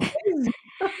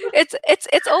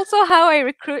it's also how I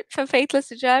recruit for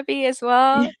Faithless Hijabi as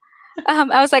Yeah, well.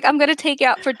 I was like, I'm gonna take you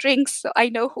out for drinks so I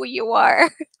know who you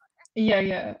are. yeah,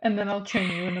 yeah. And then I'll train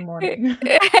you in the morning.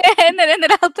 And then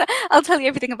I'll tell you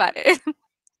everything about it.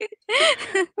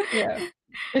 Yeah.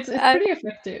 It's Uh, pretty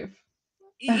effective.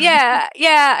 Yeah,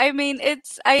 yeah. I mean,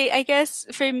 I guess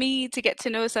for me to get to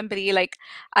know somebody, like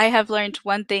I have learned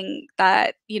one thing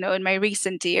that, in my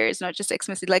recent years, not just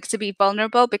ex-Muslim, like to be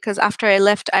vulnerable because after I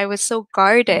left, I was so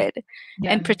guarded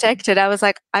Yeah, and me too. protected. I was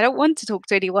like, I don't want to talk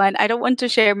to anyone. I don't want to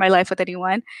share my life with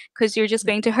anyone because you're just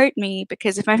Yeah. going to hurt me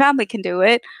because if my family can do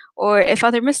it or if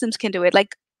other Muslims can do it,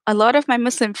 like a lot of my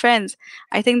Muslim friends,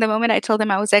 I think the moment I told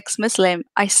them I was ex-Muslim,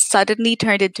 I suddenly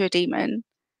turned into a demon.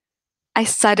 I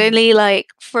Mm. suddenly like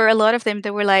for a lot of them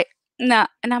they were like, "Nah,"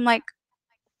 and I'm like,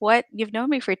 "What? You've known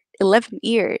me for 11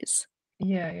 years."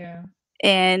 Yeah, yeah.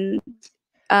 And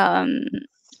um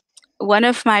one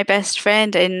of my best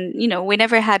friend and we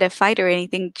never had a fight or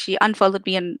anything. She unfollowed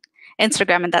me on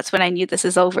Instagram and that's when I knew this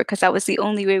is over because that was the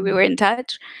only way we Mm. were in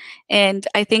touch. And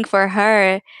I think for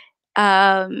her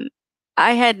um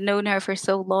I had known her for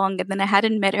so long and then I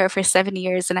hadn't met her for 7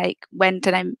 years and I went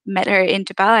and I met her in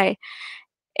Dubai.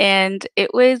 And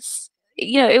it was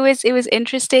it was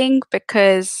interesting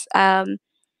because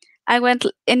I went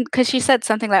in because she said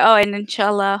something like, oh, and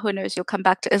inshallah who knows, you'll come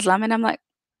back to Islam. And I'm like,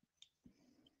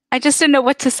 I just didn't know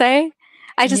what to say.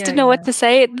 I just Yeah, didn't know what yeah. to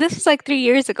say. This was like 3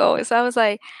 years ago, so I was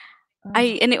like,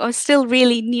 Oh, and it was still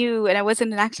really new and I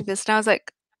wasn't an activist and I was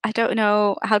like, I don't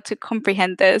know how to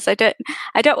comprehend this. I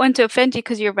don't want to offend you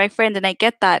because you're my friend and I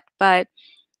get that, but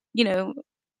you know,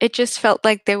 it just felt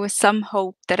like there was some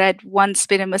hope that I'd once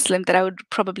been a Muslim that I would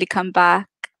probably come back.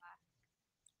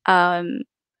 Um,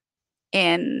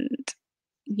 and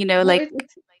well, like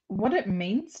it's what it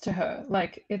means to her.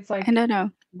 Like, it's I like don't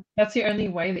know. that's the only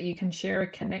way that you can share a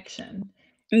connection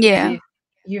is Yeah, if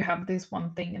you have this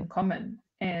one thing in common.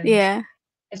 And yeah,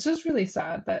 it's just really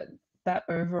sad that that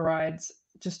overrides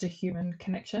just a human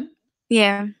connection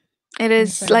yeah. It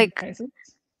in so is many like cases.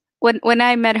 when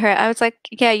I met her, I was like,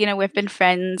 yeah, we've been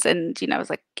friends, and I was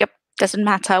like, yep, doesn't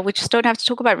matter. We just don't have to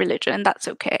talk about religion, and that's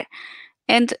okay.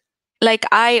 And like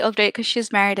I already, because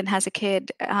she's married and has a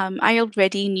kid, I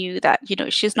already knew that,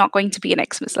 she's not going to be an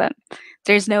ex-Muslim.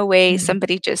 There's no way Mm.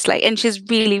 somebody just like, and she's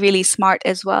really, really smart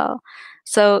as well.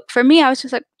 So for me, I was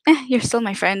just like, you're still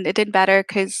my friend. It didn't matter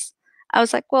because I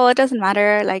was like, well, it doesn't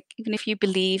matter. Like, even if you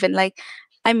believe and like,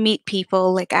 I meet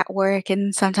people like at work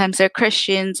and sometimes they're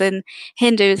Christians and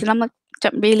Hindus, and I'm like,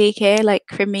 don't really care. Like,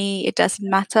 for me, it doesn't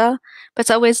matter. But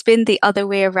it's always been the other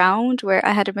way around where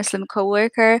I had a Muslim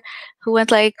coworker who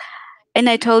went like, and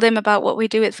I told him about what we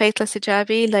do at Faithless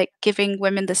Hijabi, like giving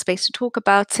women the space to talk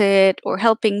about it or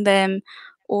helping them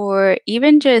or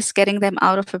even just getting them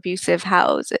out of abusive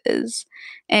houses.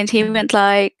 And he Mm. went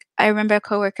like, I remember a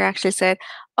coworker actually said,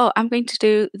 oh, I'm going to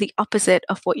do the opposite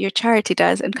of what your charity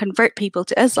does and convert people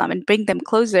to Islam and bring them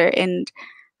closer and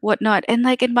whatnot. And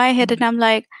like in my head, Mm. and I'm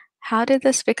like, how did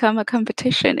this become a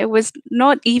competition? It was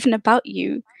not even about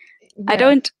you. I Yeah.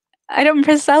 don't I don't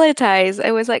proselytize.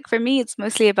 It was like for me it's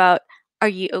mostly about are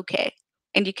you okay?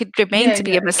 And you could remain Yeah, to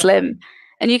be yeah, a Muslim. exactly.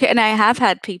 And I have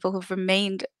had people who've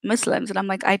remained Muslims and I'm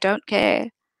like, I don't care.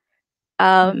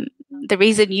 Mm. The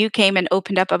reason you came and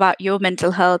opened up about your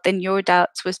mental health and your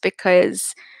doubts was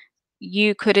because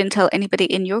you couldn't tell anybody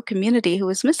in your community who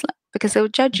was Muslim because they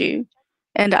would judge you.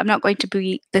 And I'm not going to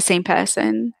be the same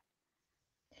person.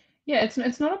 Yeah,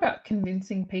 it's not about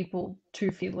convincing people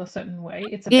to feel a certain way.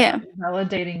 It's Yeah. about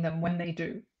validating them when they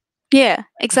do. Yeah,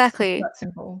 It's exactly. that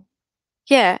simple.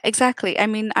 Yeah, exactly. I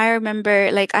mean, I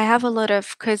remember like I have a lot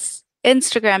of, because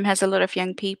Instagram has a lot of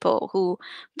young people who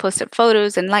post their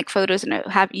photos and like photos and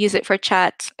have use it for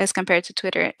chat as compared to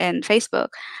Twitter and Facebook.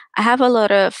 I have a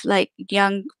lot of like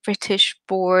young British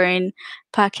born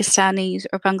Pakistanis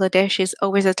or Bangladeshis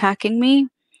always attacking me.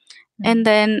 And Mm.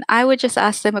 then I would just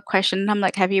ask them a question and I'm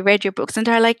like, have you read your books? And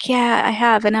they're like, yeah, I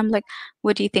have. And I'm like,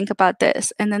 what do you think about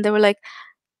this? And then they were like,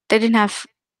 they didn't have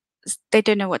they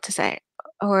didn't know what to say.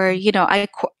 Or, Mm. you know,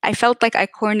 I felt like I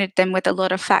cornered them with a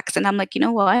lot of facts. And I'm like, you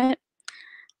know what?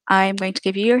 I'm going to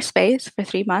give you your space for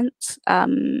 3 months. How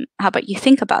about you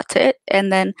think about it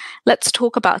and then let's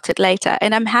talk about it later?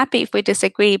 And I'm happy if we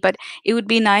disagree, but it would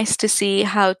be nice to see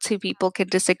how two people can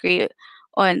disagree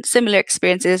on similar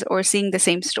experiences or seeing the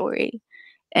same story.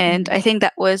 And Mm. I think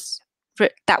that was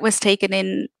taken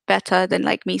in better than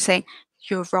like me saying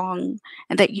you're wrong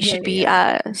and that you Yeah, should yeah, be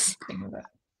yeah. us. Interesting with it.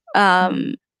 Um,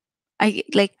 Mm. I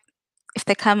like if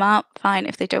they come out, fine.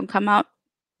 If they don't come out,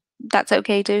 that's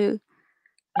okay too.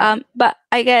 Yeah. But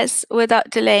I guess without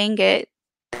delaying it,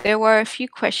 there were a few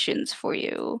questions for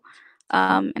you.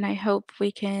 And I hope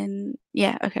we can,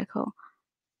 yeah, okay, cool.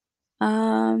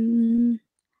 Um,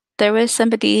 there was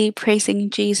somebody praising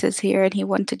Jesus here, and he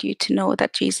wanted you to know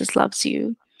that Jesus loves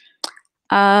you.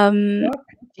 Um, God,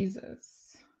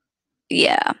 Jesus.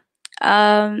 yeah.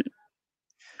 Um,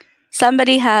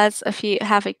 somebody has a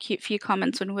few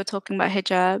comments when we're talking about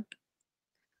hijab.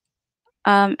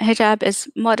 Hijab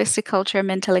is modesty culture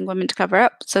men telling women to cover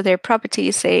up so their property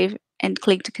is safe and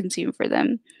clean to consume for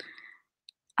them.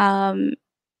 Um,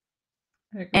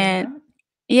 I agree with and that.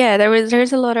 yeah,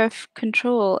 there's a lot of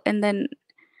control. And then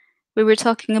we were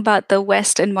talking about the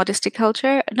West and modesty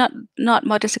culture, not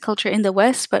modesty culture in the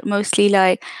West, but mostly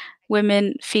like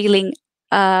women feeling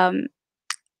um,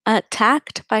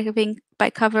 attacked by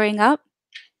covering up.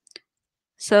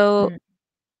 So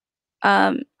Mm.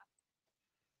 um,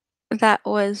 that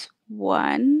was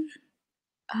one.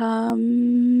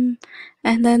 Um,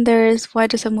 and then there's why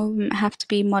does a movement have to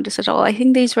be modest at all? I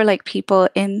think these were like people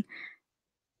in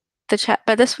the chat,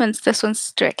 but this one's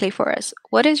directly for us.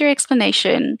 What is your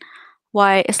explanation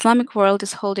why Islamic world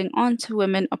is holding on to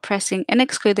women, oppressing and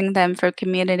excluding them for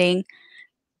community,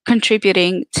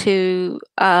 contributing to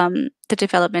the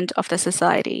development of the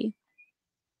society?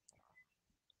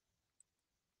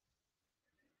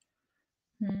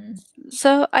 Mm.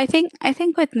 So I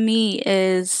think with me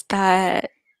is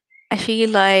that I feel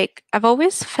like I've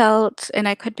always felt, and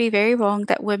I could be very wrong,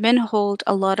 that women hold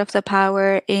a lot of the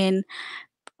power in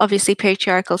obviously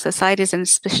patriarchal societies and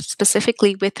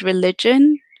specifically with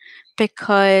religion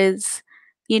because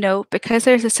because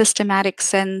there's a systematic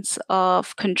sense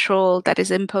of control that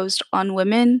is imposed on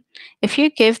women. If you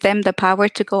give them the power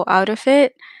to go out of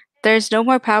it, there's no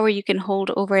more power you can hold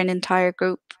over an entire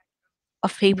group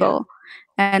of Yeah. people.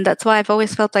 And that's why I've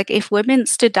always felt like if women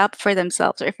stood up for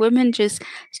themselves, or if women just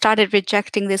started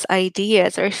rejecting these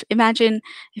ideas, or imagine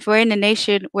if we're in a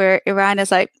nation where Iran is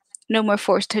like, no more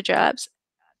forced hijabs,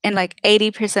 and Mm. like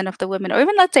 80% of the women, or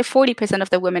even let's say 40%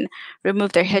 of the women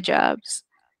remove their Mm. hijabs,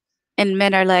 and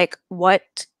men are like,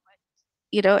 what?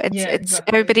 It's Yeah, it's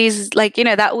exactly. everybody's like,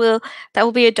 that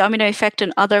will be a domino effect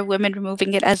on other women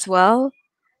removing it as well.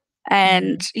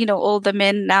 And Mm. all the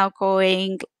men now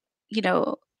going, you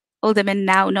know, all the men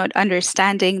now not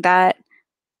understanding that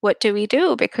what do we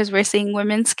do because we're seeing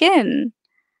women's skin.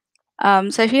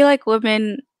 So I feel like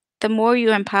women, the more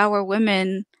you empower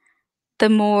women, the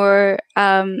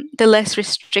less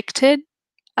restricted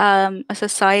a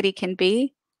society can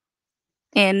be,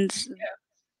 and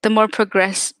more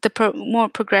progression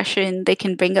they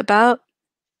can bring about.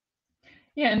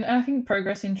 Yeah, and I think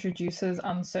progress introduces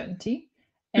uncertainty.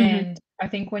 Hmm. And I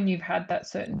think when you've had that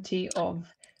certainty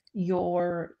of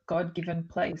your God-given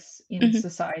place in Hmm.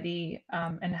 society,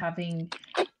 and having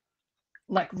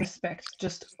like respect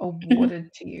just Hmm.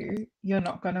 awarded to you, you're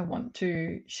not going to want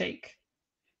to shake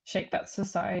that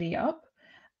society up.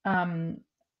 Um,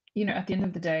 at the end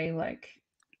of the day, like,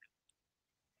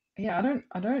 yeah,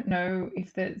 I don't know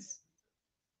if there's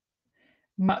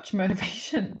much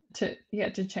motivation to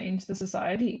change the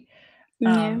society,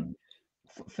 Yeah, um,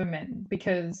 for men,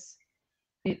 because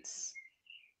it's,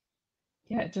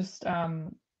 yeah, just,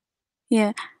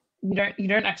 yeah, you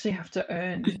don't actually have to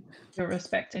earn your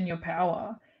respect and your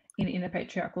power in a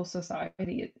patriarchal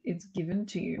society. It's given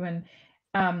to you. And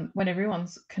when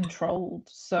everyone's controlled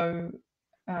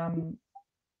um,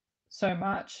 so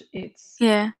much, it's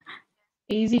yeah,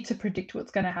 easy to predict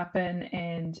what's going to happen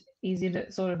and easy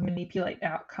to sort of manipulate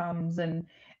outcomes, and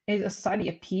a society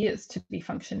appears to be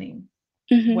functioning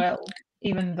well,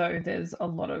 even though there's a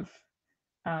lot of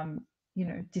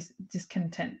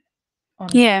discontent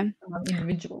Yeah. among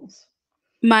individuals.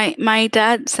 My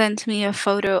dad sent me a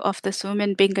photo of this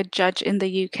woman being a judge in the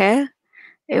UK.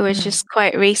 It was Mm. just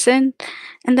quite recent.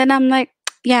 And then I'm like,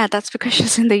 yeah, that's because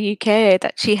she's in the UK,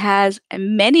 that she has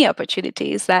many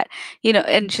opportunities that,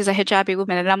 and she's a hijabi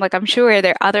woman. And I'm like, I'm sure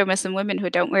there are other Muslim women who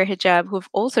don't wear hijab who've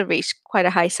also reached quite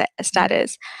a high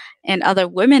status, and other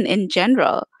women in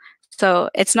general. So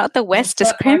it's not the It's West that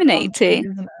hyperbole, discriminating.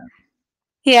 isn't it?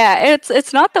 Yeah,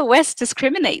 it's not the West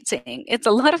discriminating. It's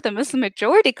a lot of the Muslim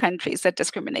majority countries that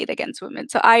discriminate against women.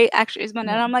 So I actually, and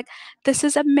Yeah. I'm like, this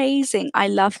is amazing. I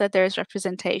love that there's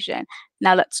representation.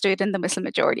 Now let's do it in the Muslim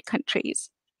majority countries.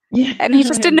 Yeah. And he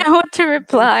just didn't know what to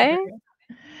reply.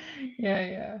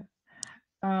 Yeah.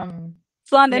 Blonde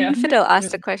Yeah, I think Infidel it's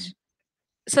asked a really question.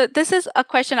 So this is a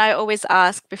question I always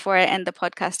ask before I end the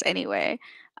podcast anyway.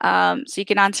 So you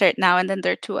can answer it now, and then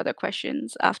there are two other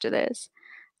questions after this.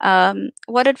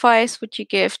 What advice would you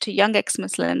give to young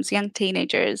ex-Muslims, young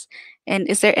teenagers, and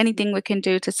is there anything we can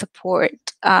do to support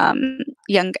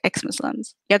young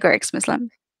ex-Muslims, younger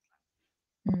ex-Muslims?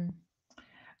 Mm.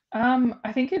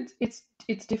 I think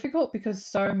it's difficult because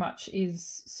so much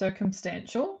is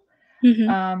circumstantial.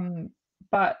 Mm-hmm.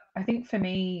 But I think for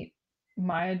me,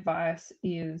 my advice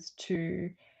is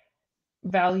to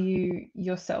value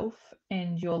yourself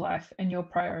and your life and your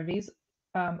priorities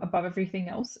above everything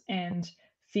else, and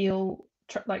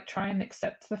try and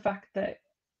accept the fact that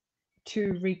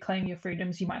to reclaim your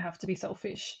freedoms, you might have to be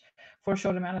selfish for a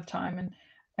short amount of time. And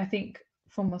I think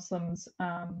for Muslims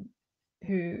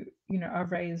who are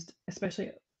raised,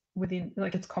 especially within,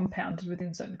 like, it's compounded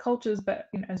within certain cultures, but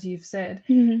as you've said,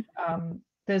 Mm-hmm.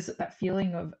 there's that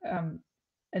feeling of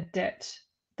a debt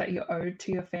that you owe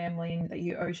to your family and that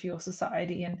you owe to your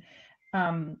society, and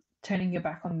turning your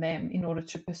back on them in order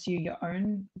to pursue your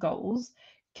own goals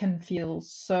can feel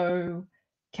so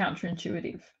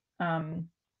counterintuitive,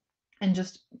 and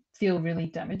just feel really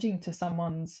damaging to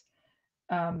someone's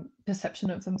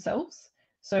perception of themselves.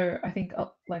 So I think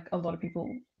like a lot of people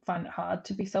find it hard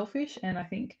to be selfish, and I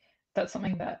think that's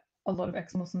something that a lot of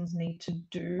ex-Muslims need to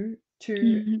do to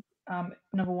Mm-hmm.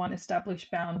 number one, establish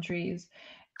boundaries,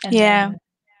 and Yeah. then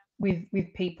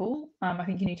with people, I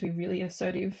think you need to be really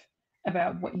assertive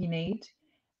about what you need,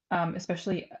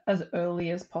 especially as early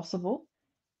as possible.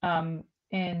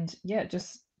 And yeah,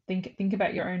 just think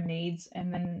about your own needs,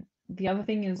 and then the other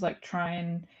thing is like try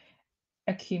and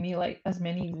accumulate as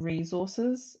many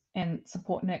resources and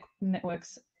support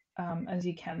networks as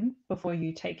you can before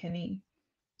you take any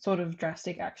sort of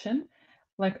drastic action.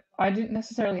 Like, I didn't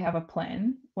necessarily have a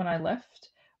plan when I left,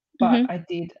 but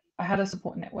Mm-hmm. I had a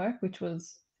support network, which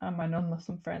was my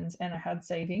non-Muslim friends, and I had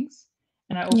savings,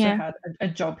 and I also Yeah. had a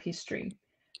job history.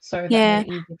 So that made Yeah. it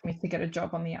easier for me to get a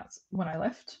job on the outs when I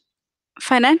left.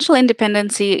 Financial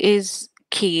independency is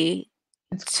key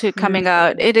It's to coming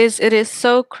out. crucial. It is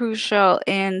so crucial.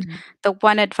 And Mm. the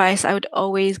one advice I would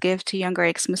always give to younger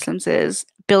ex-Muslims is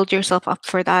build yourself up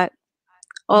for that.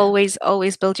 Yeah.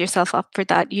 Always build yourself up for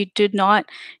that. You do not,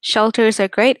 shelters are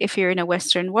great if you're in a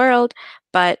Western world,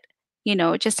 but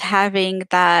just having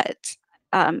that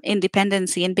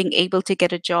independency and being able to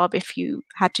get a job if you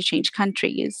had to change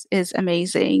country is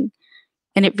amazing.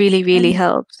 And it really, really And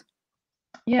helps.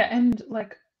 yeah, and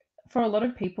like for a lot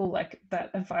of people, like that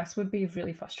advice would be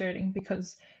really frustrating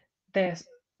because they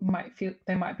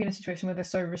they might be in a situation where they're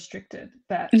so restricted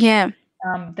that Yeah.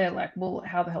 they're like, well,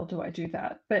 how the hell do I do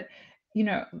that? But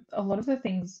a lot of the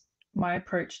things, my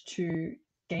approach to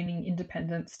gaining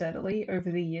independence steadily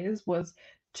over the years was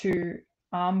to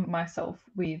arm myself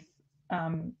with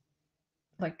um,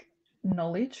 like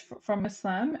knowledge from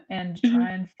Islam, and Hmm.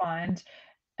 try and find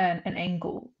an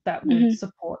angle that would Hmm.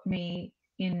 support me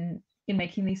in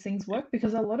making these things work,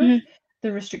 because a lot of Hmm.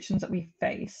 the restrictions that we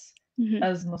face Hmm.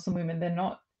 as Muslim women, they're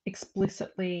not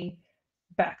explicitly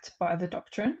backed by the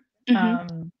doctrine. Hmm.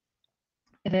 Um,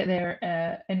 they're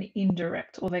an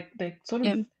indirect, or they sort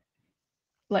of Yeah.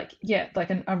 like, yeah, like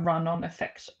a run-on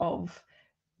effect of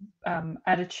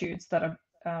attitudes that are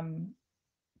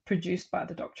produced by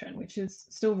the doctrine, which is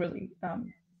still really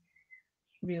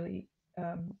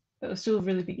still a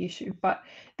really big issue. But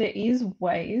there is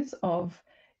ways of,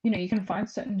 you can find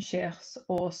certain sheikhs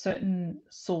or certain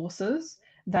sources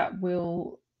that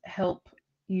will help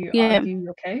you Yeah. argue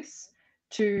your case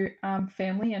to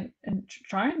family, and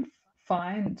try and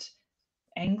find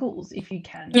angles, if you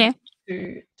can, Yeah.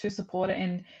 to support it,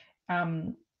 and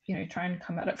try and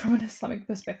come at it from an Islamic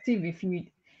perspective, if you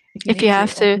if you If you need to,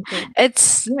 have or to, you could.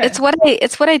 it's Yeah.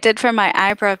 what I did for my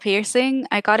eyebrow piercing.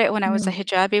 I got it when I was a Mm.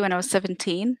 hijabi when I was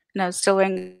 17 and I was still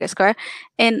wearing a scarf.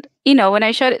 And you know, when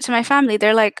I showed it to my family,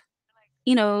 they're like,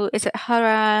 you know, is it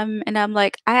haram? And I'm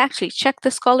like, I actually checked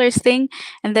the scholars thing,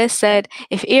 and they said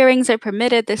if earrings are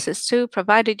permitted, this is too,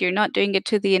 provided you're not doing it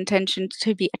to the intention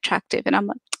to be attractive. And I'm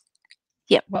like,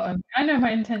 yep. Well, I know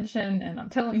my intention, and I'm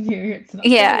telling you, it's not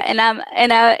Yeah, great. and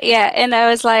I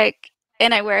was like,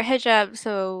 and I wear a hijab,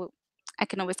 so I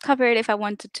can always cover it if I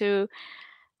wanted to.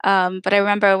 But I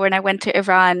remember when I went to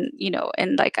Iran, you know,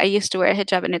 and like I used to wear a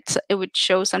hijab, and it would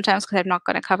show sometimes because I'm not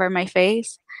going to cover my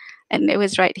face, and it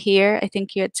was right here. I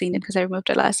think you had seen it because I removed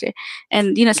it last year.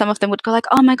 And you know, some of them would go like,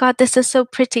 "Oh my God, this is so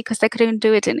pretty," because they couldn't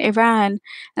do it in Iran.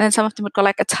 And then some of them would go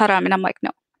like, "It's haram," and I'm like,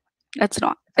 "No, it's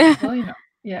not." It's absolutely not.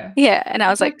 Yeah. Yeah, and I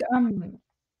It's was like, like,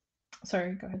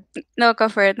 sorry, go ahead. "No, go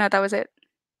for it." No, that was it.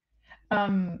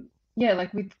 Yeah,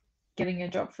 like with getting a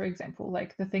job, for example,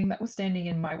 like the thing that was standing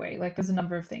in my way, like there's a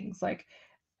number of things. Like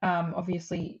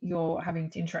obviously you're having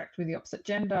to interact with the opposite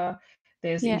gender.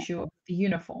 There's the Yeah, issue of the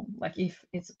uniform. Like if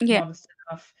it's yeah, modest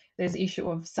enough, there's the issue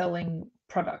of selling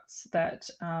products that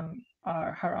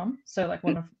are haram. So like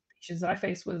one of the issues that I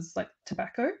faced was like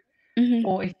tobacco, mm-hmm.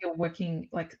 or if you're working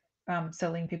like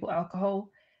selling people alcohol,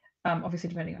 obviously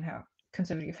depending on how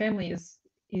conservative your family is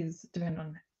dependent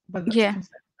on whether that's a Yeah,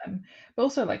 concern for them. But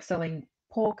also like selling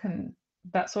pork and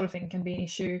that sort of thing can be an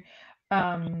issue.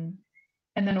 Um,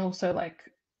 and then also like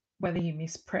whether you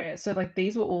miss prayer. So like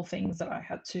these were all things that I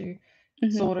had to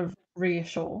mm-hmm. sort of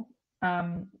reassure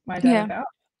my dad Yeah, about.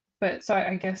 But so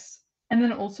I guess, and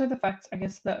then also the fact, I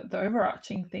guess the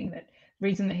overarching thing that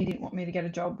reason that he didn't want me to get a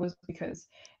job was because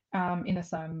in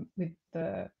Assam with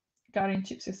the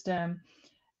guardianship system,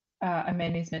 a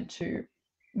man is meant to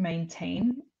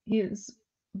maintain his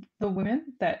the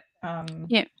women that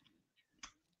yeah,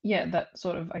 yeah, that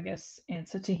sort of, I guess,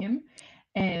 answer to him.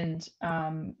 And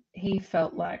he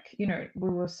felt like, you know, we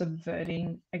were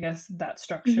subverting, I guess, that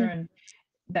structure, mm-hmm. and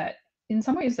that in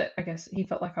some ways that I guess he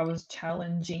felt like I was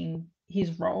challenging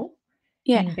his role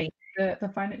Yeah, in being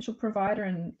the financial provider.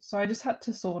 And so I just had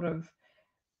to sort of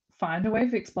find a way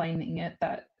of explaining it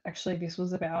that actually this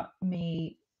was about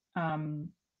me um,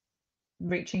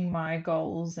 reaching my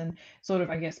goals and sort of,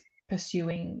 I guess,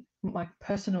 pursuing like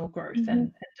personal growth mm-hmm.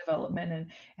 and development, and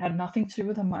it had nothing to do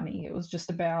with the money. It was just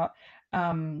about,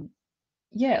 um,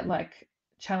 yeah, like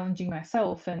challenging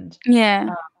myself and Yeah,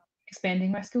 uh,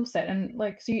 expanding my skill set. And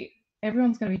like, so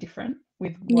everyone's going to be different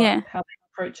with yeah, how they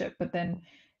approach it. But then,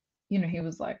 you know, he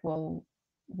was like, well,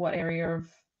 what area of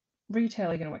retail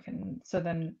are you going to work in? So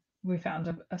then we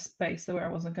found a space where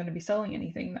I wasn't going to be selling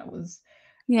anything that was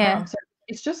yeah, haram. So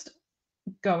it's just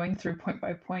going through point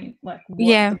by point, like what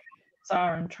yeah, the problems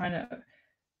are and trying to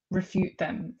refute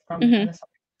them from mm-hmm. an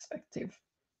Islamic perspective.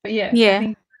 But yeah, I Yeah,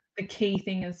 think the key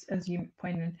thing is, as you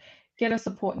pointed, get a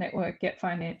support network, get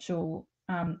financial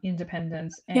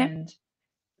independence, yeah, and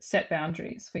set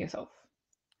boundaries for yourself.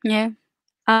 yeah.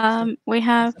 So We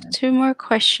have fascinating. two more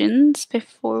questions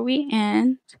before we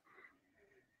end.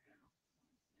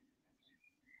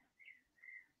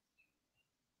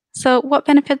 So, what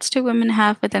benefits do women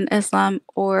have within Islam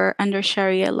or under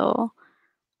Sharia law?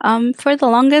 For the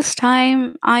longest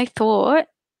time, I thought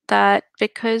that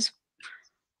because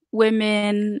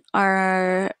women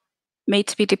are made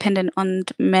to be dependent on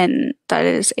men, that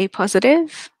is a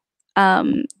positive.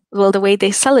 Well, the way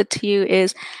they sell it to you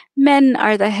is men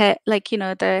are the head, like, you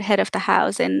know, the head of the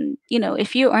house. And, you know,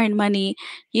 if you earn money,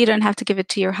 you don't have to give it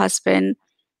to your husband.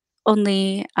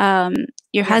 Only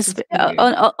your Yes, it's husband, for you.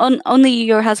 only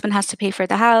your husband has to pay for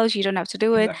the house. You don't have to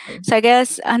do it. Exactly. So I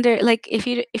guess under like if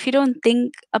you don't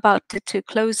think about it too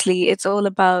closely, it's all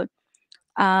about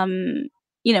um,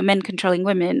 you know, men controlling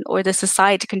women or the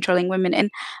society controlling women. And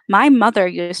my mother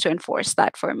used to enforce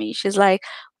that for me. She's like,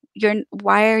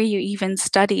 why are you even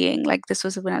studying? Like this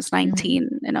was when I was Mm,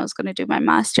 19 and I was going to do my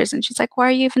master's. And she's like, why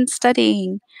are you even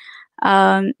studying?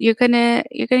 You're going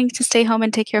to stay home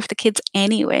and take care of the kids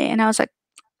anyway. And I was like,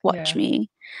 watch yeah. me.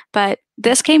 But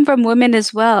this came from women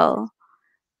as well.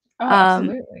 Oh, Um,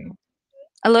 absolutely.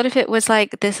 a lot of it was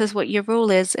like, this is what your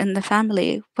role is in the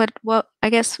family. What I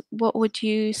guess what would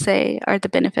you say are the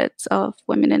benefits of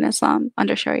women in Islam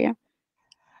under Sharia?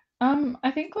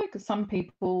 I think like some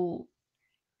people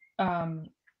um,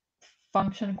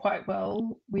 function quite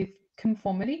well with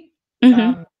conformity.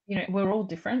 Mm-hmm. You know, we're all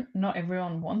different. Not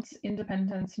everyone wants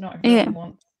independence. Not Yeah.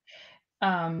 everyone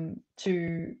wants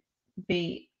to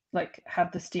be like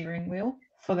have the steering wheel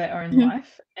for their own Mm-hmm.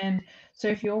 life. And so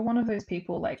if you're one of those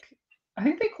people, like I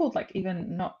think they're called like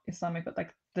even not Islamic, but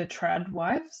like the trad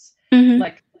wives, Mm-hmm.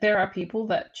 like there are people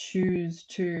that choose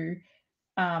to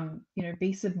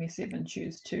be submissive and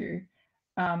choose to,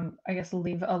 I guess,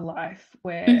 live a life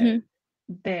where Mhm.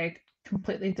 they're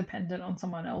completely dependent on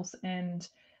someone else, and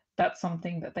that's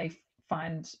something that they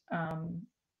find,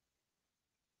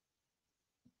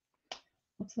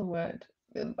 what's the word?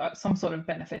 Some sort of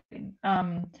benefit in.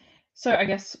 So I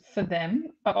guess for them,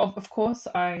 of course,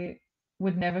 I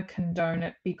would never condone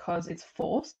it because it's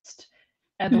forced.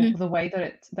 And Mhm. the way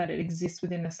that it exists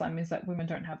within Islam is that women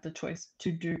don't have the choice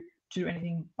to do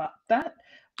anything but that.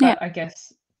 Yeah. But I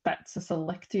guess that's a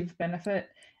selective benefit,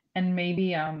 and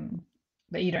maybe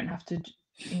that you don't have to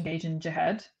engage in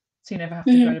jihad, so you never have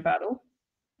to go Mhm. to battle.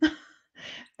 Yeah.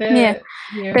 They're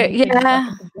the But only things I yeah.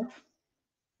 can think of.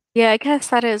 Yeah, I guess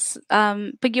that is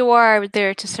but you are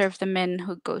there to serve the men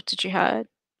who go to jihad. Well,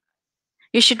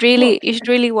 You should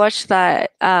really watch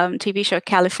that TV show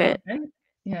Caliphate. okay.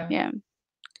 Yeah. Yeah.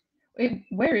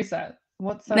 Where is that?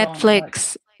 What's that on? Like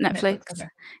Netflix. Netflix? Okay,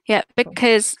 Yeah, cool.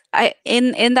 because I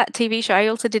in that TV show I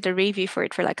also did a review for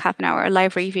it for like half an hour, a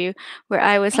live review, where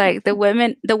I was Oh, like the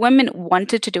women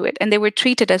wanted to do it and they were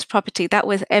treated as property. That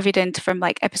was evident from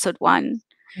like episode 1.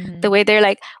 The mhm. way they're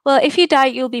like, well, if you die,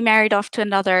 you'll be married off to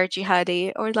another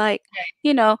jihadi, or like,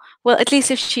 you know, well, at least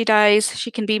if she dies,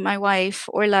 she can be my wife,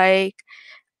 or like,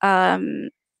 um,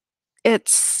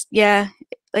 it's yeah,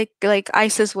 like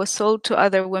ISIS was sold to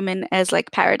other women as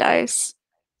like paradise.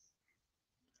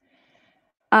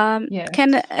 Can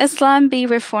Yes. Islam be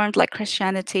reformed like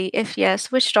Christianity? If yes,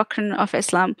 which doctrine of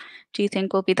Islam do you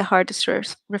think will be the hardest to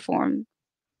reform?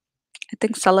 I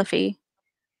think Salafi.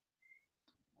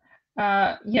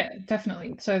 Yeah,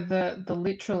 definitely. So the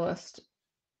literalist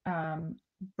um,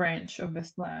 branch of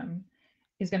Islam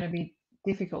is going to be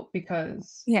difficult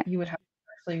because Yeah, you would have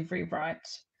to actually rewrite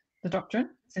the doctrine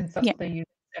since that's yeah, what they use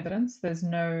as evidence. There's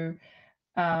no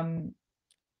um,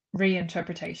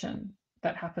 reinterpretation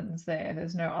that happens there.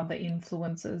 There's no other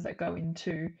influences that go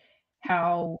into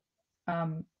how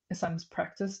Islam's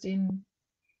practiced in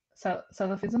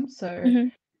Salafism. So, hmm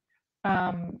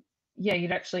um, yeah,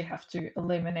 you'd actually have to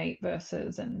eliminate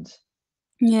verses and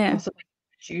yeah. possibly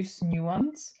introduce new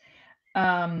ones.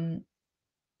 Um,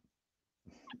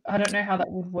 I don't know how that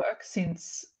would work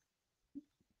since,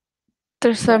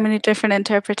 There's so like, many different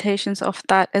interpretations of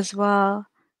that as well.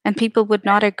 And people would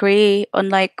not agree on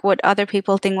like what other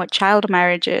people think what child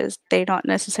marriage is. They don't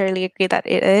necessarily agree that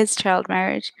it is child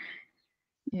marriage.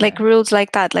 Like yeah. rules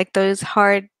like that, like those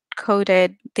hard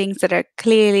coded things that are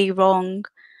clearly wrong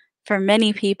for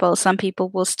many people, some people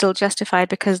will still justify it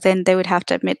because then they would have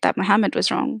to admit that Muhammad was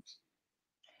wrong.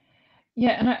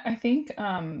 Yeah, and I think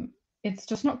it's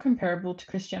just not comparable to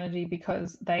Christianity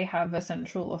because they have a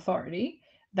central authority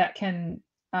that can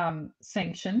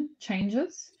sanction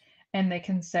changes, and they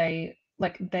can say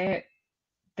like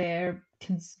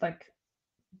like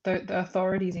the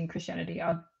authorities in Christianity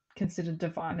are considered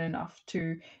divine enough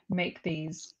to make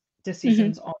these Hmm.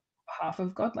 decisions on behalf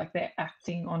of God, like they're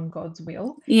acting on God's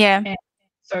will, Yeah. and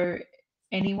so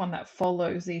anyone that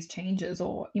follows these changes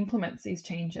or implements these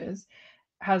changes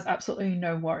has absolutely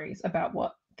no worries about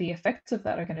what the effects of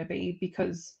that are going to be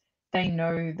because they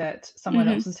know that someone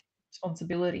Hmm. else is taking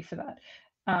responsibility for that.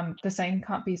 The same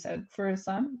can't be said for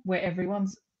Islam, where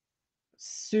everyone's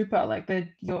super like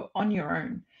you're on your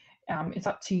own. It's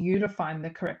up to you to find the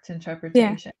correct Yeah.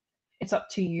 interpretation. It's up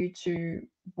to you to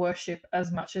worship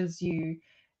as much as you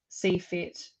see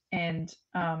fit and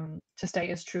to stay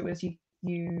as true as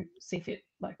you see fit,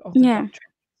 like of the Yeah.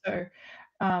 doctrine. So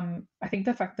I think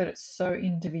the fact that it's so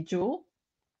individual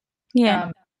Yeah.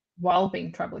 um, while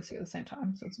being tribalistic at the same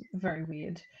time, so it's very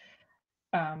weird,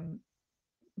 um,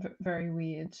 very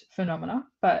weird phenomena.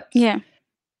 But Yeah.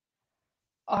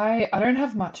 I don't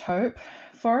have much hope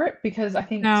for it because I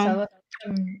think No.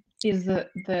 Salafism is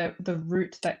the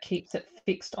root that keeps it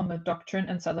fixed on the doctrine,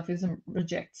 and Salafism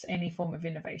rejects any form of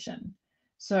innovation.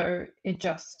 So it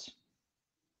just,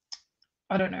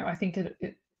 I don't know. I think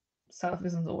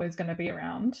Salafism is always going to be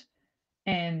around,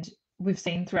 and we've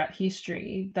seen throughout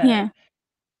history Yeah. that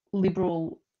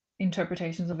liberal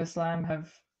interpretations of Islam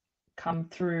have come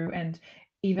through, and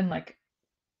even like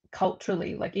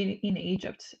culturally, like in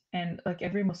Egypt and like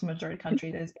every Muslim majority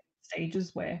country, there's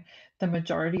stages where the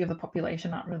majority of the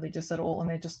population aren't religious at all and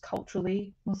they're just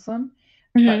culturally Muslim.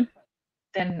 Hmm. But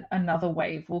then another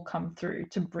wave will come through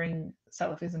to bring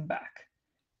Salafism back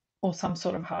or some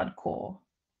sort of hardcore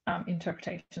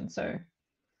interpretation. So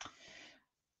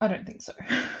I don't think so.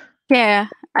 Yeah.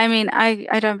 I mean,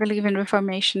 I don't believe in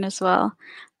reformation as well.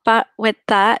 But with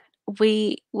that,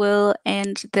 we will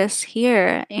end this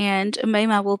here, and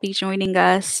Umayma will be joining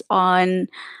us on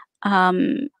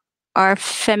um our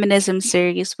feminism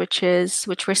series, which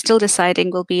we're still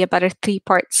deciding will be about a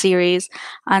 3-part series,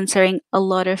 answering a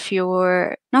lot of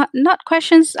your not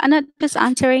questions and not just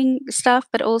answering stuff,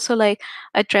 but also like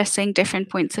addressing different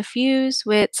points of views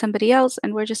with somebody else.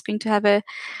 And we're just going to have a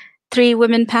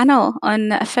 3-women panel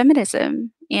on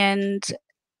feminism. And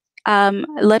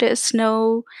let us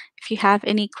know if you have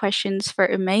any questions for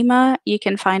Omayma. You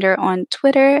can find her on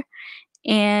Twitter.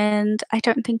 And I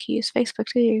don't think you use Facebook,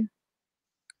 do you?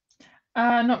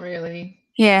 Not really.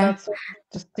 Yeah. That's sort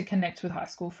of just to connect with high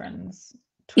school friends.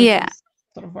 Yeah. Twitter's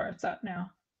sort of where it's at now.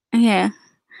 Yeah.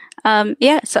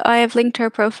 Yeah, so I have linked her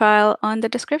profile on the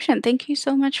description. Thank you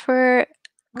so much for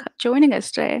joining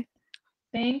us today.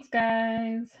 Thanks,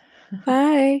 guys.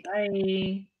 Bye.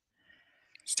 Bye.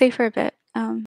 Stay for a bit.